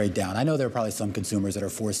people trade down. I know there are probably some consumers that are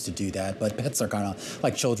forced to do that, but pets are kind of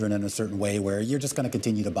like children in a certain way where you're just going to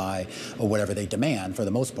continue to buy or whatever they demand for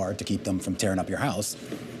the most part to keep them from tearing up your house.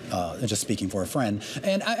 Just speaking for a friend.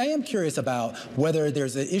 And I am curious about whether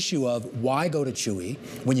there's an issue of why go to Chewy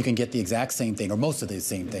when you can get the exact same thing or most of the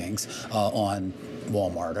same things on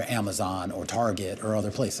Walmart or Amazon or Target or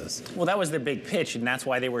other places. Well, that was their big pitch, and that's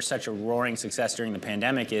why they were such a roaring success during the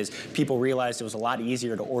pandemic, is people realized it was a lot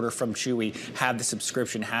easier to order from Chewy, have the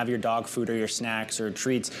subscription, have your dog food or your snacks or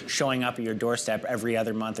treats showing up at your doorstep every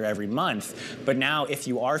other month or every month. But now if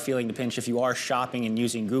you are feeling the pinch, if you are shopping and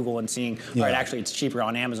using Google and seeing, all right, actually it's cheaper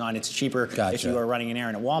on Amazon, it's cheaper if you are running an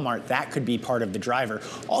errand at Walmart, that could be part of the driver.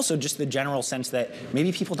 Also, just the general sense that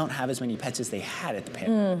maybe people don't have as many pets as they had at the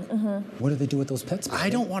pandemic. What do they do with those pets?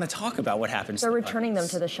 I don't want to talk about what happens. They're returning them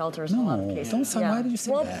to the shelters in a lot of cases. Don't say, why did you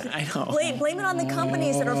say that? I know. Blame it on the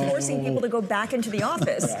companies that are forcing people to go back into the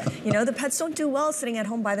office. The pets don't do well sitting at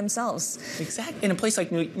home by themselves. Exactly. In a place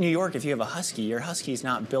like New York, if you have a husky, your husky is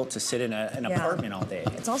not built to sit in an apartment all day.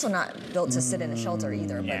 It's also not built to sit in a shelter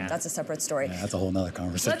either, but that's a separate story. Yeah, that's a whole nother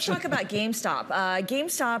conversation. Let's talk about GameStop.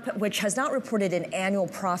 GameStop, which has not reported an annual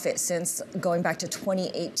profit since going back to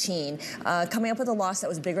 2018, coming up with a loss that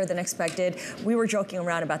was bigger than expected. We were joking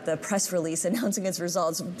around about the press release announcing its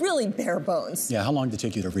results, really bare bones. Yeah, how long did it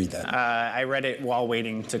take you to read that? I read it while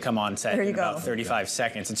waiting to come on set. There you in go. About 35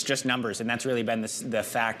 seconds. It's just numbers, and that's really been the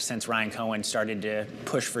fact since Ryan Cohen started to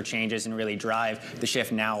push for changes and really drive the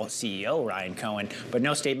shift. Now CEO Ryan Cohen, but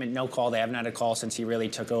no statement, no call. They haven't had a call since he really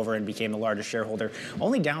took over and became the largest shareholder.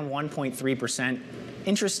 Only down 1.3%.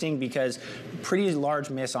 Interesting because pretty large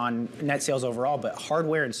miss on net sales overall, but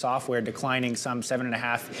hardware and software declining some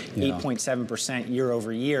 8.7% year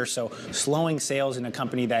over year. So slowing sales in a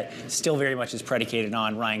company that still very much is predicated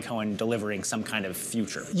on Ryan Cohen delivering some kind of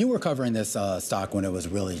future. You were covering this stock when it was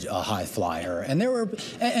really a high flyer. And there were,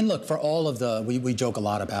 and look, for all of the, we joke a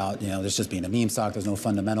lot about, there's just being a meme stock, there's no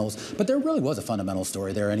fundamentals, but there really was a fundamental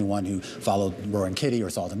story there. Anyone who followed Roaring Kitty or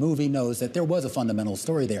saw the movie knows that there was a fundamental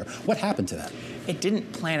story there. What happened to that? It didn't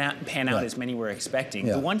pan out as many were expecting.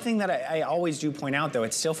 The one thing that I always do point out, though,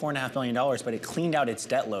 it's still $4.5 billion, but it cleaned out its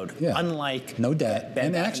debt load. Unlike no debt,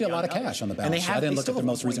 and actually a lot of cash on the balance sheet. I didn't look at the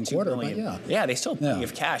most recent quarter, but yeah, they still have plenty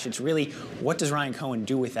of cash. It's really, what does Ryan Cohen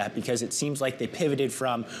do with that? Because it seems like they pivoted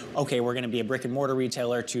from, okay, we're going to be a brick and mortar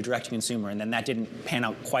retailer to direct to consumer, and then that didn't pan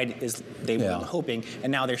out quite as they were hoping,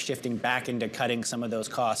 and now they're shifting back into cutting some of those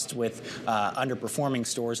costs with underperforming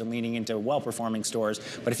stores and leaning into well-performing stores.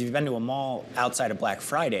 But if you've been to a mall outside of Black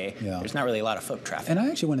Friday, there's not really a lot of foot traffic. And I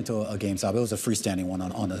actually went into a GameStop. It was a freestanding one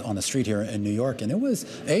on the street here in New York, and it was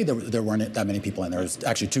there weren't that many people in there. There was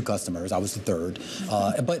actually 2 customers. I was the third,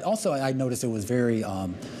 but also I noticed it was very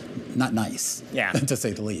not nice, to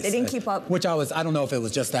say the least. They didn't keep up. Which I don't know if it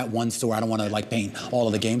was just that one store. I don't want to paint all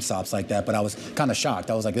of the GameStops like that, but I was kind of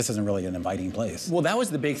shocked. I was like, this isn't really an inviting place. Well, that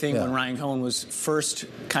was the big thing when Ryan Cohen was first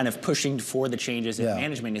kind of pushing for the changes in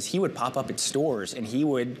management, is he would pop up at stores and he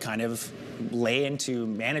would kind of lay into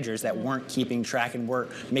managers that weren't keeping track and weren't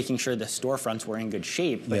making sure the storefronts were in good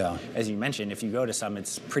shape. But as you mentioned, if you go to some,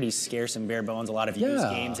 it's pretty scarce and bare bones, a lot of used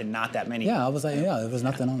games and not that many. Yeah, I was like, there was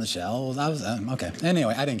nothing on the shelves. I was, okay.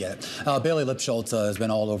 Anyway, I didn't get it. Bailey Lipschultz has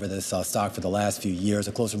been all over this stock for the last few years.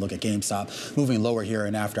 A closer look at GameStop, moving lower here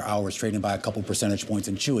and after hours, trading by a couple percentage points,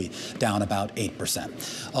 and Chewy down about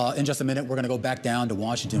 8%. In just a minute, we're going to go back down to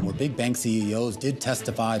Washington, where big bank CEOs did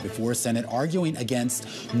testify before Senate, arguing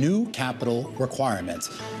against new capital requirements.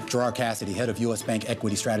 Gerard Cassidy, head of U.S. Bank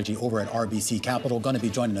Equity Strategy over at RBC Capital, going to be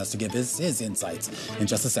joining us to give his insights in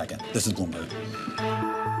just a second. This is Bloomberg.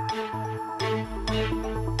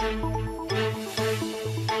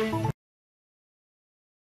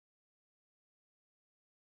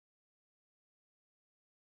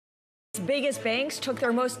 Biggest banks took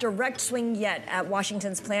their most direct swing yet at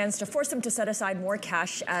Washington's plans to force them to set aside more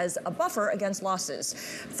cash as a buffer against losses.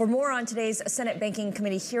 For more on today's Senate Banking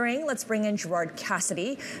Committee hearing, let's bring in Gerard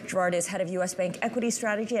Cassidy. Gerard is head of U.S. Bank Equity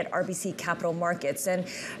Strategy at RBC Capital Markets. And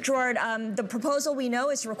Gerard, the proposal we know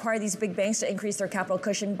is to require these big banks to increase their capital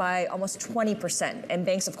cushion by almost 20%. And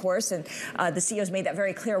banks, of course, and the CEOs made that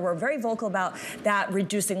very clear, were very vocal about that,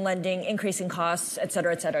 reducing lending, increasing costs, et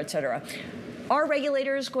cetera, et cetera, et cedera. Are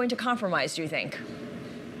regulators going to compromise, do you think?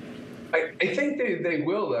 I think they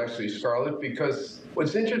will, actually, Scarlett, because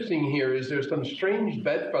what's interesting here is there's some strange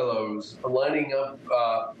bedfellows lining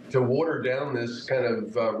up to water down this kind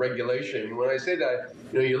of regulation. When I say that,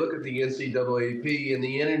 you look at the NCAAP and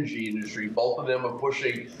the energy industry, both of them are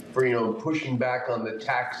pushing back on the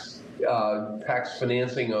tax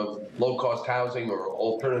financing of low-cost housing or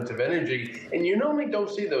alternative energy, and you normally don't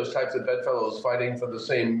see those types of bedfellows fighting for the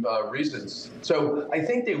same reasons. So I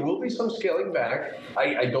think there will be some scaling back.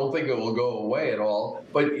 I don't think it will go away at all,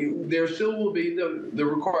 but there still will be the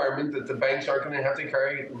requirement that the banks are going to have to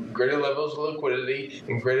carry greater levels of liquidity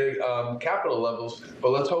and greater capital levels, but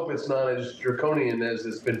let's hope it's not as draconian as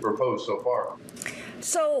it's been proposed so far.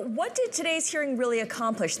 So what did today's hearing really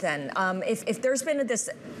accomplish then? If there's been this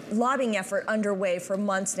lobbying effort underway for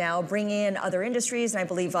months now, bringing in other industries, and I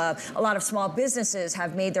believe a lot of small businesses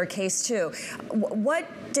have made their case too, what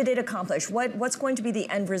did it accomplish? What's going to be the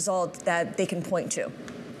end result that they can point to?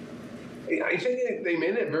 I think they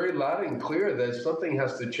made it very loud and clear that something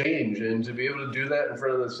has to change, and to be able to do that in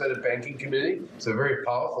front of the Senate Banking Committee, it's a very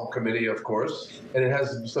powerful committee, of course, and it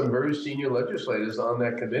has some very senior legislators on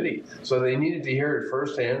that committee. So they needed to hear it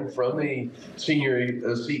firsthand from the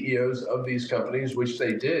senior CEOs of these companies, which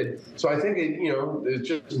they did. So I think, there's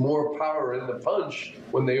just more power in the punch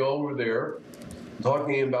when they all were there,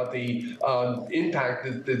 talking about the impact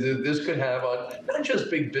that this could have on not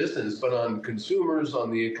just big business, but on consumers,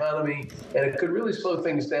 on the economy, and it could really slow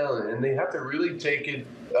things down. And they have to really take it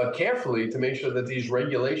carefully to make sure that these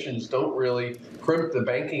regulations don't really crimp the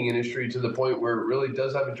banking industry to the point where it really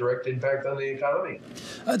does have a direct impact on the economy.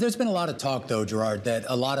 There's been a lot of talk, though, Gerard, that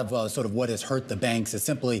a lot of sort of what has hurt the banks has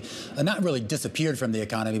simply not really disappeared from the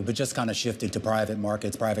economy, but just kind of shifted to private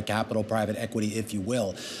markets, private capital, private equity, if you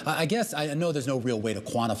will. I guess I know there's no real way to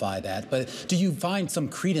quantify that, but do you find some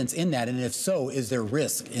credence in that? And if so, is there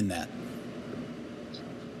risk in that?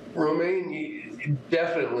 Romaine, it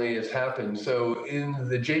definitely has happened. So in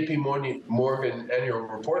the J.P. Morgan annual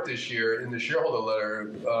report this year, in the shareholder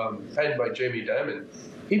letter penned by Jamie Dimon,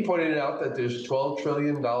 he pointed out that there's $12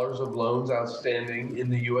 trillion of loans outstanding in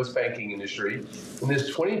the U.S. banking industry, and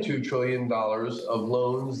there's $22 trillion of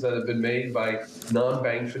loans that have been made by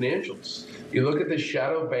non-bank financials. You look at the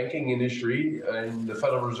shadow banking industry, and the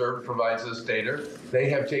Federal Reserve provides this data, they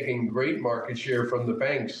have taken great market share from the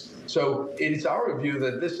banks. So it's our view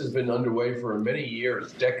that this has been underway for many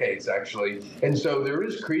years, decades actually, and so there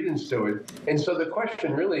is credence to it. And so the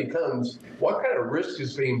question really comes, what kind of risk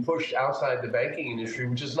is being pushed outside the banking industry,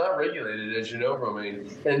 which is not regulated, as you know, Romaine?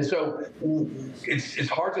 And so it's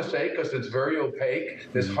hard to say because it's very opaque.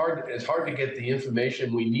 It's hard to get the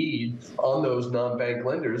information we need on those non-bank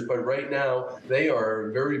lenders, but right now they are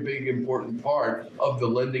a very big, important part of the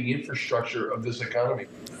lending infrastructure of this economy.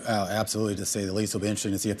 Absolutely, to say the least. It'll be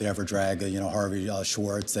interesting to see if they ever drag, Harvey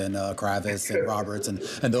Schwartz and Kravis and Roberts and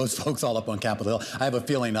those folks all up on Capitol Hill. I have a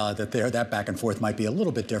feeling that that back and forth might be a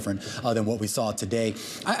little bit different than what we saw today.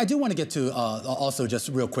 I do want to get to also just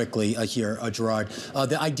real quickly here, Gerard,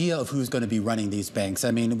 the idea of who's going to be running these banks. I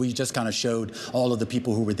mean, we just kind of showed all of the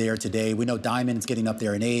people who were there today. We know Diamond's getting up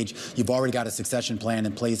there in age. You've already got a succession plan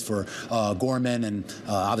in place for Gorman, and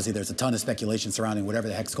obviously there's a ton of speculation surrounding whatever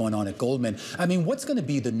the heck's going on at Goldman. I mean, what's going to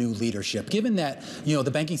be the new leadership, given that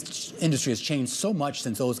the banking industry has changed so much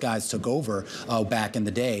since those guys took over back in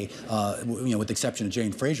the day, with the exception of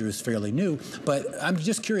Jane Fraser, who's fairly new. But I'm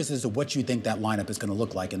just curious as to what you think that lineup is going to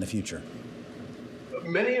look like in the future.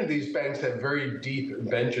 many of these banks have very deep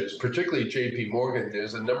benches, particularly J.P. Morgan.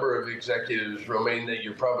 There's a number of executives, Romaine, that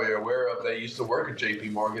you're probably aware of that used to work at J.P.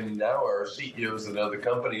 Morgan, now are CEOs at other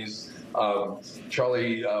companies.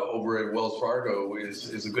 Charlie over at Wells Fargo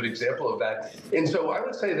is a good example of that. And so I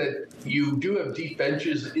would say that you do have deep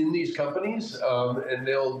benches in these companies, and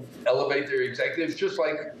they'll elevate their executives, just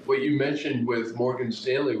like what you mentioned with Morgan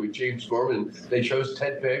Stanley, with James Gorman. They chose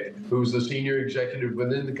Ted Pick, who's the senior executive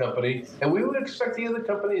within the company, and we would expect the other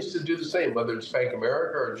companies to do the same, whether it's Bank of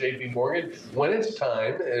America or JP Morgan, when it's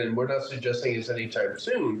time, and we're not suggesting it's anytime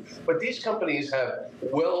soon, but these companies have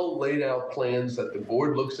well laid out plans that the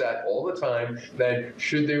board looks at all the time, that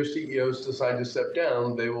should their CEOs decide to step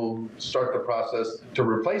down, they will start the process to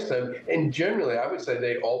replace them. And generally, I would say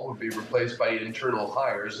they all would be replaced by internal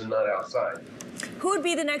hires and not outside. Who would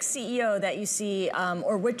be the next CEO that you see,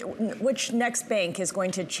 or which next bank is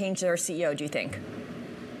going to change their CEO, do you think?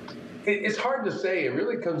 It's hard to say. It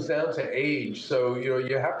really comes down to age. So,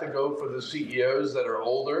 you have to go for the CEOs that are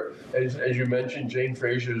older. As you mentioned, Jane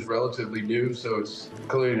Fraser is relatively new, so it's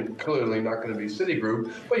clearly not going to be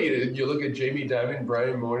Citigroup. But you look at Jamie Dimon,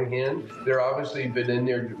 Brian Moynihan. They're obviously been in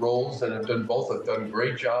their roles and have done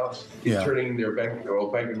great jobs in turning their Bank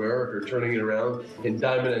of America, turning it around. And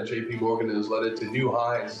Dimon at JP Morgan has led it to new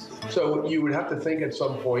highs. So you would have to think at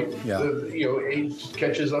some point, age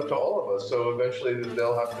catches up to all of us. So eventually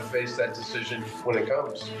they'll have to face that decision when it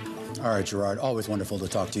comes. All right, Gerard, always wonderful to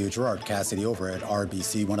talk to you. Gerard Cassidy over at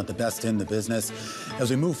RBC, one of the best in the business. As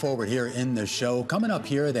we move forward here in the show, coming up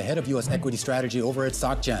here, the head of U.S. equity strategy over at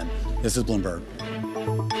SocGen. This is Bloomberg.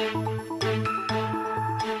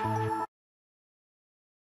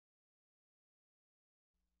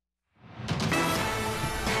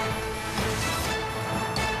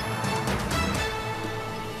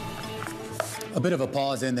 A bit of a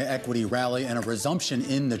pause in the equity rally and a resumption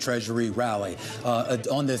in the Treasury rally.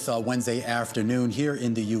 On this Wednesday afternoon here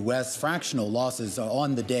in the U.S., fractional losses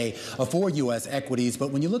on the day for U.S. equities. But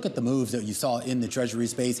when you look at the moves that you saw in the Treasury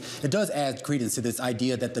space, it does add credence to this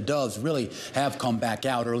idea that the doves really have come back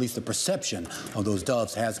out, or at least the perception of those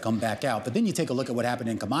doves has come back out. But then you take a look at what happened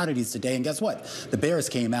in commodities today, and guess what? The bears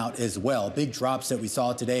came out as well. Big drops that we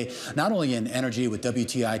saw today, not only in energy with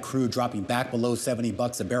WTI crude dropping back below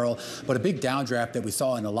 $70 a barrel, but a big downdraft that we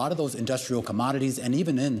saw in a lot of those industrial commodities and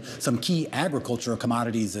even in some key agricultural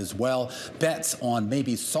commodities as well. Bets on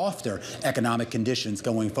maybe softer economic conditions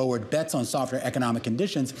going forward. Bets on softer economic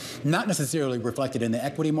conditions not necessarily reflected in the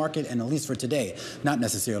equity market, and at least for today, not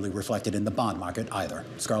necessarily reflected in the bond market either.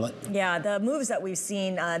 Scarlett? Yeah, the moves that we've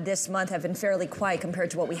seen this month have been fairly quiet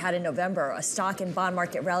compared to what we had in November, a stock and bond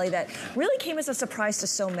market rally that really came as a surprise to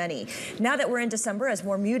so many. Now that we're in December, as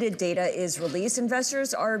more muted data is released,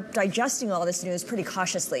 investors are digesting all this news pretty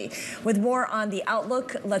cautiously. With more on the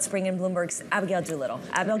outlook, let's bring in Bloomberg's Abigail Doolittle.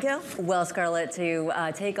 Abigail? Well, Scarlett, to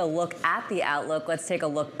take a look at the outlook, let's take a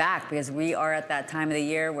look back, because we are at that time of the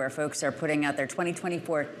year where folks are putting out their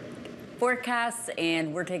 2024 forecasts,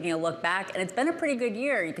 and we're taking a look back, and it's been a pretty good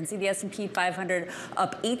year. You can see the S&P 500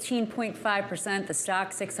 up 18.5%, the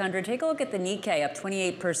stock 600. Take a look at the Nikkei up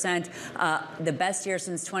 28%, the best year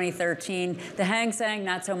since 2013. The Hang Seng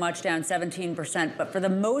not so much, down 17%, but for the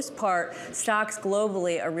most part, stocks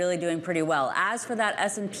globally are really doing pretty well. As for that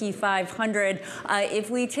S&P 500,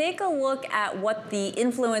 if we take a look at what the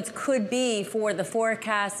influence could be for the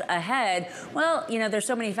forecasts ahead, well, there's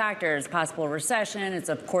so many factors. Possible recession, it's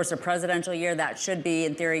of course a presidential year, that should be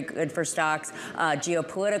in theory good for stocks,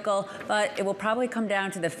 geopolitical, but it will probably come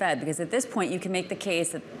down to the Fed, because at this point you can make the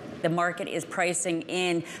case that the market is pricing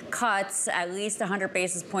in cuts, at least 100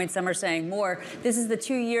 basis points. Some are saying more. This is the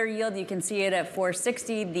 2-year yield. You can see it at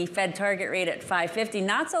 4.60, the Fed target rate at 5.50.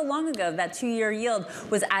 Not so long ago, that 2-year yield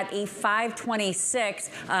was at a 5.26,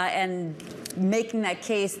 and making that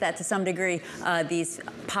case that to some degree these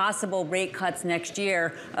possible rate cuts next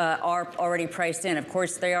year are already priced in. Of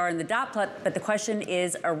course, they are in the dot plot, but the question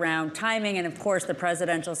is around timing, and of course the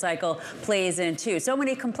presidential cycle plays in too. So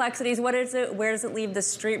many complexities. What is it? Where does it leave the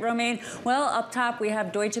street, Romaine? Well, up top we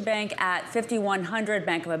have Deutsche Bank at 5,100,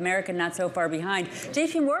 Bank of America not so far behind.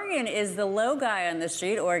 JP Morgan is the low guy on the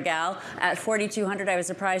street, or gal, at 4,200. I was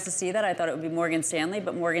surprised to see that. I thought it would be Morgan Stanley,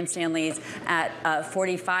 but Morgan Stanley's at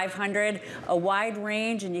 4,500. A wide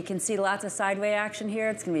range, and you can see lots of sideways action here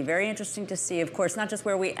at It's going to be very interesting to see, of course, not just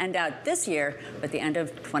where we end out this year, but the end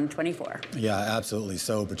of 2024. Yeah, absolutely.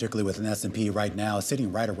 So particularly with an S&P right now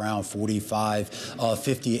sitting right around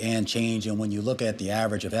 4550 and change. And when you look at the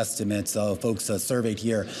average of estimates of folks surveyed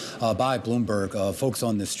here by Bloomberg, folks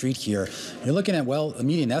on the street here, you're looking at, well, a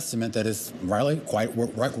median estimate that is really quite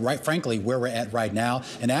right, frankly, where we're at right now.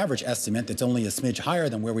 An average estimate that's only a smidge higher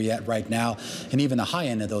than where we're at right now. And even the high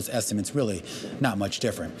end of those estimates really not much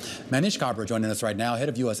different. Manish Kabra joining us right now,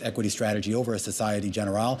 head of U.S. equity strategy over at Societe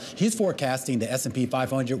Generale. He's forecasting the S&P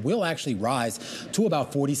 500 will actually rise to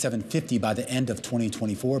about 4750 by the end of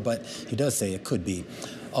 2024, but he does say it could be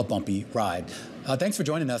a bumpy ride. Thanks for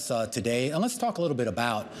joining us today. And let's talk a little bit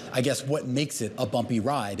about, I guess, what makes it a bumpy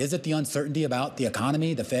ride. Is it the uncertainty about the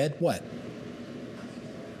economy, the Fed? What?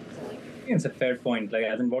 I think it's a fair point. Like,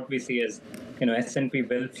 I think what we see is, S&P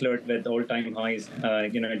will flirt with all-time highs.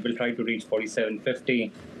 It will try to reach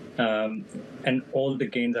 4750. And all the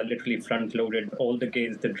gains are literally front-loaded. All the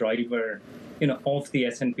gains, the driver, of the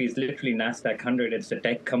S&P is literally NASDAQ 100. It's the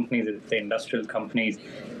tech companies, it's the industrial companies.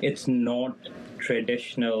 It's not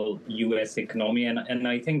traditional U.S. economy. And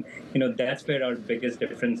I think, that's where our biggest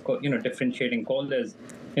differentiating call is,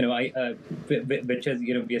 which is,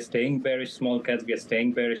 we are staying bearish small caps, we are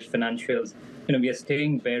staying bearish financials, we are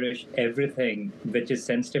staying bearish everything which is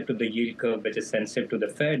sensitive to the yield curve, which is sensitive to the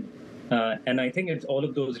Fed. And I think it's all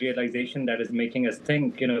of those realizations that is making us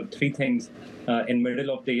think, three things in middle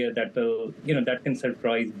of the year that will, that can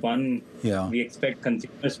surprise. One, we expect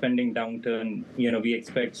consumer spending downturn. We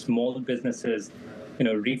expect small businesses,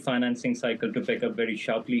 refinancing cycle to pick up very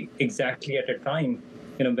sharply, exactly at a time,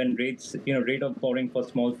 when rate of borrowing for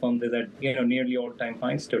small firms is at, nearly all-time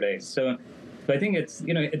highs today. So I think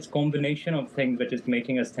it's combination of things which is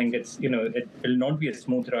making us think it will not be a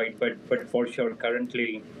smooth ride, but for sure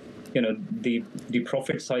currently, the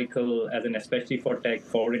profit cycle, as in especially for tech,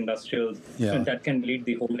 for industrials, that can lead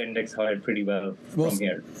the whole index higher pretty well from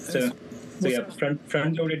here. So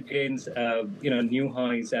front-loaded gains, new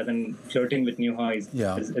highs, as in flirting with new highs,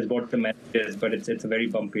 is what the message is, but it's a very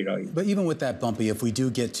bumpy ride. But even with that bumpy, if we do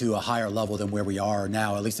get to a higher level than where we are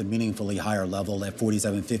now, at least a meaningfully higher level at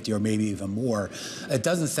 4750 or maybe even more, it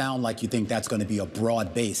doesn't sound like you think that's going to be a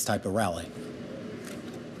broad-based type of rally.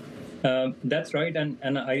 That's right,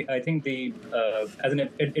 and I think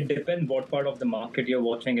it depends what part of the market you're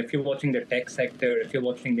watching. If you're watching the tech sector, if you're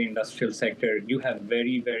watching the industrial sector, you have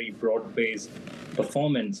very, very broad-based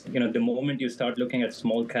performance. The moment you start looking at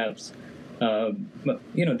small caps,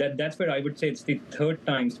 that's where I would say it's the third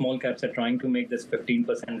time small caps are trying to make this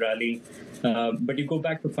 15% rally. But you go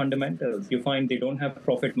back to fundamentals, you find they don't have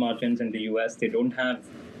profit margins in the U.S. They don't have,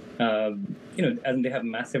 and they have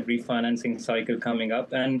massive refinancing cycle coming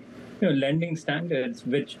up, and lending standards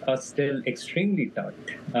which are still extremely tight.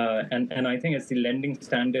 And I think it's the lending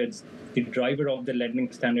standards, the driver of the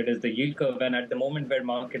lending standard is the yield curve. And at the moment where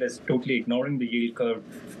market is totally ignoring the yield curve,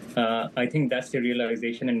 I think that's the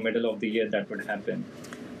realization in middle of the year that would happen.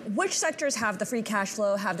 Which sectors have the free cash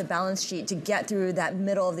flow, have the balance sheet to get through that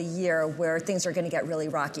middle of the year where things are going to get really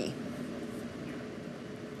rocky?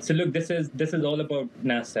 So look, this is all about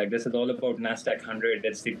NASDAQ. This is all about NASDAQ 100.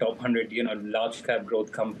 It's the top 100, large cap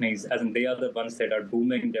growth companies. As in, they are the ones that are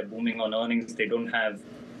booming. They're booming on earnings. They don't have,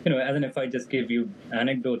 as in, if I just give you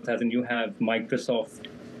anecdotes, as in, you have Microsoft,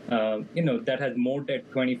 that has more debt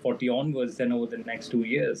 2040 onwards than over the next 2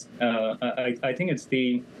 years. I think it's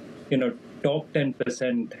the, top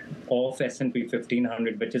 10% of S&P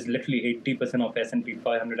 1500, which is literally 80% of S&P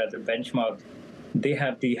 500 as a benchmark. They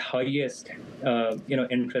have the highest,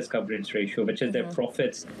 interest coverage ratio, which is their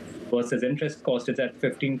profits versus interest cost is at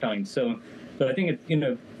 15 times. So I think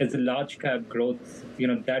it's a large cap growth.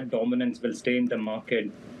 That dominance will stay in the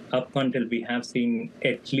market up until we have seen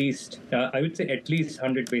at least, I would say at least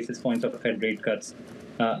 100 basis points of Fed rate cuts.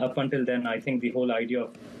 Up until then, I think the whole idea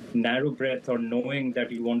of narrow breadth or knowing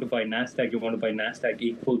that you want to buy NASDAQ, you want to buy NASDAQ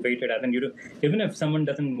equal weighted. I think even if someone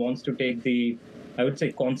doesn't want to take the, I would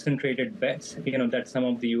say, concentrated bets, that some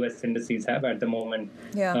of the U.S. indices have at the moment.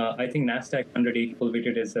 I think NASDAQ 100 equal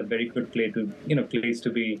weighted is a very good place to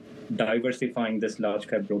be diversifying this large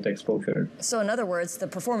cap growth exposure. So in other words, the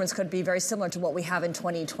performance could be very similar to what we have in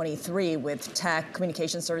 2023 with tech,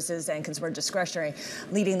 communication services, and consumer discretionary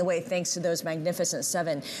leading the way thanks to those magnificent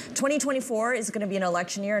seven. 2024 is going to be an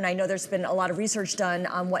election year, and I know there's been a lot of research done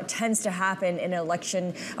on what tends to happen in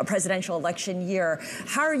a presidential election year.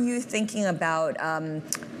 How are you thinking about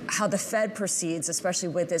how the Fed proceeds, especially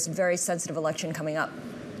with this very sensitive election coming up?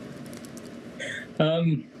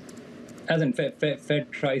 as in Fed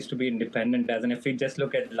tries to be independent. As in, if we just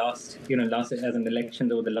look at last as an elections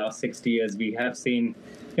over the last 60 years, we have seen,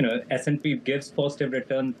 S&P gives positive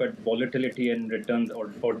returns, but volatility in returns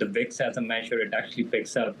or the VIX as a measure, it actually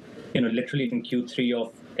picks up, literally in Q3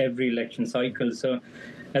 of every election cycle. So,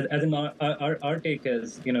 as in our take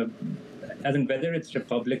is, as in whether it's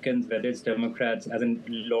Republicans, whether it's Democrats, as in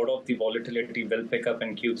a lot of the volatility will pick up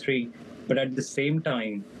in Q3. But at the same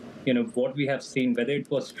time, what we have seen, whether it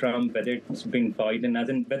was Trump, whether it's been Biden, as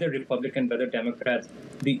in whether Republican, whether Democrats,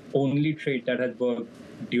 the only trade that has worked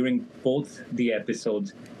during both the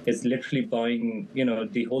episodes is literally buying,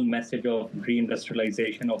 the whole message of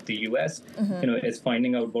reindustrialization of the U.S., is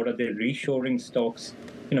finding out what are the reshoring stocks,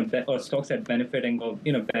 or stocks that benefiting of,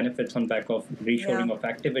 benefits on back of reshoring of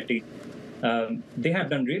activity. They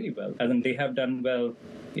have done really well. As in, they have done well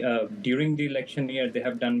during the election year. They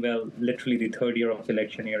have done well literally the third year of the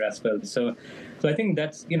election year as well. So I think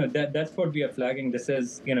that's, that's what we are flagging. This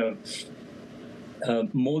is,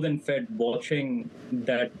 more than Fed watching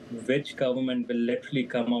that which government will literally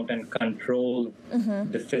come out and control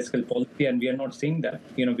the fiscal policy. And we are not seeing that.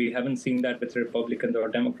 We haven't seen that with Republicans or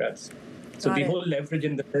Democrats. So the whole leverage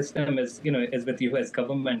in the system is, is with the U.S.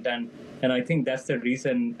 government. And I think that's the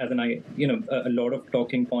reason, as in a lot of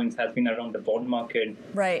talking points has been around the bond market.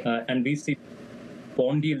 Right. And we see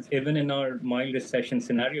bond yields, even in our mild recession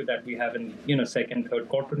scenario that we have in, second, third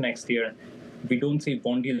quarter next year, we don't see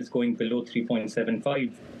bond yields going below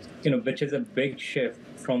 3.75, which is a big shift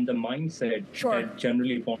from the mindset that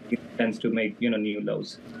generally bond yield tends to make, new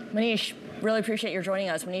lows. Manish, really appreciate your joining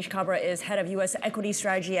us. Manish Kabra is head of U.S. equity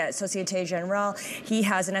strategy at Societe Generale. He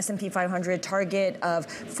has an S&P 500 target of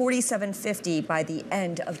 4750 by the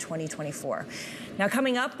end of 2024. Now,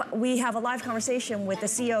 coming up, we have a live conversation with the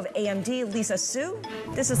CEO of AMD, Lisa Su.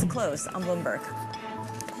 This is The Close on Bloomberg.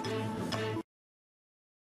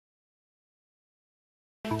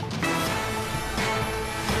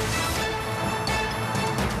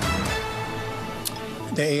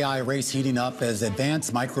 The AI race heating up as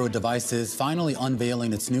Advanced Micro Devices finally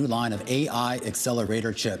unveiling its new line of AI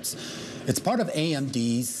accelerator chips. It's part of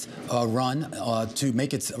AMD's run to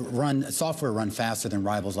make its software run faster than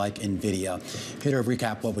rivals like NVIDIA. Here to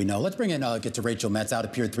recap what we know. Let's bring in get to Rachel Metz out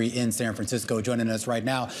of Pier 3 in San Francisco, joining us right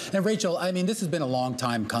now. And Rachel, I mean, this has been a long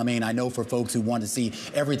time coming. I know for folks who want to see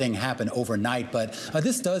everything happen overnight, but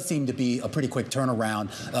this does seem to be a pretty quick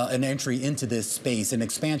turnaround, an entry into this space, an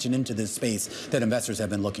expansion into this space that investors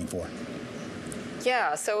have been looking for.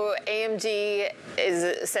 Yeah, so AMD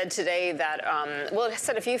said today that, well, it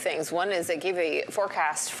said a few things. One is it gave a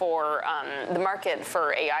forecast for the market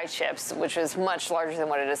for AI chips, which is much larger than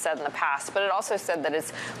what it has said in the past. But it also said that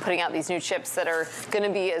it's putting out these new chips that are going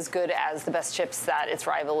to be as good as the best chips that its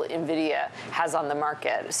rival NVIDIA has on the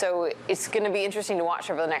market. So it's going to be interesting to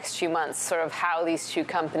watch over the next few months sort of how these two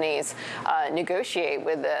companies negotiate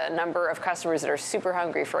with a number of customers that are super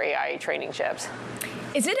hungry for AI training chips.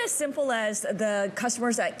 Is it as simple as the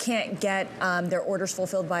customers that can't get their orders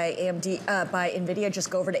fulfilled by NVIDIA just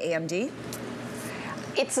go over to AMD?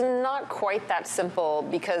 It's not quite that simple,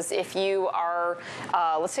 because if you are,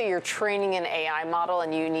 let's say you're training an AI model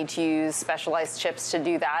and you need to use specialized chips to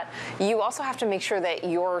do that, you also have to make sure that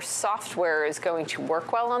your software is going to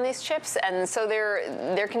work well on these chips. And so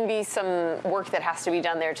there can be some work that has to be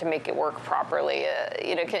done there to make it work properly.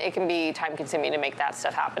 It can be time consuming to make that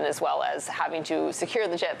stuff happen, as well as having to secure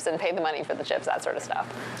the chips and pay the money for the chips, that sort of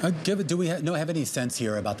stuff. Do we have any sense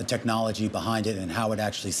here about the technology behind it and how it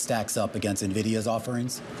actually stacks up against NVIDIA's offerings?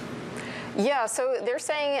 Yeah, so they're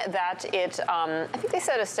saying that it, I think they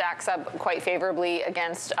said it stacks up quite favorably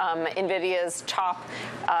against NVIDIA's top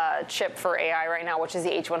chip for AI right now, which is the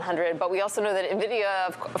H100. But we also know that NVIDIA,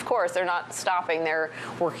 of course, they're not stopping. They're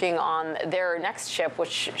working on their next chip,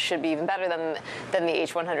 which should be even better than the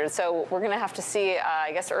H100. So we're going to have to see,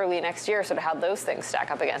 I guess, early next year sort of how those things stack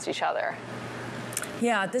up against each other.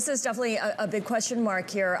 Yeah, this is definitely a big question mark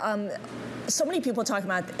here. So many people talking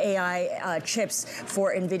about AI chips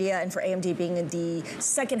for NVIDIA and for AMD being in the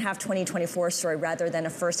second half 2024 story rather than a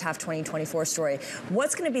first half 2024 story.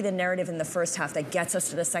 What's going to be the narrative in the first half that gets us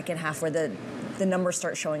to the second half where the numbers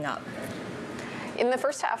start showing up? In the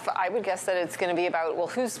first half, I would guess that it's going to be about, well,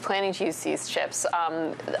 who's planning to use these chips?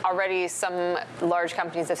 Already some large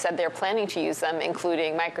companies have said they're planning to use them,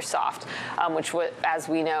 including Microsoft, which, as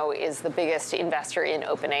we know, is the biggest investor in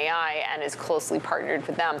OpenAI and is closely partnered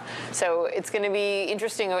with them. So it's going to be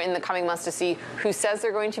interesting in the coming months to see who says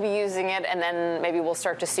they're going to be using it, and then maybe we'll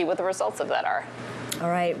start to see what the results of that are. All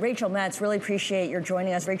right, Rachel Metz, really appreciate your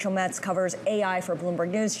joining us. Rachel Metz covers AI for Bloomberg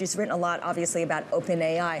News. She's written a lot, obviously, about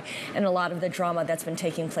OpenAI and a lot of the drama that's been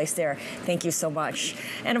taking place there. Thank you so much.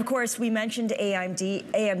 And of course, we mentioned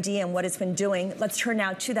AMD and what it's been doing. Let's turn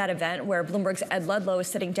now to that event where Bloomberg's Ed Ludlow is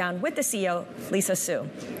sitting down with the CEO, Lisa Su.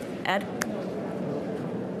 Ed?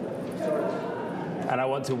 And I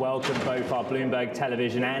want to welcome both our Bloomberg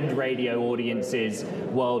Television and radio audiences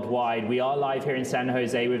worldwide. We are live here in San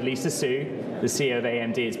Jose with Lisa Su, the CEO of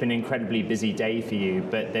AMD. It's been an incredibly busy day for you,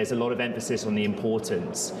 but there's a lot of emphasis on the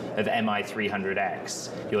importance of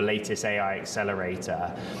MI300X, your latest AI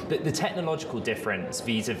accelerator. The technological difference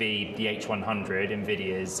vis-a-vis the H100,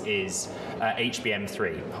 NVIDIA's, is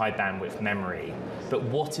HBM3, high bandwidth memory. But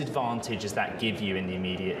what advantage does that give you in the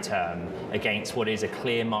immediate term against what is a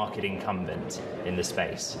clear market incumbent in the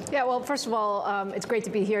space? Yeah, well, first of all, it's great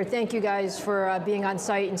to be here. Thank you guys for being on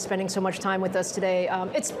site and spending so much time with us today.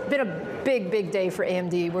 It's been a big day for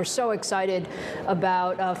AMD. We're so excited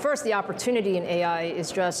about, first, the opportunity in AI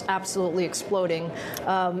is just absolutely exploding.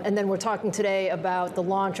 And then we're talking today about the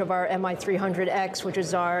launch of our MI300X, which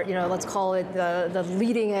is our, let's call it the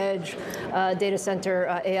leading edge data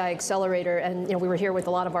center AI accelerator. And, we were here with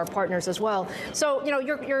a lot of our partners as well. So,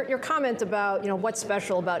 your comment about, what's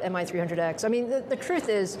special about MI300X. I mean, the truth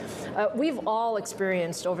is, we've all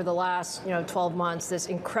experienced over the last, 12 months this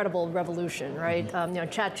incredible revolution, right?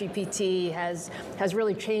 ChatGPT has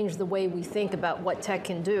really changed the way we think about what tech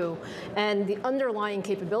can do, and the underlying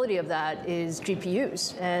capability of that is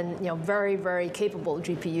GPUs, and very capable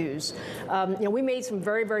GPUs. We made some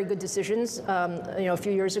very good decisions, a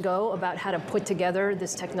few years ago about how to put together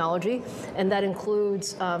this technology, and that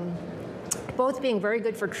includes both being very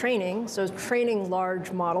good for training, so training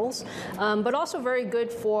large models, but also very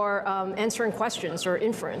good for answering questions or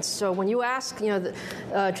inference. So when you ask,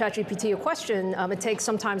 ChatGPT a question, it takes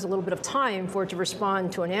sometimes a little bit of time for it to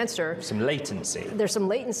respond to an answer. Some latency. There's some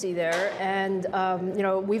latency there, and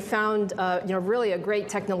we've found really a great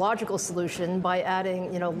technological solution by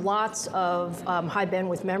adding lots of high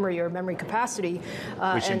bandwidth memory or memory capacity,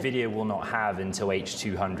 which NVIDIA will not have until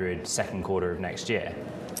H200 second quarter of next year.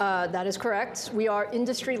 That is correct. We are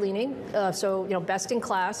industry leaning, so best in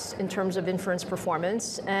class in terms of inference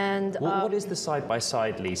performance. And what is the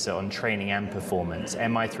side-by-side, Lisa, on training and performance,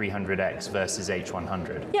 MI300X versus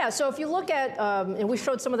H100? Yeah, so if you look at, and we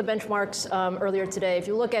showed some of the benchmarks earlier today, if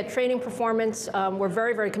you look at training performance, we're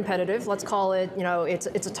very competitive. Let's call it,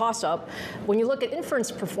 it's a toss-up. When you look at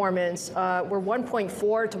inference performance, we're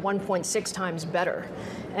 1.4 to 1.6 times better.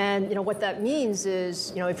 And what that means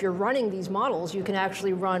is, if you're running these models, you can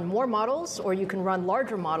actually run more models, or you can run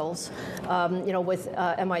larger models, with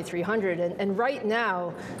MI300. And right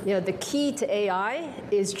now, the key to AI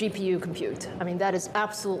is GPU compute. I mean, that is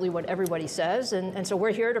absolutely what everybody says, and so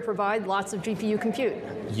we're here to provide lots of GPU compute.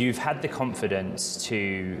 You've had the confidence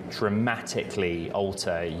to dramatically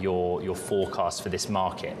alter your forecast for this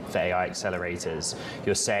market for AI accelerators.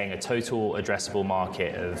 You're saying a total addressable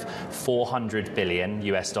market of $400 billion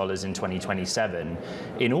US in 2027.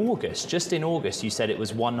 In August, just in August, you said it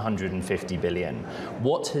was 150 billion.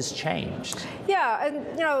 What has changed? Yeah,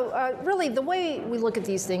 and really the way we look at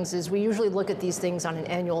these things is we usually look at these things on an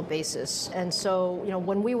annual basis. And so,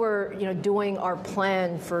 when we were, doing our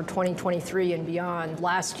plan for 2023 and beyond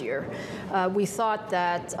last year, we thought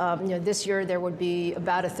that, this year there would be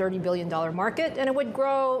about a $30 billion market, and it would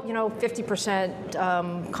grow,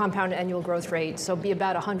 50% compound annual growth rate, so be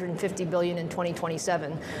about 150 billion in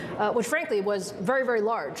 2027. Which frankly was very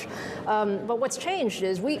large. But what's changed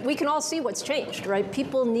is we can all see what's changed, right?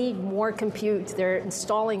 People need more compute. They're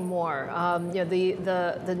installing more.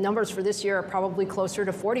 The numbers for this year are probably closer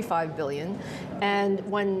to 45 billion. And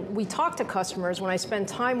when we talk to customers, when I spend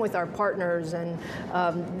time with our partners, and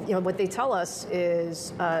what they tell us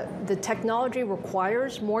is the technology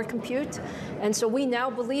requires more compute. And so we now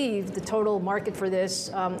believe the total market for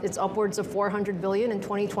this, it's upwards of 400 billion in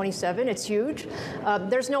 2027. It's huge.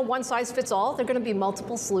 There's no one size fits all. There are going to be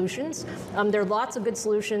multiple solutions. There are lots of good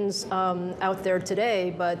solutions out there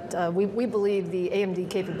today, but we believe the AMD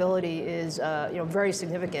capability is very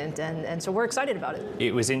significant, and so we're excited about it.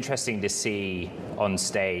 It was interesting to see on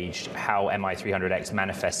stage how MI300X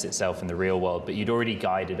manifests itself in the real world, but you'd already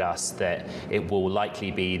guided us that it will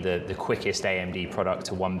likely be the quickest AMD product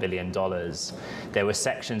to $1 billion. There were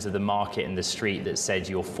sections of the market in the street that said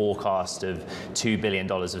your forecast of $2 billion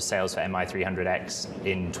of sales for MI300X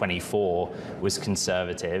in 24 was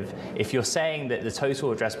conservative. If you're saying that the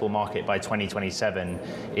total addressable market by 2027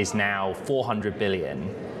 is now 400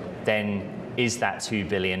 billion, then is that 2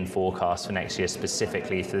 billion forecast for next year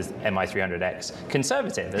specifically for MI300X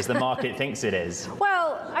conservative, as the market thinks it is?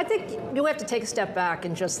 Well, I think you have to take a step back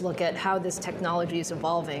and just look at how this technology is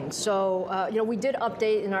evolving. So, we did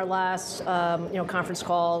update in our last, conference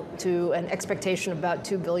call to an expectation of about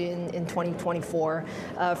 $2 billion in 2024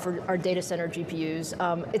 for our data center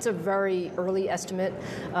GPUs. It's a very early estimate.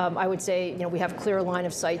 I would say, we have clear line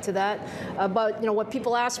of sight to that. But, what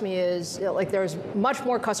people ask me is, there's much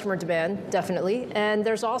more customer demand, definitely, and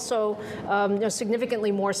there's also,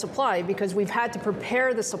 significantly more supply because we've had to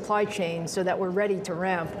prepare the supply chain so that we're ready to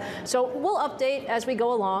ramp. So we'll update as we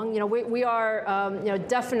go along. We are,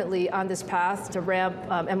 definitely on this path to ramp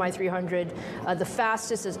MI300 the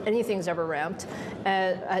fastest as anything's ever ramped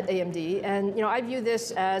at AMD. And, I view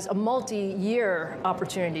this as a multi-year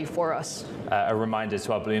opportunity for us. A reminder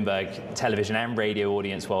to our Bloomberg television and radio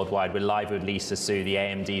audience worldwide, we're live with Lisa Su, the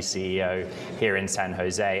AMD CEO here in San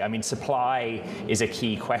Jose. I mean, supply is a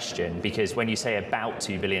key question because when you say about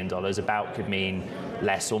 $2 billion, about could mean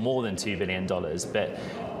less or more than $2 billion. But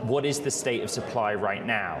what is the state of supply right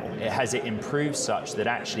now? Has it improved such that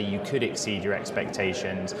actually you could exceed your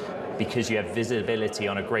expectations because you have visibility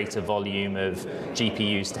on a greater volume of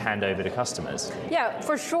GPUs to hand over to customers? Yeah,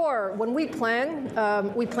 for sure. When we plan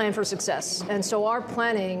for success. And so our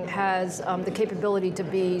planning has the capability to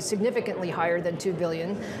be significantly higher than $2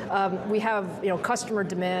 billion. We have, customer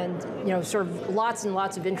demand, sort of lots and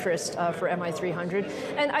lots of interest for MI300.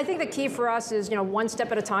 And I think the key for us is, one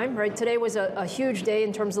step at a time, right? Today was a huge day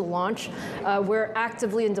in terms of launch. We're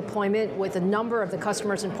actively in deployment with a number of the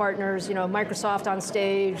customers and partners, Microsoft on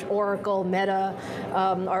stage, Oracle, Meta,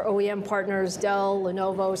 our OEM partners, Dell,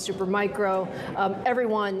 Lenovo, Supermicro.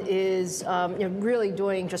 Everyone is really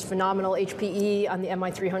doing just phenomenal. HPE on the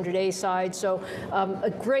MI300A side. So a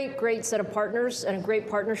great set of partners and great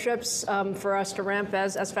partnerships for us to ramp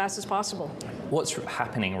as fast as possible. What's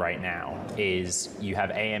happening right now is you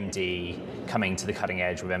have AMD coming to the cutting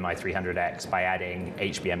edge with MI300X by adding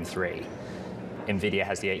HBM3. NVIDIA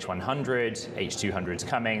has the H100, H200 is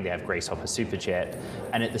coming, they have Grace Hopper Superchip,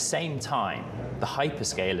 and at the same time, the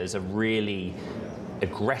hyperscalers are really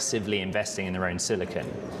aggressively investing in their own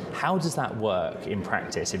silicon. How does that work in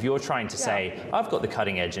practice? If you're trying to say, I've got the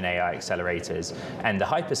cutting edge in AI accelerators, and the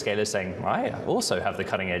hyperscaler is saying, I also have the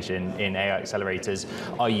cutting edge in AI accelerators,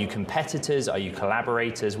 are you competitors? Are you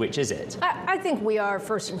collaborators? Which is it? I think we are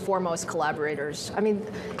first and foremost collaborators. I mean,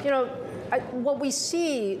 what we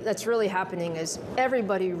see that's really happening is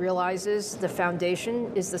everybody realizes the foundation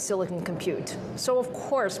is the silicon compute. So of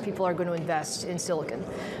course people are going to invest in silicon.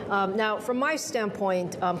 Now from my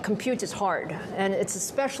standpoint, compute is hard, and it's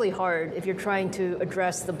especially hard if you're trying to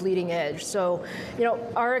address the bleeding edge. So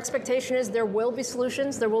our expectation is there will be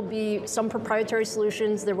solutions, there will be some proprietary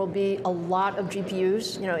solutions, there will be a lot of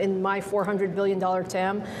GPUs. In my $400 billion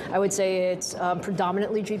TAM, I would say it's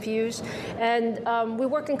predominantly GPUs, and we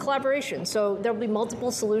work in collaboration. So there will be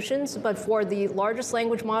multiple solutions, but for the largest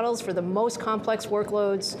language models, for the most complex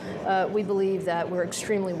workloads, we believe that we're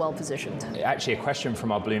extremely well positioned. Actually, a question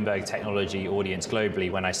from our Bloomberg technology audience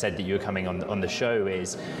globally when I said that you were coming on the show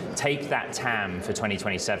is, take that TAM for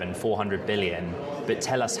 2027, 400 billion, but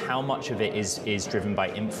tell us how much of it is driven by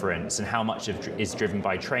inference and how much is driven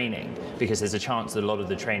by training, because there's a chance that a lot of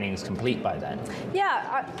the training is complete by then.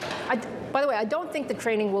 Yeah, by the way, I don't think the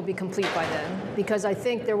training will be complete by then, because I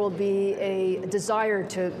think there will be a desire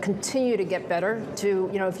to continue to get better.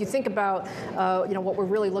 If you think about, what we're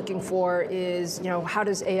really looking for is, how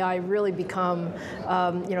does AI really become,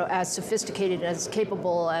 as sophisticated, as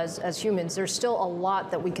capable as humans? There's still a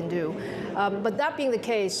lot that we can do. But that being the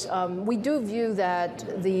case, we do view that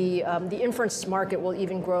the inference market will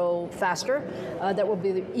even grow faster. There will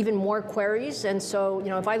be even more queries, and so,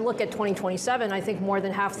 if I look at 2027, I think more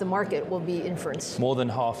than half the market will be inference. More than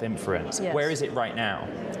half inference. Yes. Where is it right now?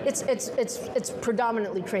 It's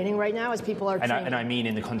predominantly training right now as people are training. And I mean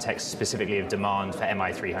in the context specifically of demand for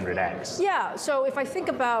MI300X. Yeah, so if I think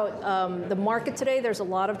about the market today, there's a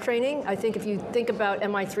lot of training. I think if you think about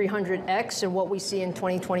MI300X and what we see in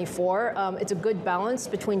 2024, it's a good balance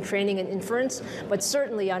between training and inference, but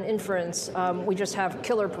certainly on inference, we just have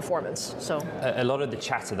killer performance. So a lot of the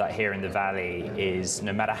chatter that I hear in the Valley is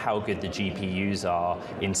no matter how good the GPUs are,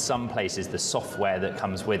 in some places the software that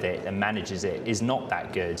comes with it and manages it is not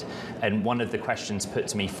that good. And one of the questions put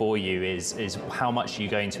to me for you is how much are you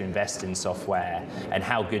going to invest in software, and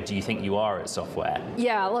how good do you think you are at software?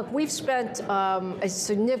 Yeah, look, we've spent a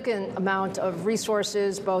significant amount of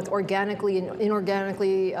resources, both organically and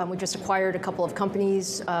inorganically. We just acquired a couple of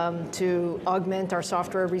companies to augment our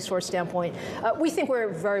software resource standpoint. We think we're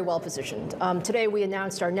very well positioned. Today we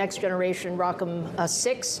announced our next generation ROCm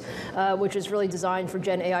 6, which is really designed for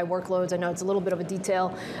Gen AI workloads. close. I know it's a little bit of a detail.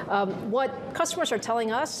 What customers are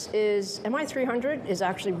telling us is MI300 is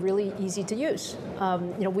actually really easy to use.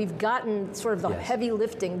 We've gotten sort of the heavy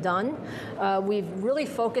lifting done. We've really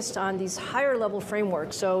focused on these higher level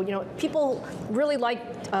frameworks. So, people really like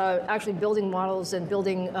actually building models and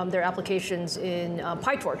building their applications in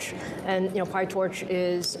PyTorch. And, PyTorch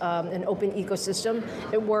is an open ecosystem.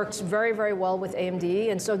 It works very, very well with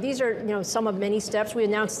AMD. And so these are, some of many steps. We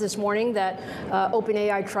announced this morning that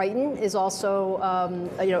OpenAI Triton is also,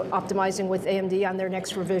 optimizing with AMD on their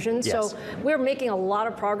next revision. Yes. So we're making a lot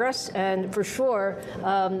of progress. And for sure,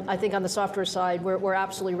 I think on the software side, we're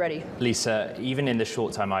absolutely ready. Lisa, even in the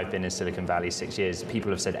short time I've been in Silicon Valley, 6 years,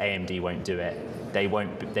 people have said AMD won't do it. They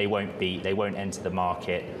won't enter the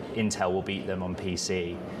market. Intel will beat them on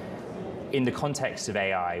PC. In the context of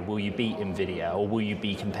AI, will you beat NVIDIA or will you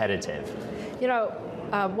be competitive?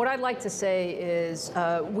 What I'd like to say is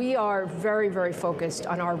we are very, very focused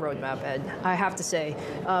on our roadmap, Ed. I have to say,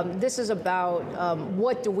 this is about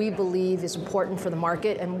what do we believe is important for the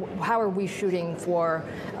market and how are we shooting for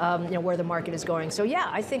where the market is going. So yeah,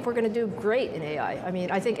 I think we're going to do great in AI. I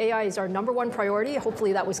mean, I think AI is our #1 priority.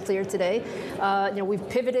 Hopefully that was clear today. We've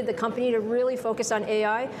pivoted the company to really focus on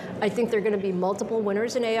AI. I think there are going to be multiple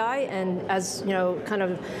winners in AI, and as kind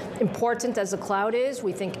of important as the cloud is,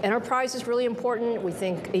 we think enterprise is really important. We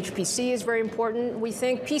think HPC is very important. We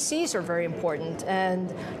think PCs are very important. And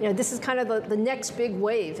this is kind of the next big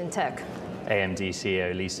wave in tech. AMD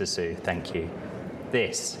CEO Lisa Su, thank you.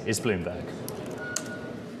 This is Bloomberg.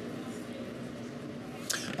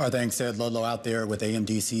 Our thanks, Ed Ludlow, out there with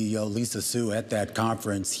AMD CEO Lisa Su at that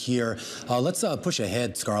conference here. Let's push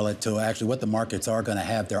ahead, Scarlett, to actually what the markets are going to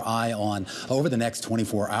have their eye on over the next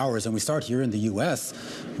 24 hours. And we start here in the U.S.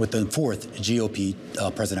 with the 4th GOP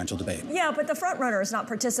presidential debate. Yeah, but the front runner is not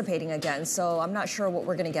participating again, so I'm not sure what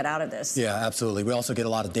we're going to get out of this. Yeah, absolutely. We also get a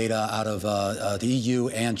lot of data out of the EU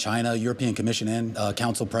and China. European Commission and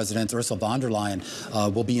Council President Ursula von der Leyen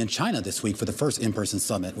will be in China this week for the first in-person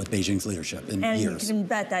summit with Beijing's leadership in years. You can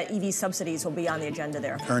bet that EV subsidies will be on the agenda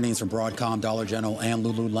there. Earnings from Broadcom, Dollar General, and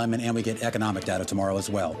Lululemon, and we get economic data tomorrow as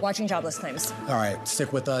well. Watching jobless claims. All right,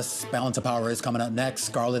 stick with us. Balance of Power is coming up next.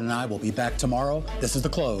 Scarlett and I will be back tomorrow. This is The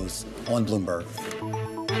Close on Bloomberg.